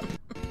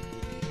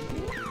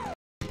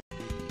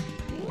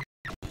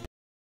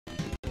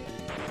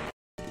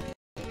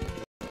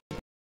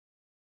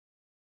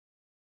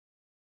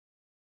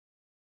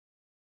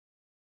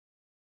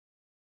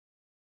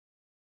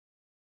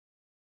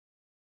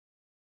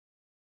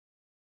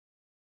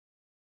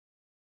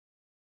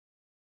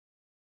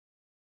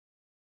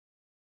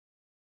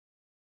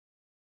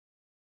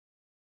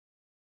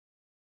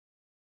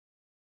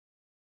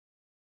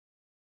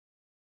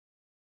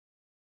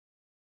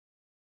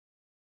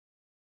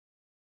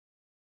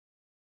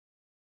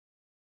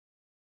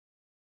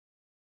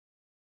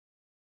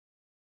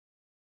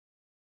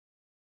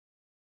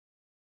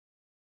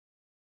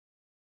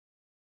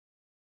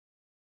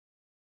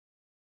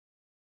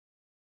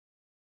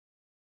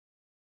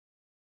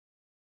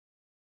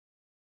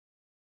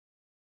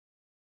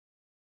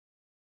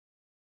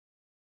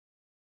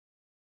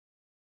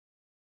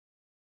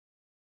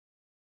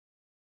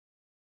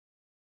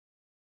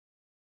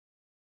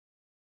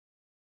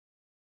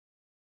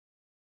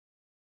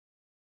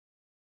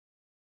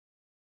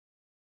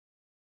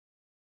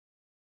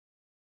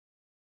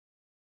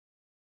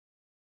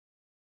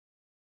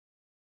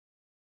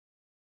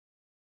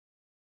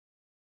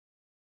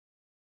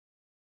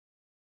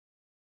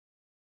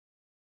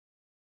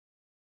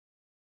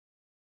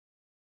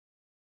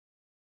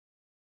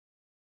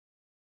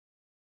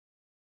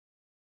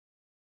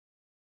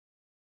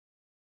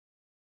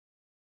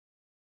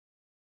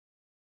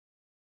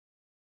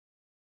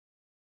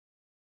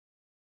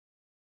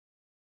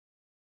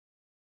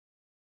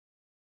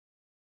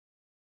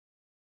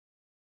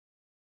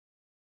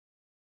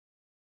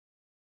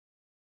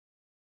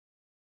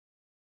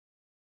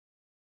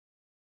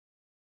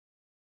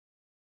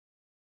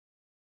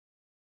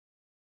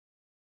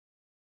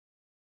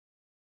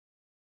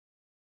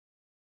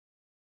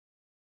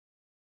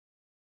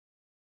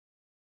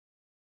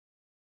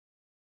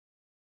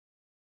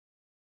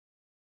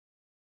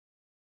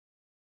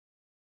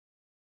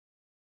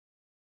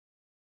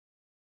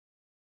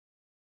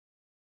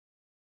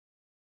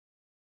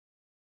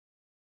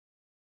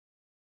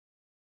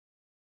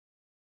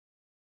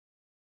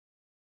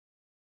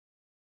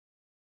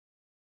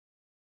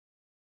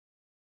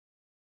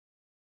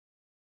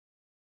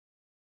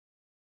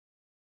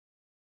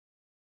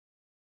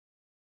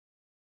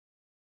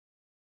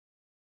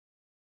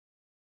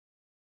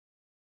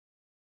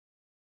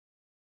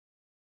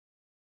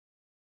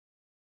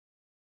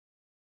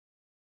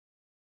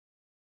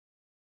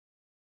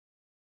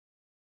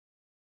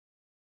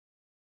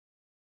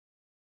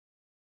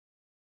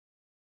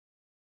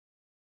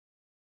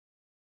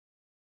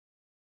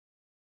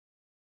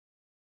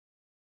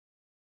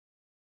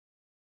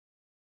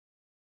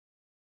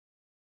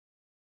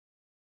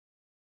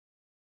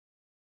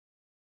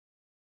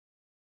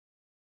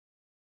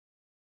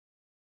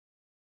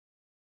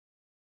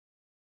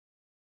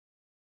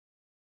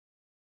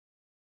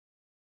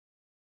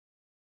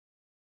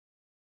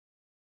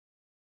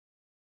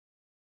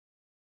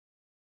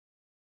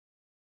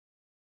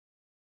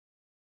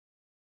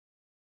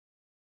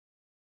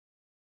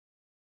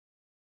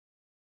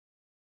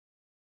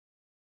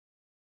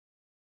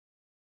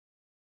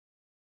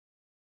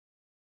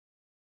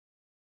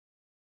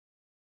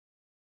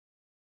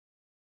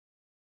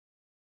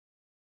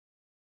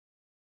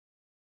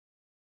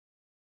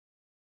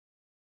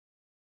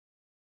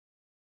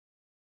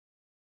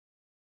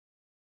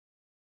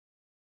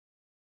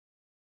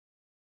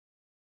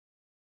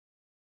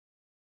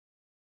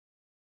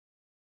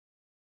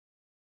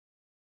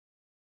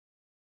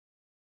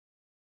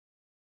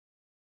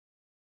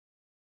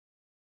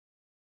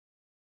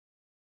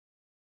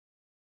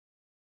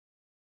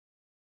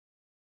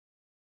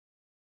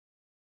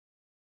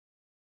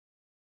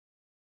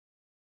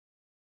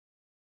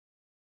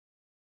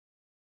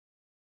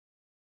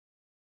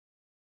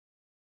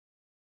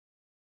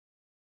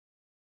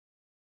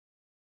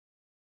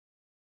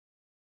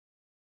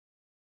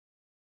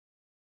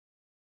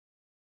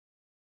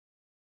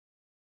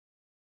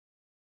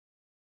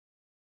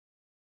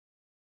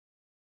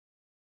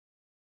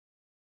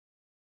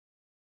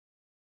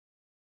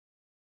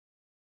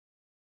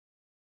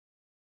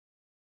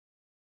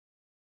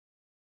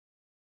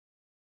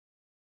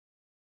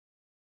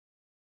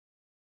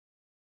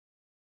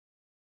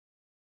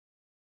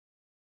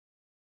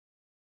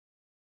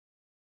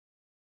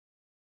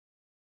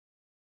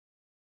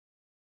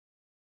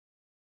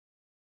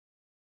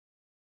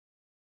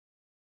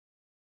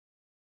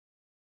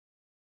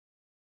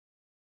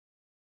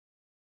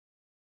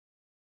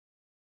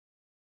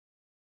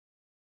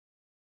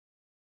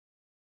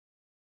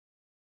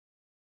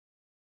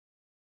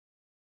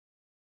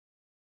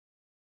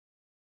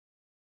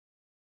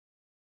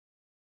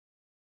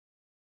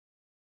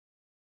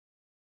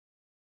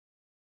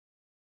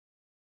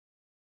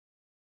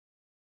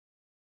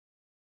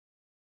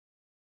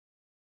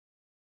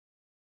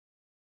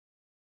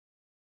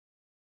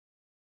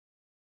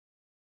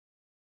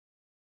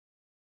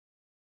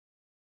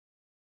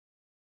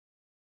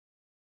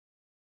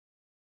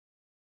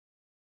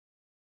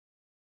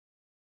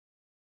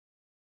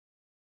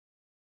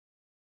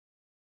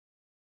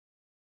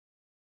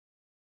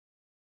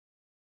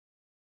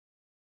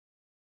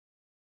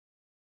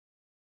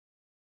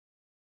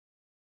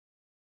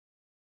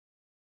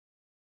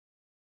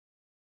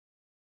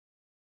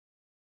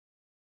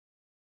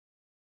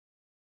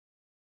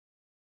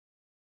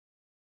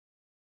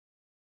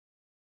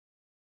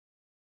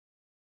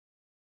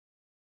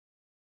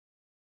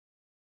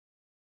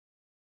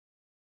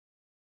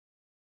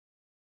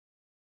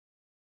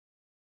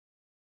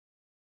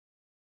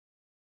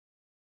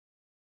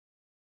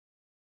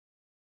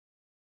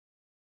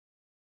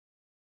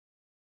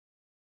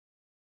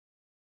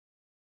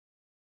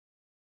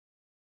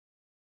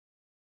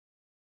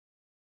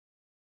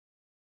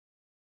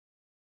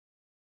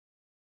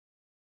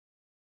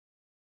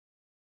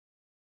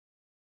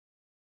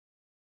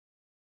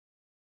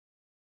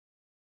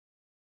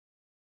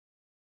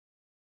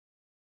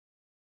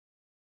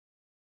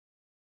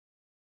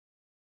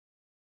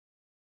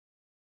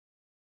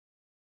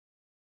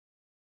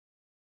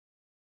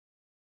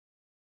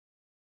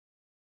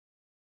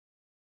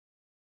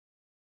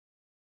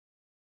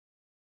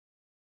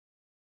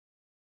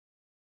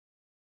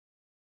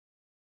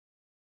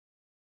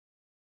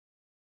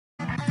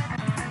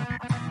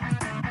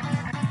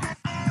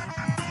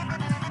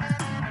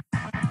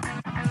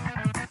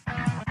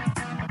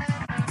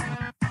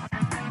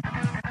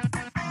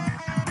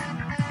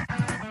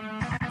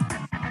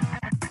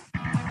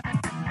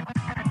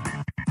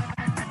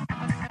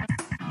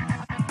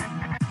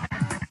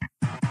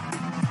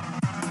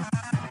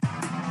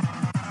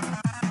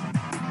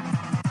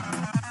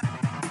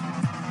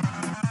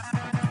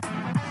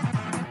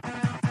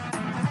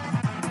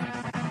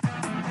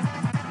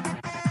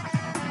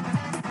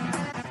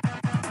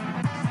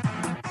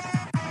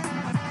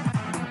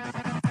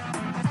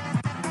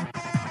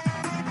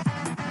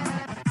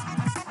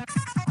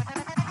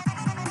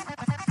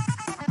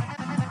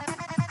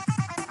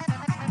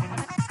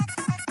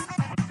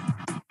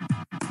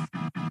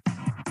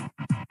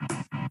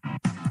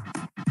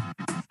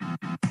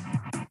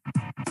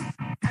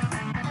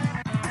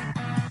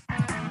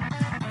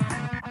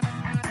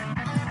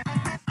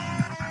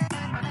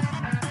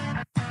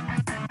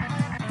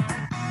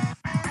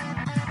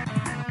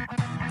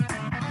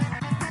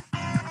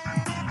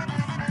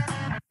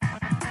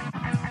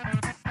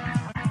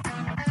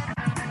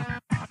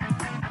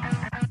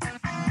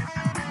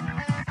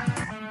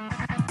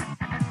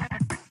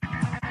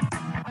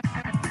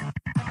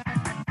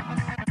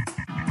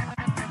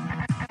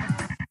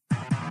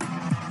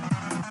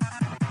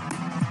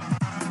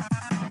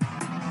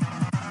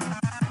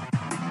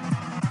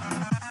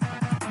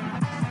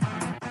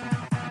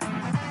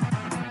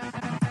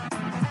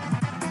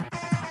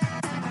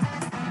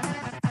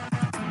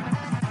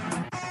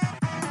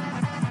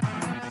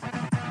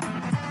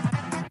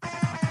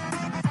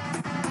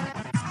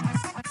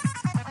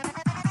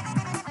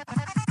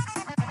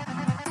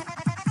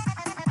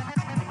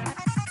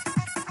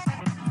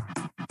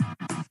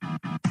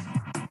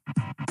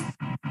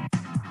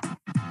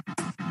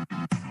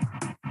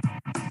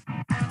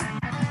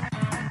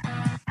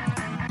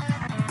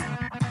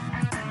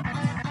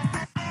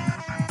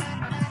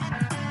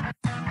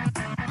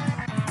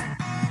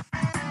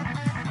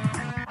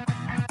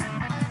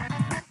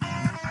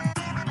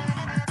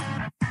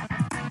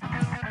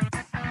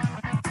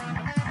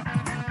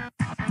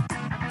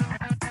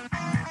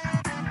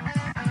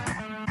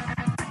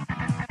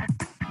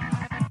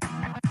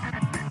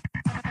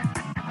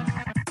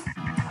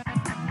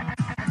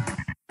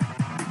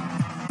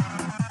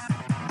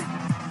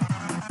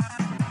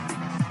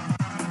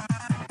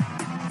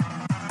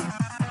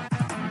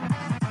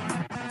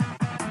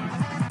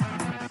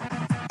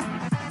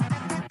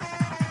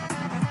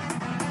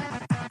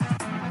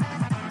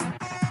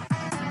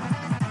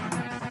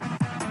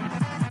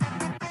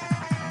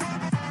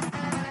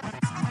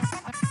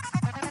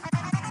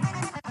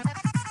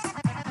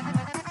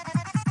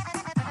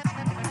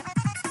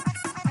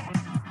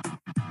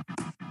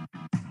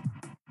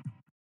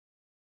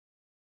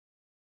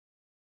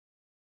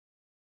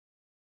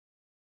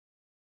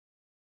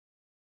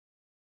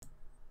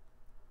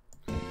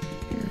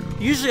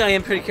 Usually I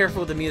am pretty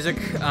careful with the music,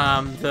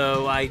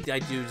 though I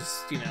do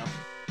just, you know,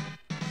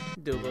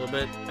 do a little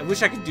bit. I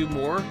wish I could do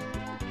more.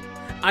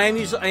 I am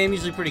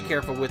usually pretty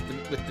careful with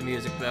the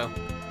music, though.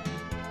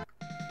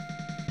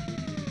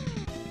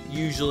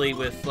 Usually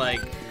with,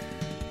 like,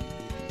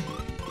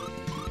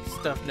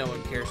 stuff no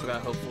one cares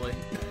about, hopefully.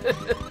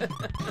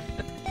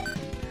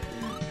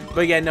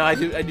 But yeah, no, I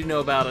do know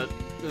about it.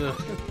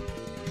 Ugh.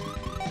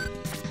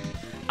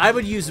 I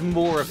would use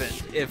more of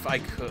it if I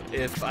could,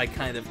 if I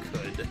kind of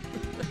could.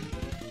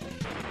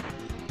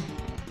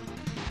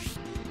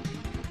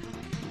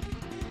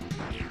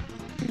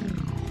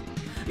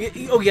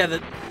 Oh yeah,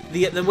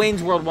 the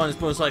Wayne's World one is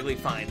most likely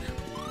fine.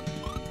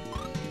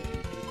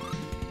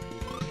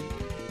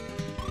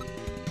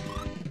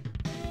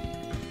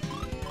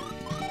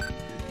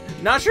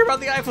 Not sure about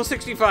the Eiffel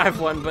 65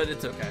 one, but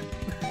it's okay.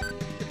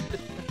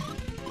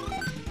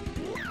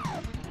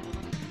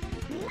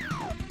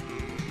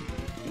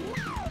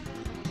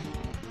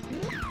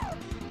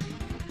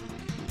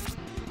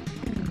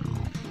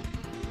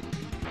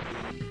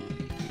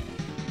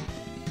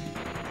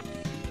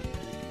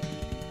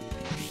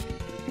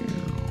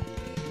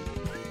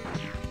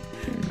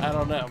 I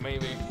don't know,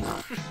 maybe.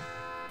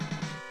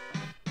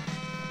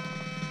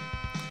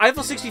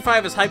 Eiffel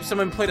 65 is hyped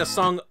someone played a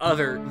song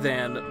other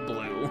than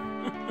Blue.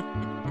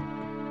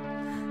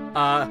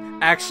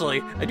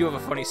 Actually, I do have a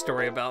funny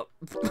story about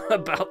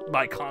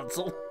my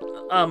console.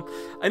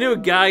 I knew a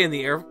guy in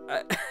the Air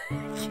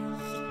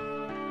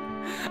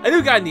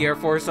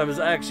Force I was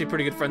actually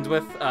pretty good friends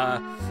with.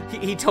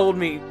 He told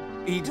me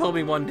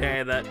one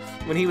day that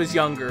when he was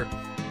younger,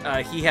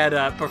 he had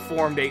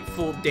performed a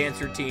full dance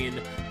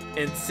routine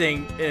and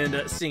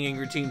singing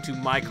routine to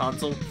My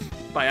Console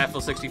by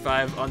Eiffel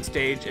 65 on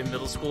stage in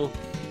middle school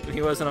when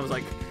he was, and I was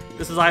like,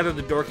 this is either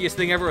the dorkiest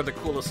thing ever or the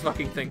coolest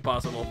fucking thing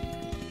possible.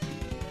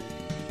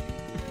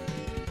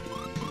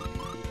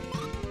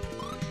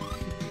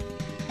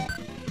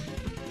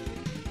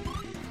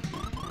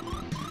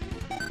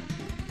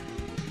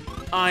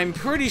 I'm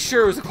pretty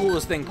sure it was the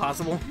coolest thing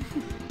possible.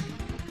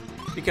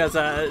 because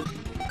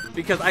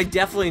I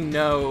definitely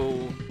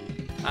know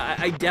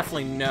I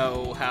definitely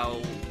know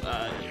how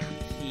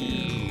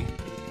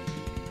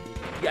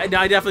I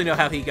definitely know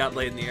how he got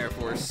laid in the Air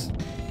Force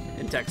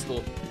in tech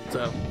school,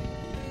 so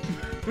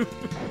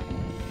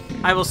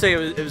I will say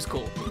it was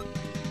cool.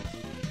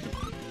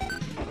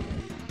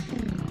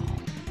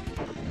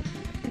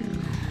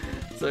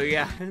 So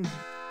yeah.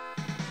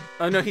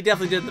 Oh no, he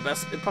definitely did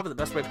probably the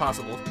best way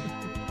possible.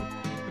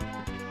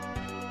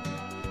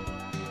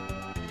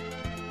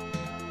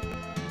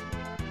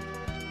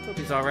 Hope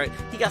he's alright.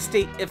 He got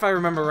if I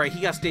remember right,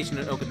 he got stationed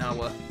in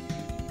Okinawa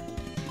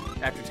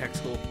after tech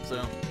school,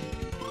 so.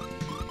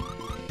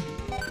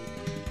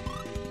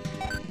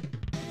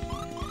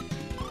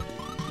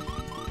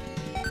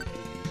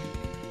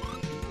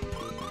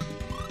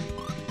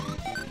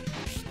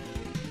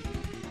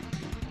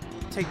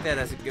 Take that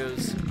as it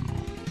goes.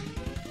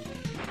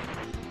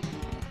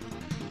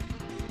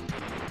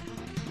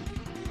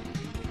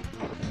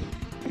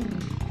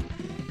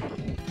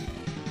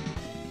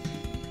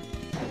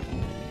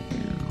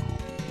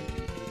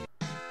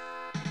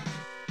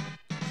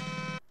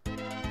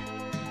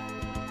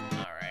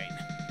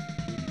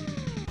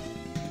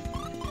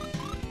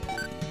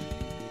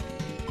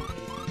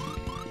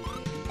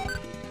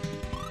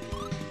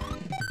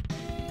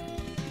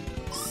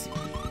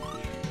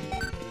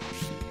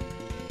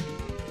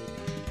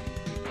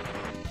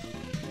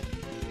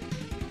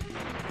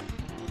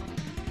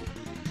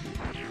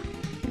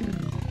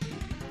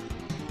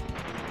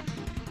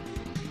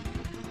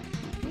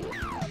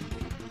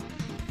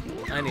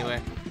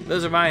 Anyway,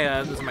 those are my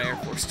Air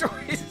Force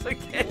stories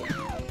again.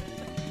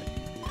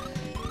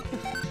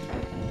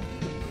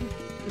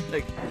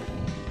 Like,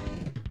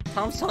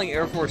 Tom's telling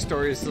Air Force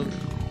stories.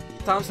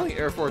 Tom's telling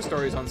Air Force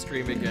stories on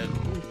stream again.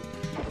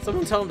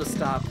 Someone tell him to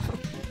stop.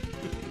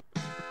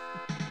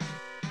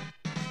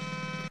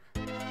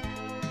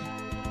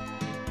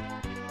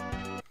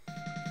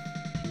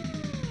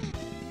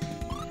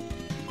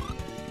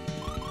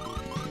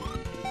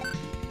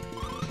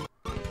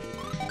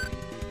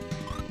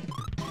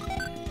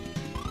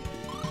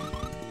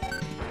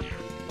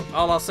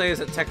 All I'll say is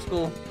that tech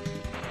school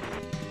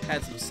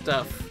had some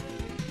stuff.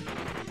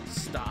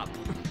 Stop.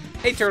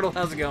 Hey Turtle,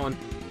 how's it going?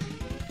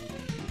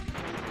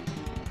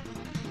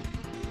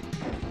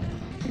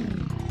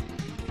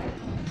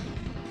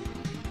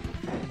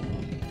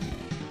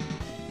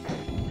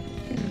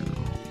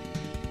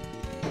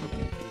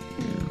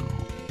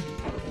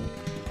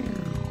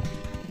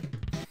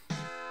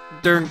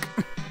 Dunk.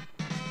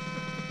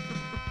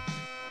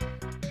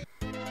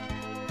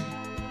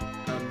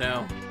 Oh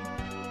no.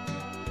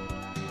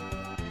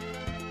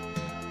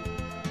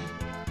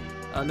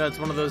 Oh no, it's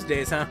one of those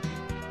days, huh?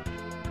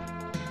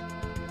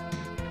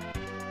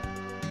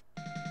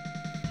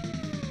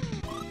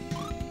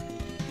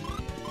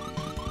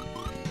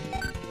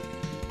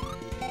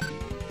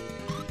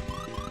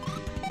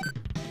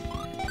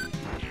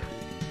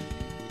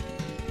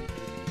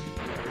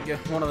 There we go.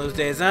 One of those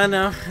days. I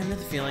know the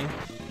feeling.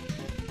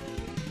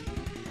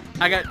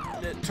 I got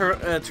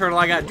Turtle.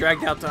 I got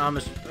dragged out to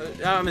Amish.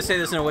 I'm gonna say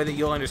this in a way that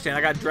you'll understand.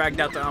 I got dragged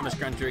out to Amish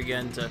country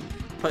again to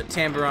put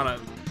Timber on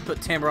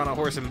a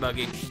horse and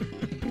buggy.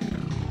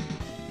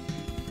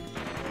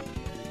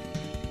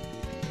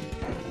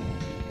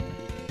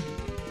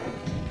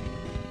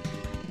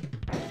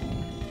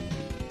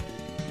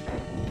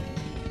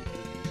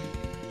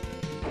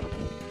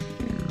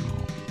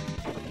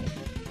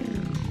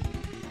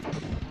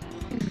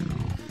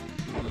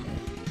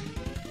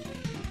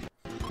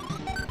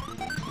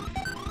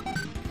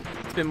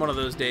 It's been one of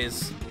those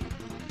days.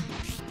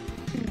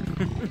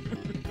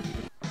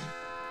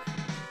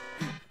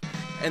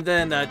 And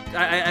then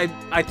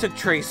I took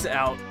Trace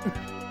out.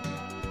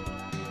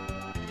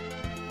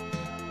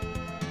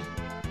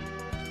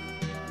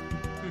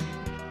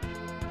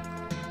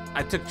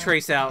 I took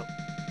Trace out,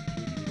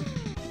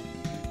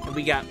 and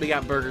we got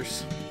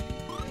burgers.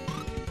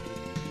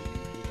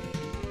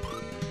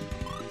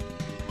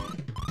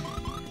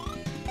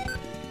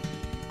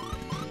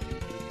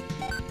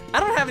 I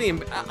don't have any.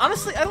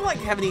 Honestly, I don't like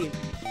have any.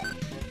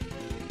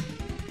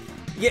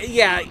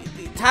 Yeah.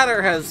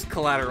 Tyler has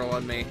collateral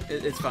on me.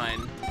 It's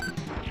fine.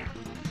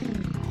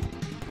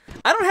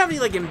 I don't have any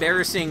like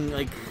embarrassing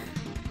like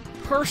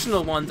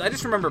personal ones. I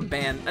just remember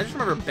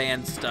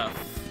band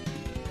stuff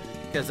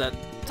because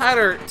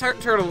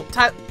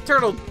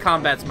Turtle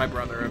combats my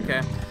brother.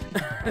 Okay.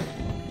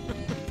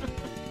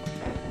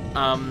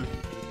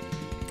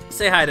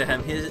 Say hi to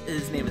him.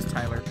 His name is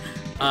Tyler.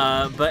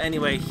 But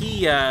anyway,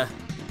 he's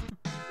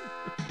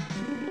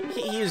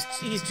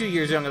 2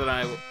 years younger than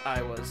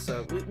I was,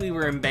 so we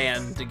were in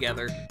band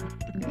together.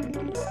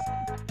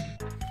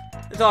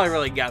 That's all I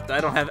really got though. I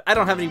don't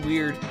have any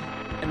weird,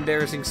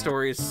 embarrassing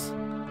stories.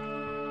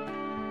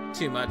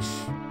 Too much.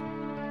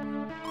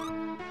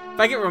 If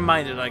I get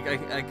reminded,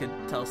 I could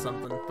tell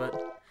something,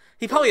 but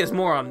he probably has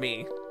more on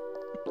me.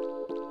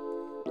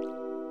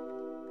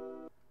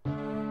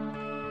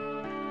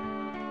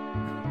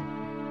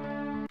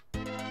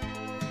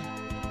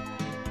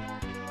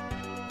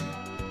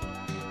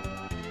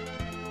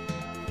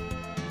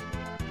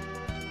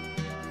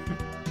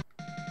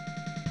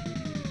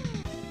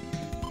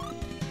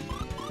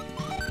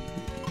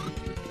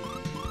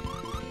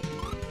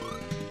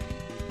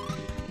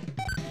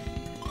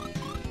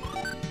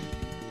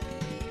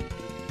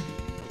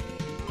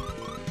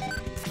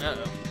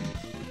 Uh-oh.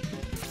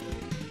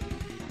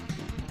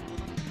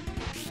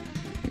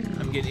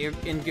 I'm getting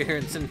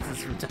incoherent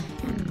sentences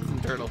from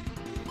Turtle.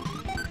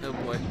 Oh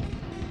boy.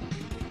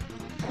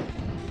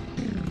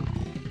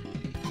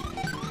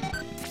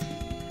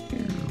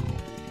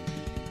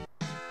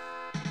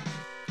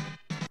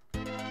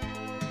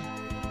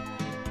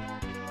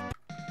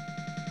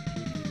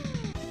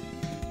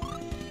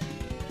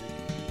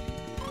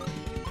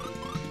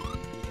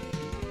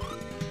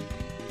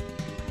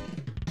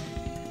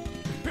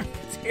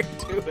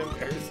 Two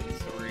embarrassing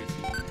stories.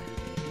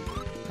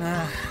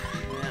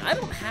 I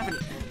don't have any.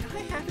 Do I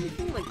have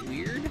anything like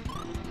weird?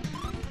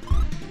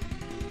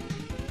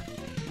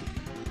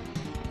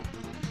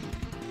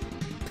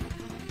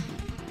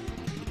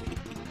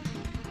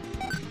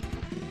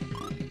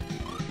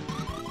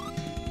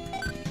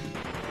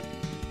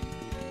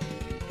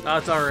 Oh,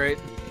 it's alright.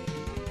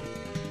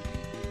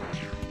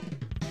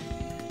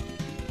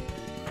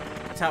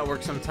 That's how it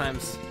works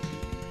sometimes.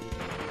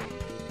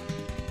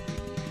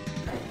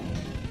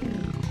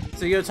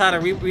 So yo, Tyler,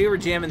 we were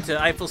jamming to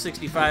Eiffel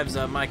 65's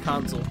My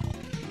Console.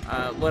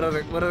 What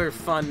other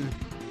fun?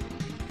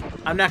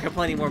 I'm not gonna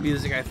play any more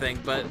music, I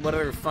think, but what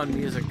other fun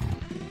music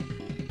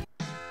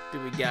do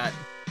we got?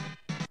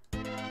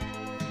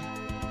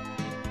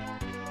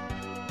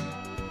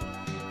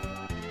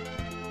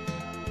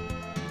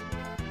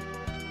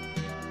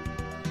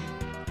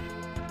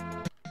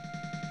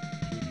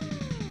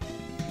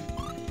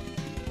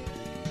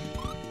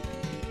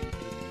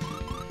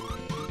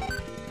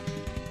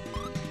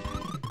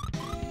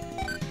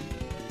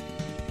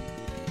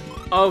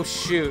 Oh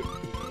shoot.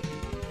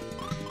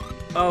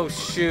 Oh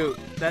shoot.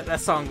 That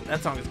song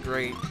is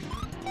great.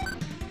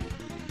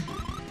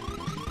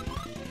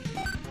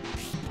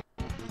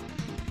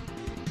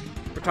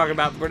 We're talking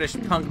about British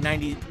punk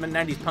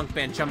 90s punk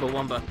band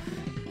Chumbawamba.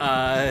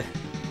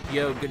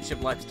 Yo, Good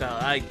Ship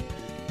Lifestyle.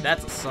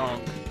 That's a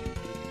song.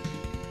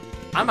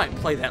 I might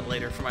play that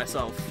later for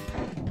myself.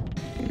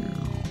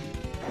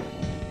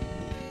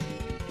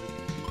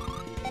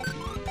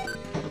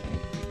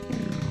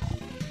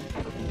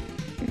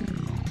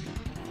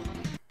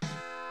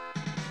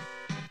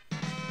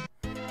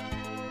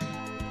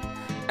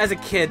 As a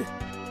kid,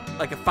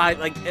 when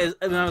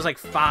I was like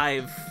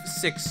 5,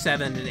 6,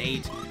 7, and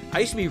 8, I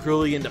used to be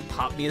really into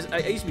pop music.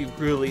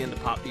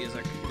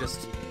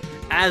 Just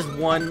as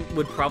one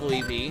would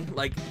probably be.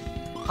 Like,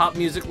 pop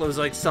music was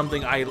like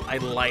something I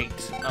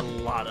liked a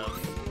lot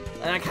of,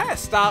 and I kind of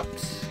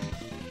stopped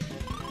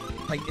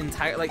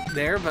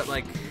there. But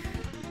like,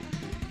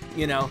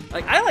 you know,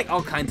 like I like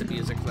all kinds of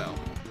music though.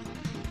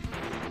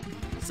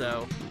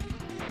 So.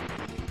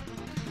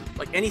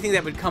 Like anything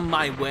that would come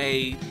my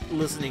way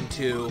listening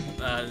to,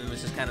 it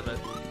was just kind of a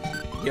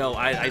yo,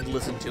 I'd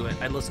listen to it.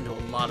 I listened to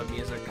a lot of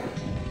music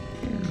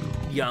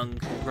young,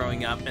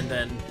 growing up, and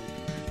then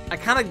I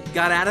kind of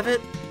got out of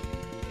it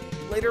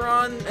later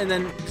on, and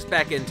then just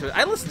back into it.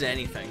 I listen to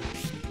anything,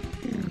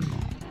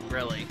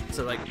 really.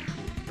 So, like,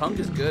 punk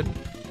is good.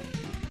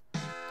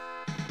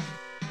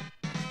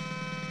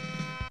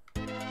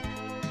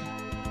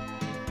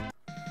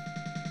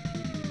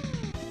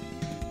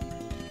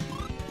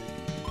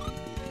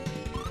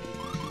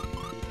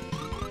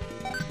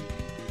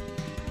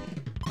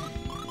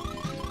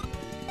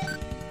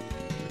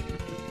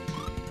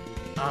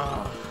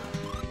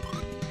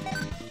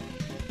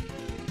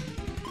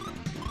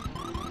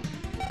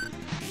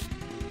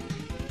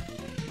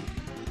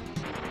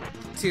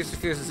 Tears for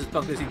Fears is as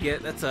punk as you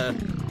get. It's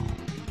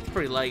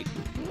pretty light.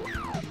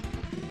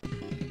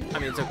 I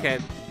mean, it's okay.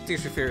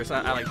 Tears for Fears.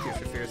 I like Tears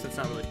for Fears. It's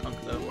not really punk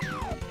though.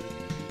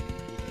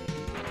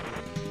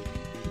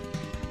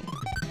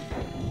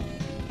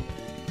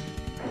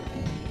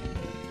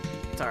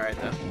 It's alright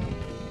though.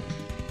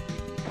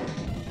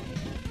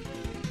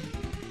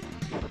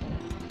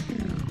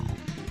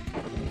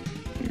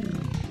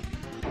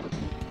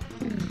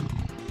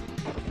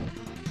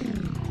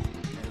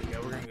 There we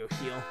go. We're gonna go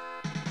heal.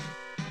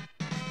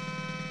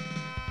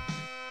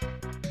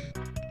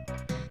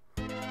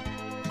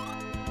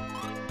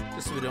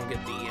 So we don't get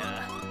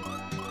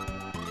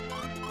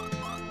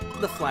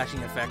the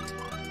flashing effect.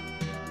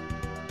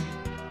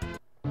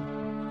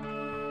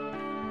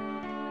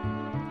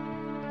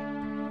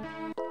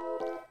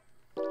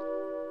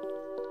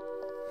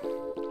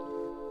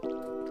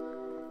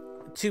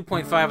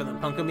 .5 on the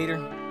punkometer.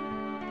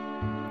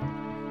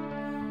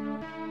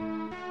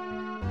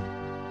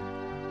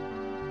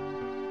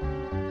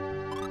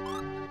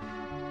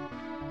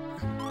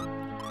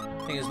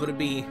 Thing is, would it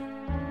be?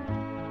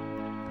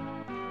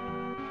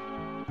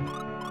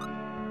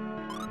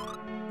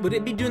 Would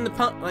it be doing the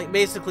punk? Like,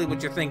 basically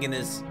what you're thinking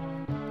is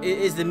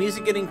the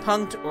music getting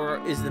punked,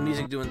 or is the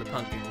music doing the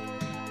punking?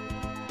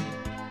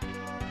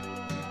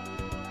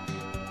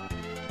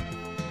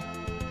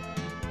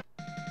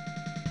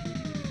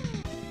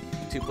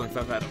 .5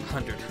 out of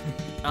 100.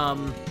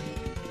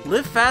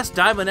 Live Fast,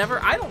 Die Whenever?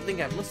 I don't think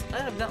I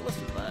have not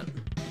listened to that.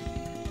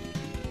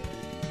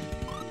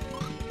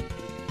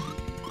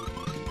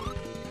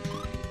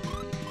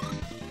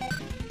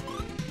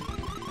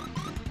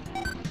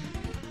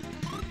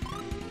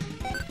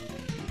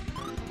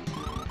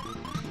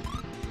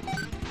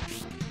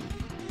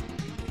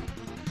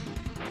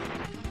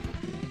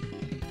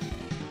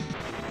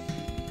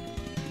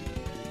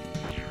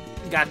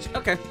 Gotcha.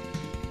 Okay.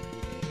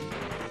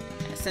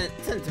 Send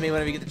it to me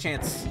whenever you get the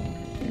chance.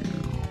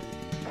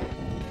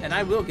 And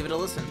I will give it a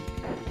listen.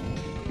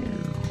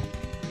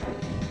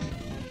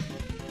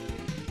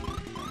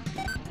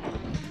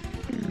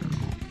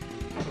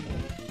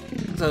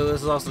 So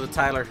this is also the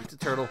Tyler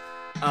Turtle.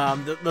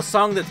 The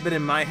song that's been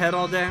in my head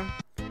all day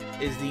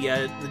is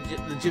the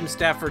Jim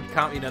Stafford,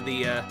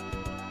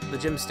 the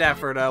Jim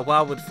Stafford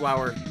Wildwood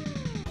Flower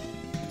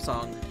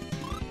song.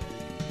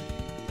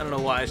 I don't know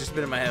why, it's just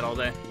been in my head all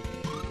day.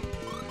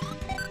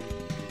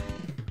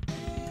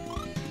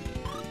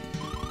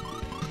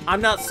 I'm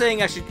not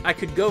saying I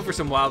could go for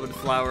some Wildwood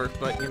Flower,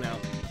 but you know.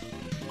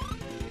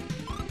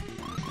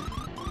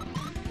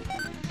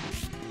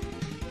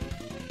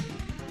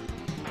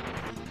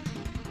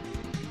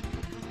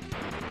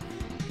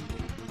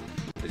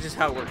 It's just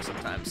how it works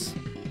sometimes.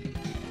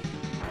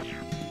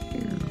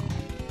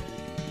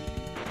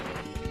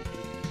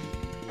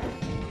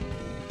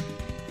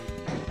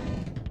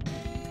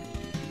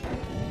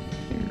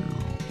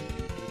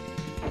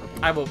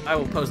 I will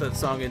post that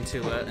song into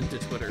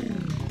Twitter.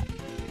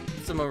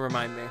 Someone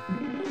remind me.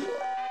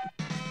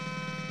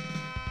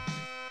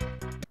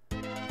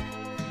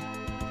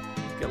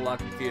 Get a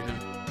lot of confusion.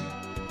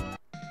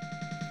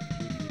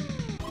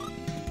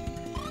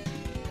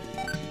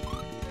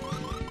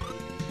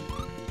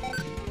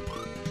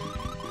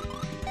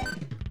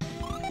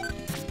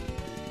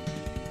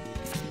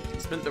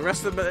 Spent the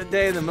rest of the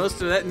day and the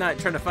most of that night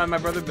trying to find my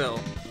brother Bill.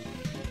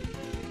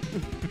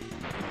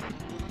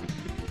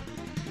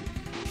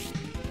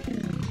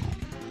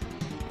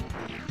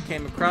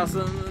 Came across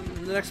him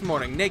the next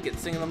morning, naked,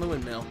 singing on the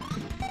windmill.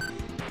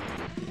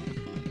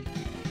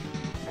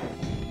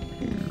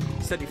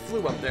 Said he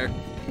flew up there.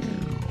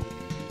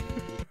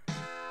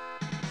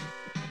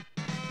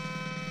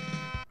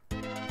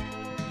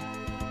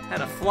 Had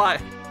to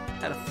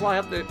fly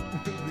up there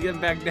to get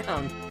him back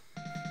down.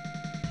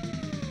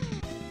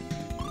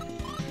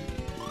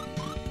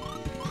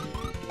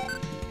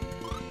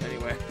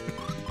 Anyway.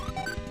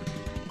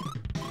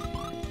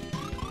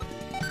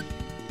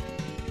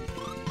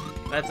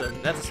 That's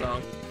a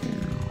song.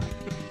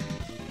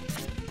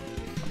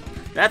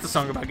 That's a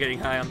song about getting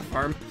high on the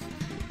farm.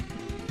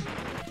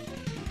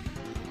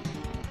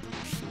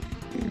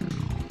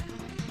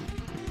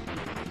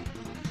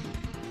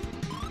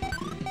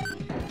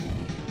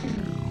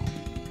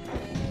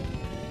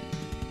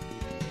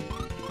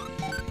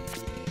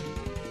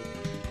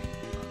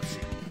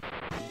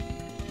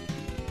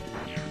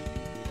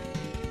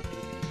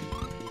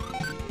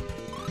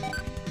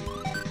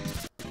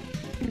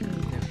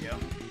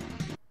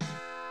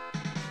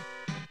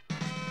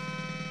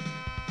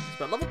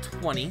 But level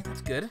 20,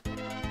 that's good.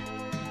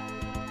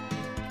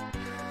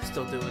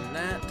 Still doing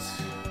that.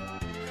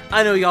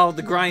 I know, y'all,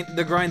 the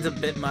grind's a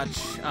bit much.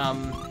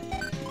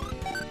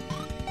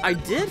 I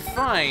did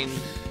find...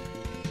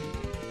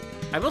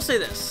 I will say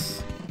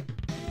this.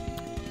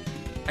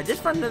 I did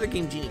find another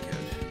Game Genie code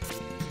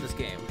for this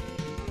game.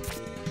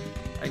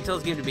 I can tell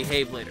this game to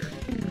behave later.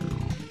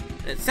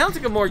 It sounds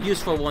like a more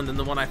useful one than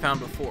the one I found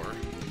before.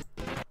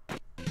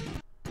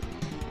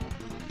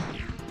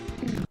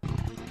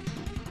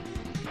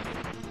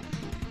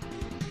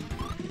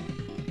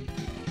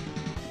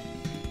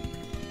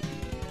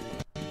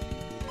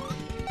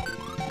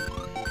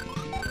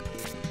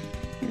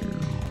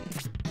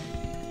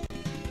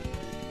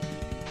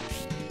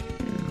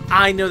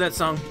 I know that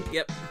song.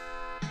 Yep.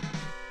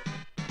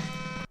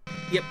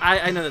 Yep,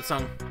 I know that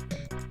song.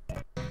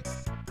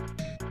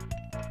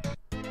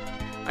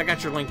 I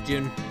got your link,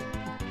 June.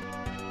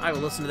 I will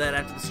listen to that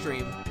after the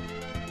stream.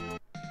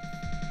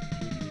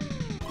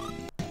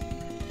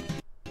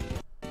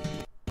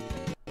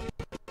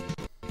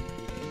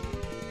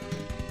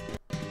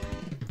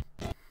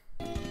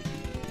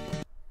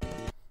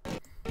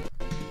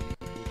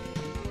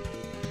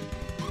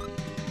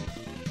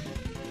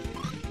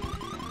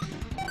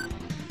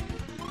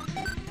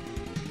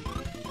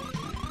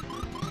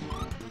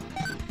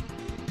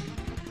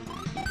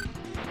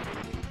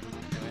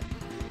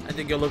 I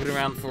did go looking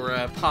around for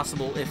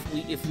possible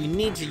if we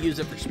need to use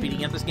it for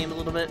speeding up this game a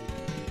little bit.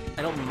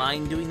 I don't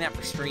mind doing that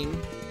for stream.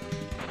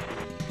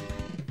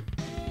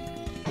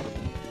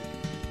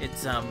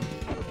 It's I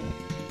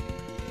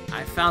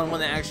found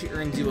one that actually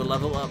earns you a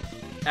level up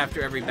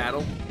after every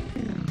battle.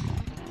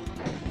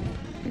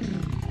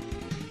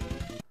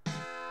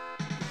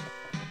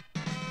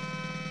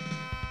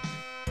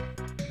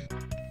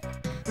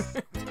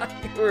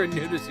 You were a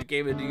nudist who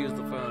came in to use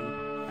the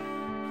phone.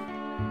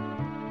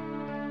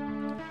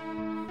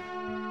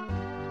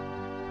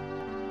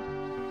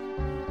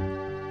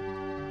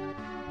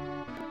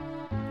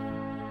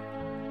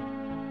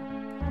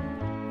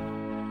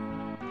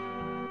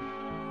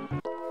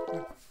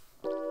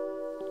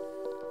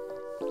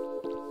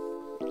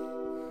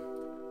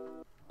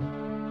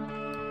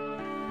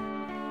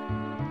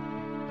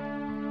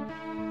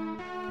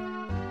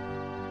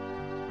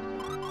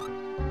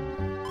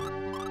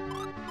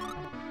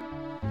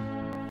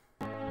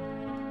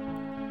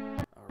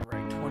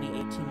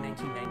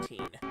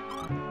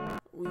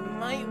 We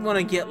might want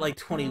to get like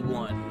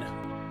 21,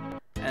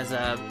 as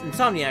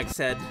Insomniac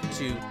said,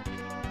 to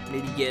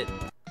maybe get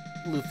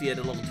Lufia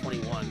to level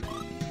 21.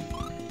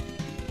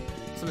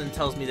 Something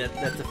tells me that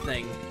that's a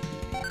thing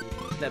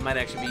that might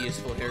actually be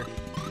useful here.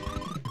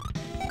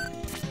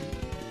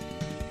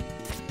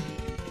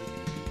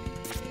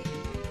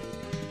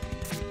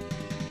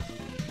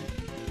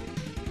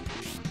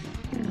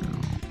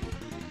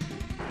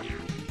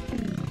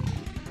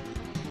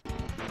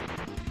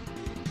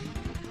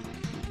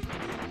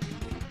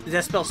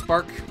 Does that spell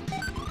spark?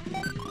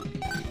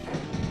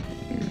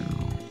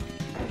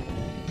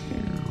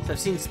 So I've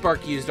seen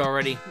spark used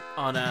already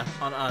on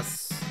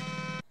us.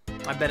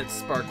 I bet it's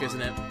spark,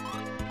 isn't it?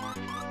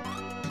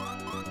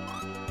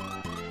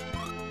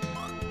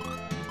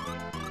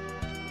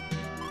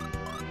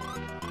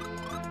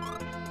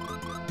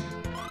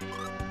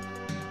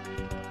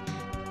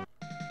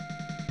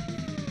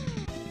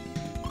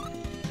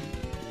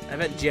 I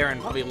bet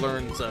Jaren probably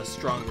learns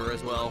stronger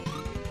as well.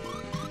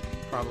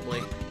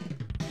 Probably.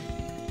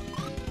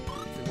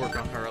 Work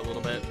on her a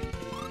little bit.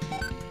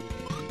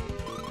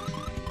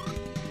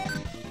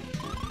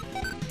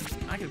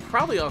 I could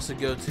probably also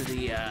go to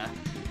the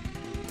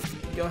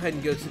go ahead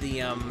and go to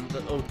the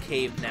old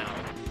cave now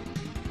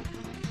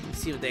and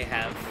see what they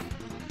have.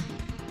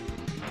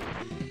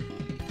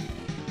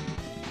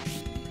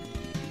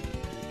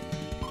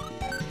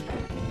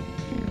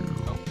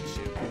 Oh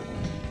shoot.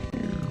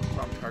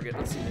 Wrong target.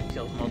 Let's see if it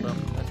kills them all though.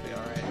 That should be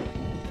alright.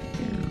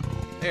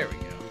 There we go.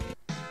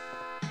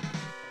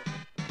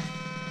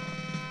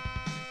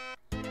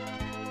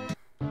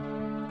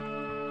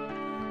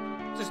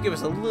 Give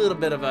us a little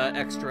bit of a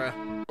extra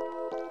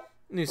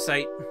new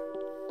sight.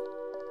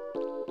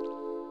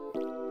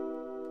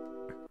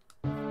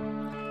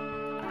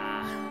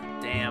 Ah,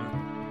 damn.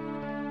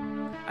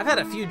 I've had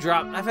a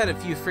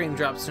few frame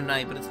drops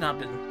tonight, but it's not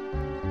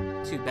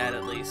been too bad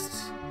at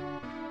least.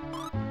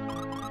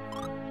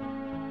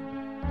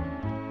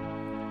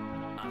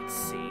 Let's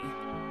see.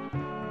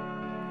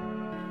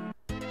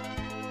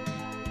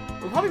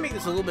 We'll probably make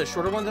this a little bit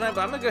shorter one tonight,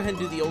 but I'm gonna go ahead and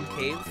do the old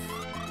cave.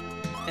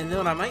 And then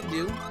what I might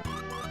do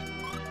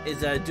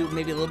is do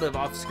maybe a little bit of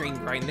off-screen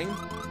grinding,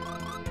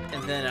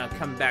 and then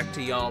come back to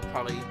y'all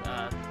probably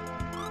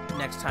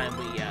next time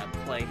we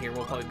play here.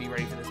 We'll probably be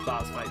ready for this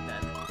boss fight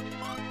then,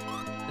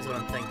 is what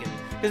I'm thinking.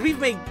 Because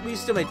we've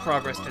still made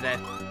progress today.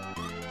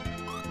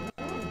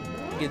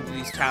 Getting through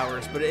these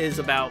towers, but it is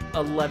about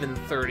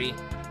 11:30.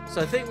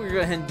 So I think we're gonna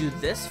go ahead and do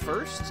this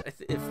first,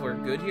 if we're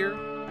good here,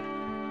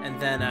 and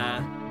then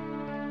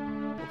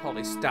we'll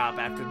probably stop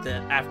after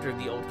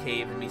the old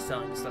cave and me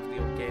selling the stuff at the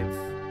old cave.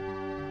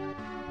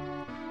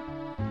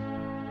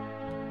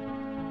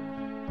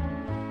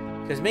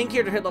 Because main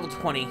character hit level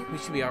 20. We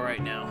should be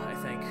alright now, I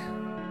think.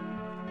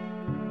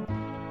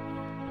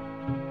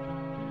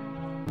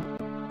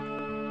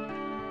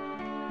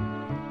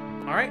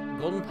 Alright,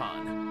 Golden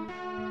Pond.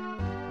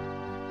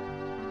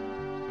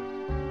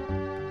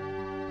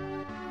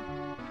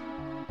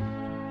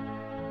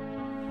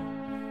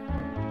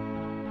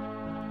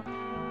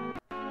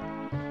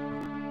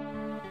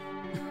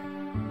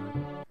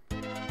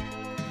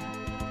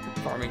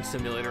 Farming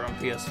simulator on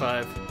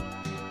PS5.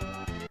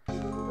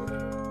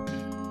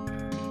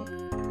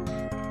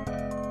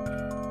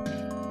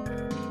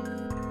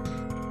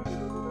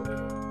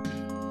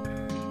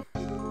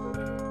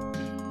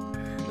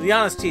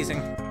 Liana's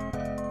teasing.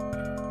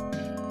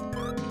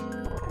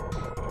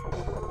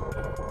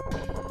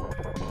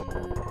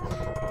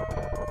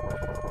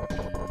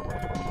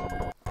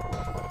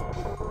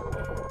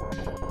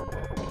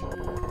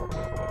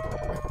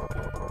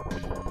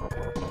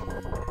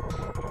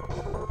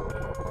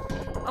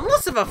 I'm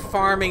less of a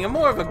farming. I'm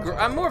more of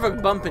a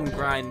bump and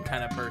grind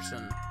kind of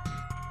person.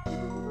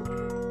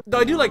 Though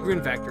I do like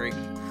Rune Factory.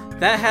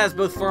 That has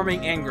both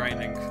farming and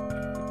grinding.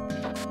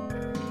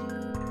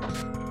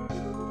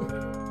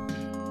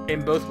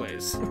 In both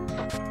ways. Okay,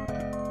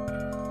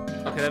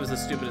 that was the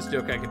stupidest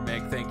joke I could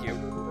make. Thank you.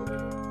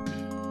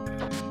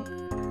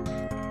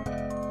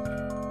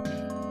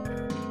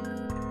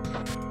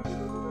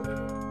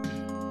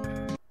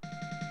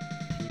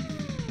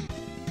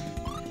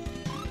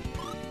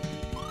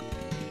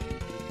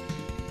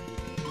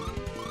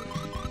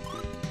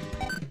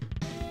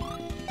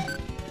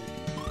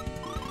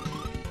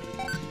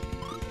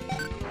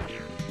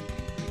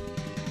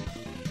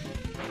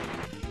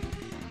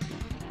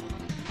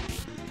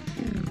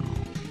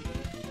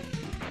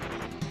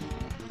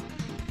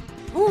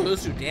 Ooh,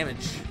 those do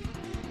damage.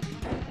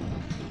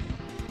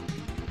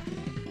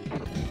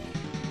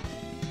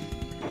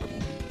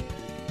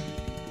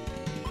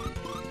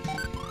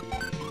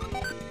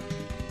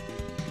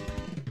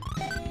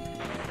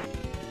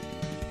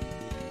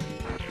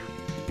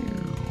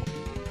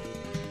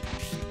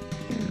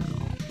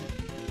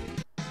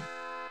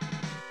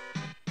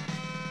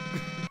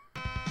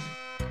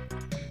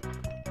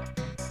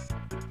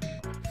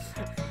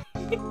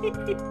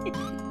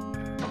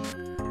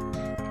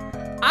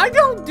 I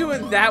don't do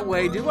it that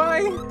way, do I?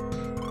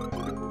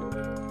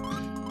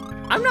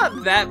 I'm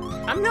not that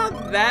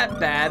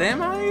bad,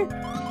 am I?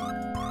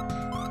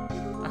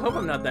 I hope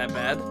I'm not that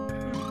bad.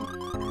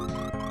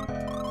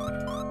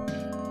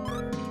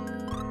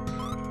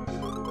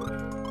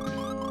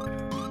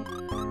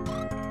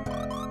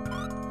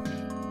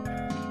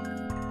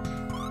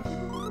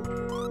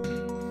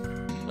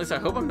 At least I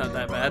hope I'm not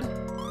that bad.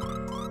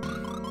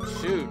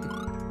 Shoot.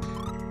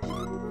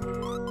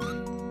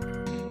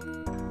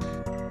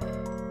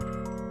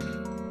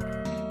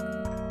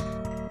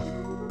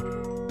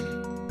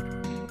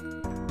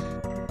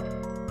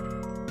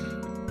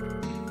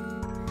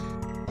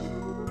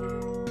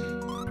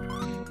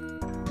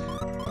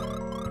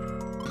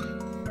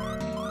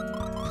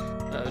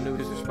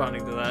 Nobody's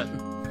responding to that.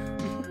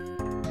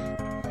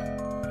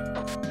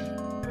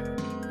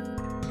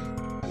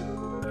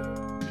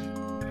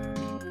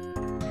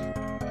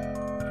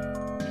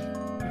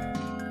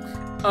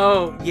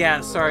 Oh,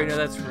 yeah, sorry, no,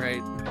 that's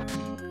right.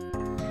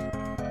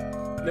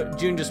 No,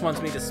 June just wants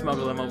me to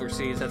smuggle them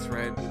overseas, that's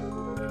right.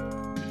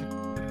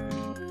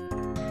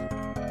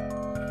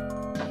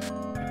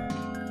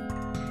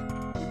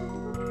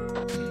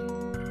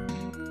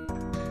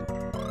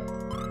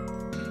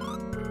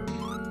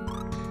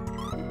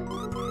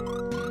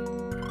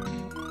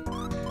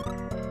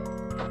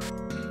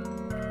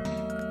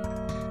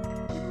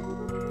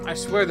 I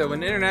swear though,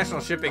 when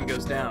international shipping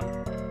goes down.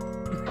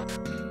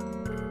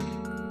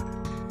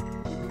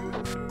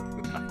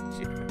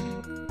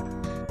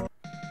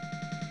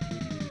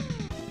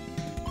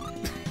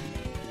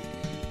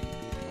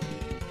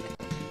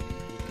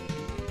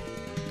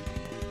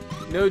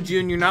 No,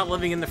 June, you're not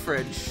living in the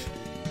fridge.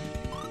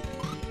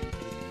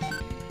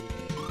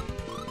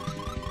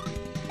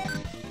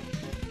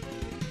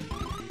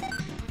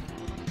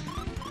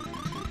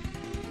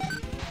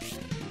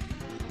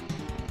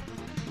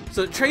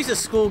 So Trace's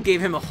school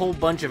gave him a whole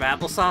bunch of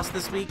applesauce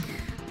this week.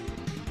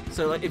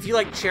 So like, if you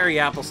like cherry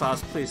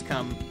applesauce, please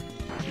come.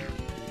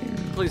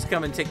 Please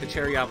come and take the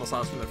cherry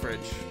applesauce from the fridge.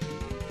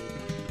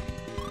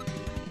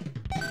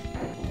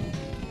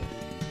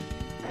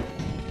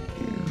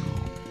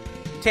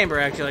 Tamber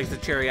actually likes the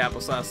cherry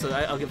applesauce, so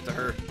I'll give it to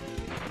her.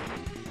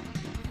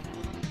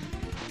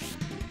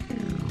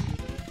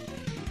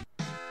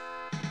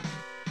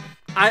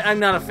 I'm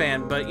not a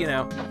fan, but you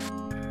know,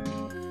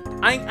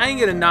 I ain't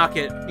gonna knock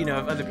it. You know,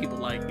 if other people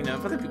like,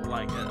 if other people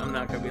like it, I'm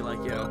not gonna be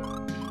like, yo.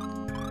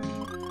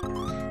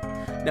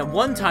 Now,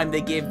 one time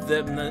they gave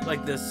them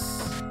like this.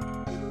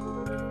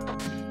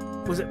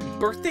 Was it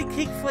birthday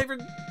cake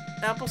flavored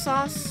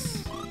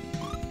applesauce?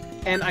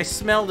 And I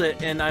smelled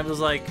it, and I was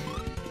like,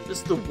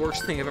 this is the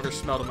worst thing I've ever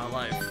smelled in my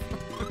life.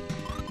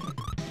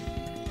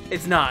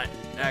 It's not,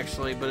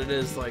 actually, but it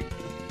is, like,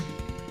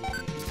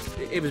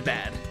 it was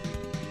bad.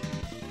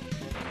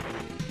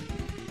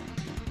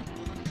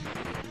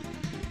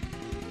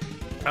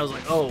 I was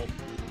like, oh.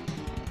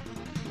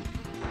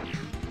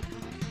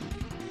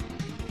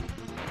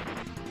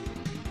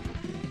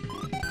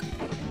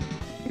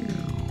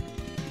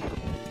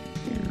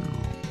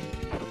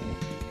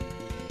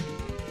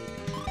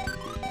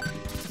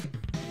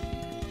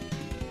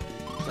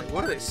 It's like,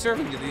 what are they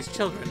serving to these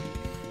children?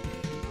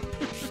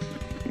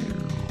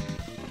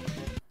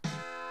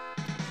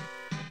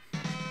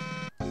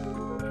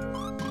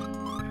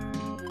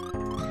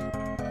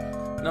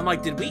 And I'm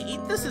like, did we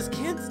eat this as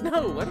kids?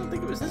 No, I don't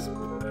think it was this.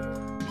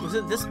 Was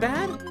it this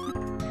bad?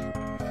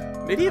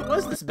 Maybe it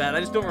was this bad, I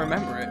just don't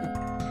remember it.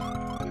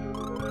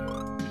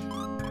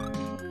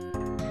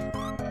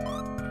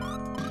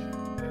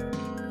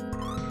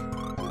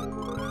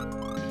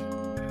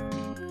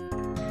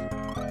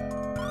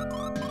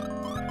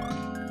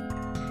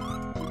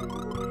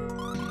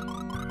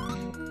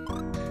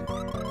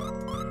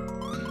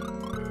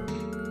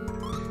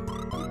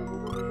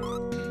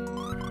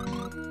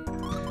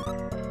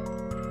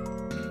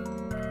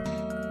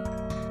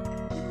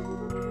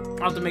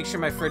 I'll have to make sure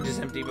my fridge is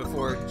empty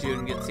before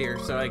June gets here,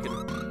 so I can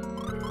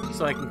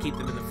keep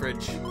them in the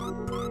fridge.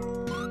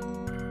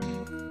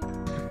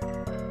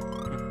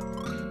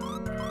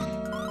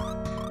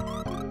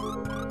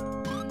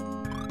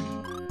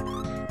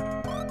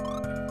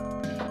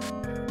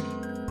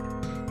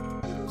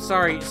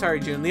 Sorry,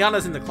 June.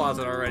 Liana's in the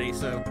closet already,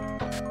 so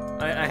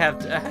I have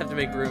to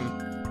make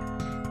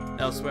room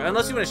elsewhere.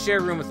 Unless you want to share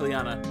a room with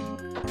Liana.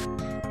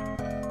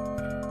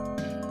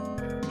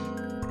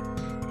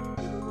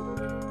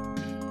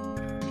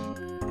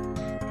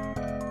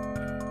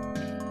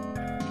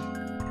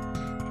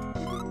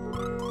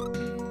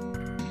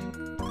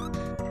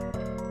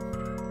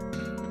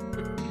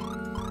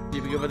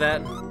 You be good with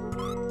that?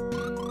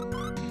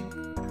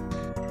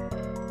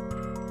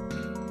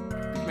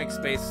 Make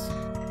space.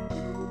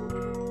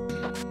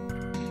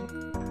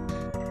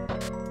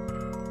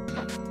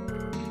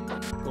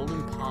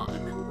 Golden Pond.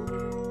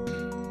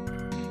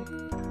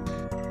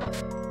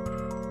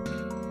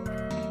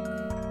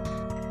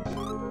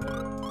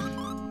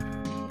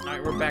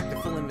 Alright, we're back to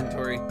full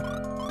inventory.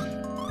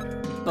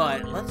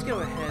 But let's go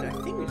ahead. I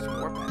think we just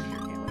warp out of here,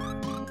 can't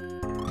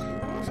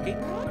we? Escape.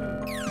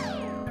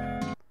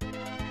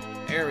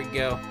 There we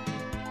go.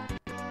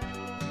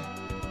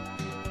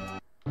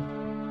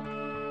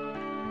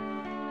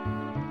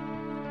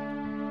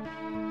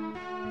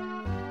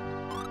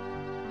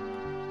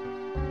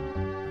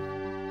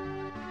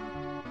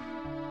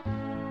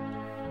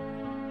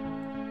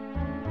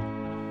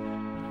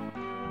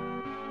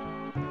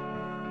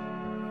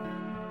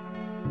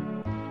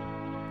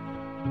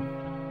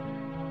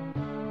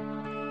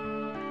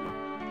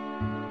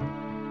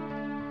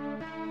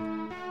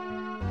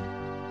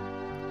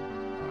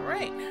 All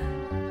right.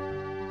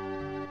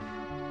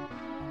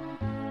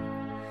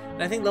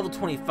 And I think level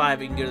 25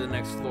 we can go to the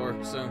next floor,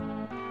 so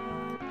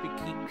we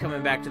keep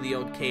coming back to the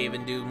old cave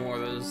and do more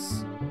of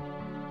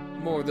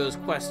those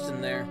quests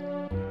in there.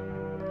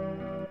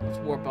 Let's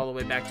warp all the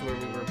way back to where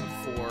we were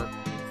before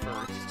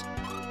first.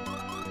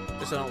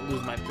 Just so I don't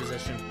lose my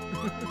position.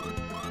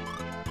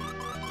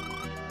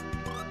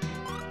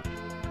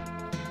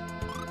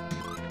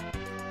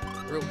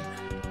 Ruin.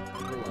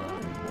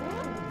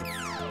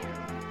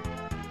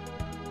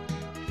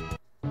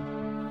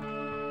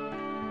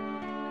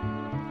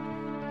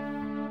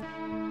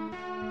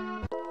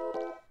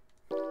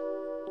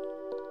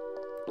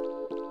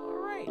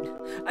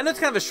 I know it's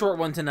kind of a short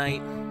one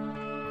tonight,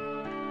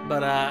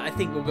 but I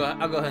think I'll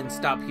go ahead and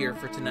stop here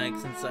for tonight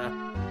since at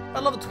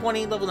level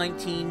 20, level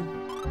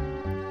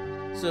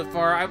 19 so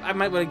far. I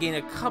might want to gain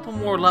a couple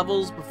more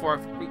levels before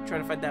I try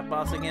to fight that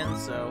boss again,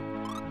 so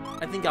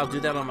I think I'll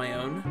do that on my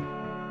own.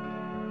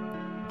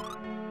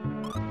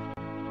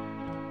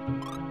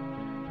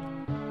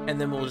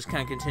 And then we'll just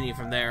kind of continue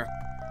from there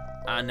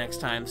next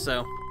time.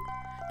 So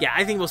yeah,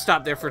 I think we'll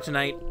stop there for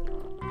tonight.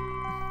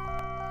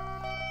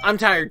 I'm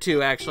tired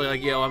too, actually.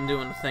 Like, yo, I'm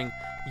doing the thing.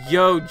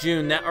 Yo,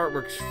 June, that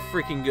artwork's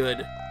freaking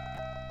good.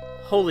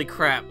 Holy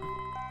crap.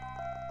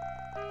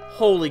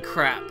 Holy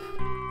crap.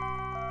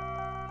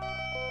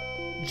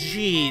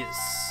 Jeez.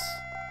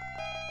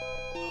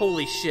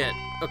 Holy shit.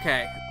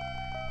 Okay.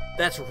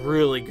 That's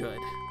really good.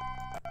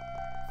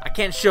 I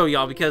can't show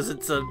y'all because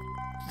it's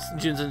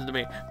June sends it to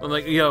me. I'm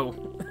like, yo.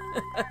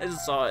 I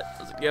just saw it.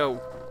 I was like, yo.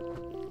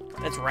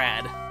 That's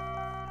rad.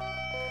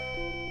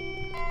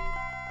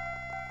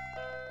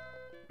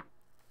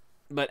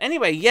 But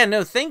anyway, yeah,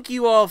 no, thank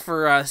you all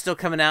for still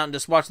coming out and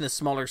just watching this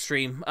smaller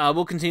stream.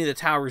 We'll continue the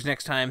towers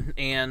next time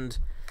and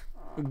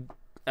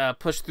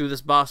push through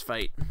this boss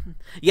fight.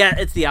 Yeah,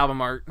 it's the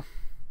album art.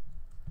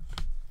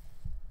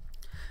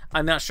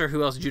 I'm not sure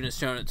who else June has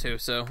shown it to,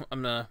 so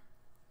I'm going to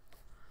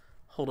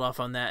hold off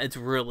on that. It's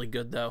really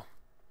good, though.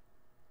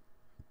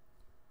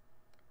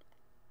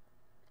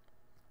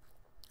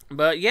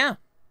 But, yeah.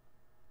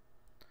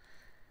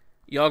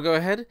 Y'all go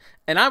ahead.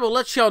 And I will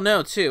let y'all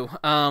know, too.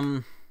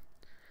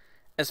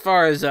 As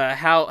far as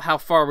how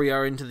far we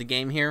are into the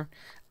game here,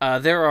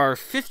 there are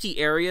 50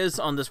 areas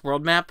on this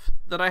world map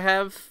that I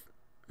have.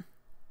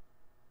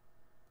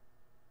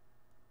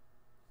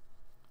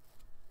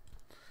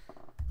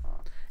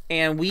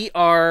 And we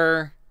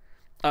are...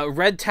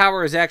 Red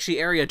Tower is actually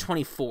area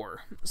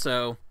 24.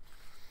 So,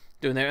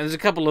 doing there. And there's a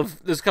couple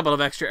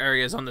of extra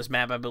areas on this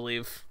map, I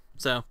believe.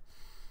 So,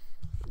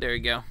 there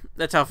you go.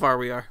 That's how far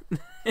we are.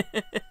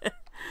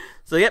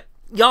 So, yep.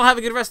 Y'all have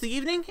a good rest of the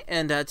evening,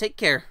 and take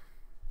care.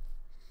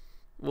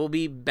 We'll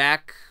be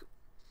back...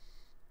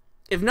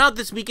 If not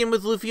this weekend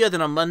with Lufia,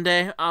 then on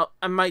Monday.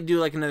 I might do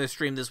like another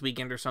stream this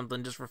weekend or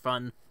something just for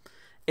fun.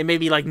 It may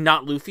be like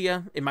not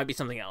Lufia. It might be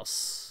something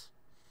else.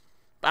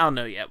 I don't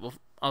know yet.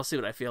 I'll see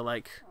what I feel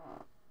like.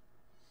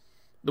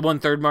 The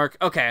 1/3 mark?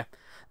 Okay.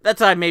 That's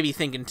what I may be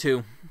thinking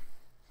too.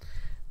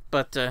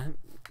 But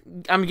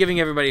I'm giving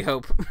everybody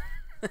hope.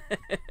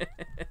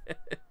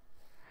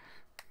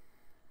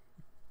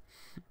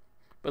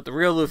 But the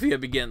real Lufia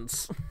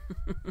begins.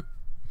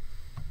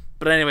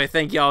 But anyway,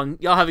 thank y'all.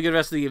 Y'all have a good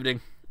rest of the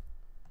evening.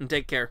 And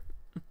take care.